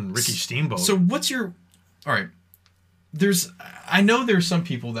Rick Rude and Ricky Steamboat. So what's your... All right. I know there's some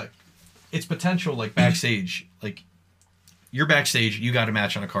people that it's potential, like backstage, like you're backstage, you got a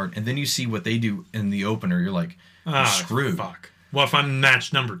match on a card, and then you see what they do in the opener, you're like, screwed. Fuck. Well, if I'm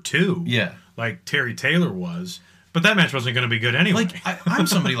match number 2, yeah, like Terry Taylor was, but that match wasn't going to be good anyway. Like I'm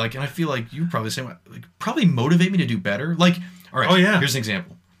somebody like, and I feel like you probably say, like, probably motivate me to do better. Like, all right, here's an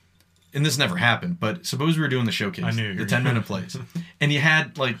example. And this never happened, but suppose we were doing the showcase, I knew the 10-minute plays, and you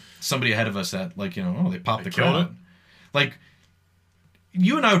had like somebody ahead of us that, like, they popped the crowd. Like,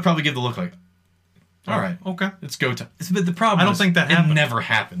 you and I would probably give the look like, all right, okay, it's go time. But the problem, I don't think that happened. It never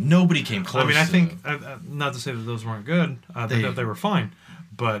happened. Nobody came close. I mean, I think not to say that those weren't good. They were fine,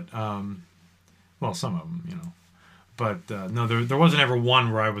 but well, some of them, But no, there wasn't ever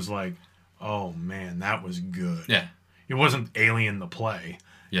one where I was like, oh man, that was good. Yeah, it wasn't Alien the play.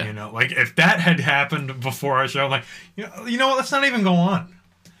 Yeah, like if that had happened before our show, I'm like, you know what? Let's not even go on.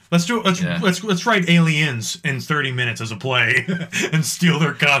 Let's do it. Let's write Aliens in 30 minutes as a play and steal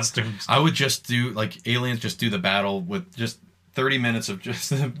their costumes. I would just do like Aliens. Just do the battle with just 30 minutes of just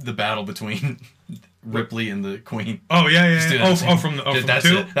the battle between Ripley and the Queen. Oh yeah. From the that's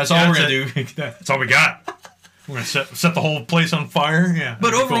it. That's all we're gonna do. That's all we got. We're gonna set the whole place on fire. Yeah.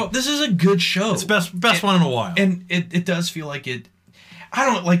 But overall, this is a good show. It's the best one in a while. And it does feel like it. I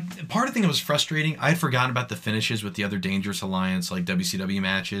don't like, part of the thing that was frustrating, I had forgotten about the finishes with the other Dangerous Alliance, like WCW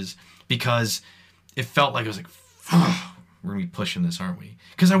matches, because it felt like it was like, we're going to be pushing this, aren't we?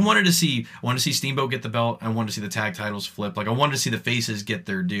 Because I wanted to see Steamboat get the belt. I wanted to see the tag titles flip. Like, I wanted to see the faces get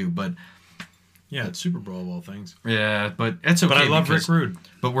their due, but... Yeah, it's Super Brawl of all things. Yeah, but it's okay. But I love Rick Rude.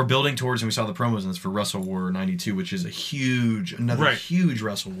 But we're building towards, and we saw the promos in this for Wrestle War 92, which is huge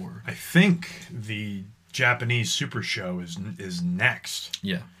Wrestle War. I think the Japanese Super Show is next.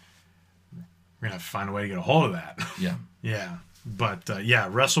 Yeah. We're going to have to find a way to get a hold of that. Yeah. Yeah. But,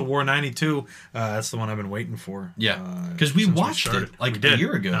 Wrestle War 92, that's the one I've been waiting for. Yeah. Because we watched it like a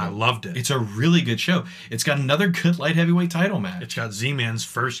year ago. And I loved it. It's a really good show. It's got another good light heavyweight title match. It's got Z-Man's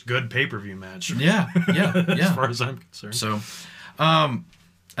first good pay-per-view match. Yeah. As far as I'm concerned. So, I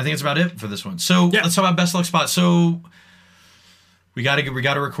think that's about it for this one. So, let's talk about Best Luck Spot. So, we got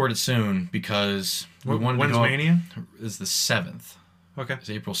to record it soon because we wanted when's Mania? It's the 7th. Okay. It's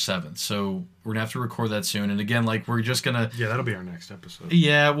April 7th. So we're going to have to record that soon. And again, like, we're just going to... Yeah, that'll be our next episode.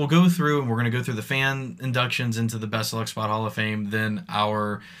 Yeah, we'll go through, and we're going to go through the fan inductions into the Best of Luck Spot Hall of Fame, then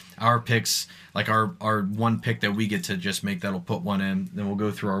our picks, like our one pick that we get to just make that'll put one in. Then we'll go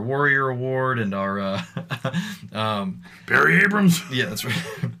through our Warrior Award and our... Barry Abrams. Yeah, that's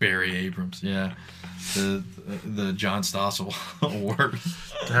right. Barry Abrams, yeah. The John Stossel Award.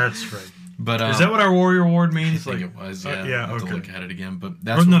 That's right. But Is that what our Warrior Award I means? think it was, yeah. yeah, I'll have okay. to look at it again, but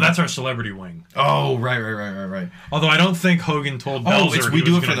that's our celebrity wing. Oh, right. Although I don't think Hogan told Belzer we he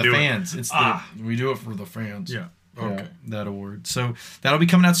do was it for gonna the do fans. We do it for the fans. Yeah. Yeah, Okay. that award. So that'll be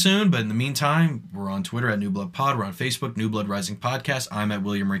coming out soon. But in the meantime, we're on Twitter at New Blood Pod. We're on Facebook, New Blood Rising Podcast. I'm at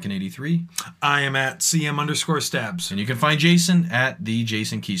William Rankin 83. I am at CM_stabs. And you can find Jason at the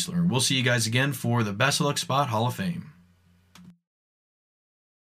Jason Kiesler. We'll see you guys again for the Best of Luck Spot Hall of Fame.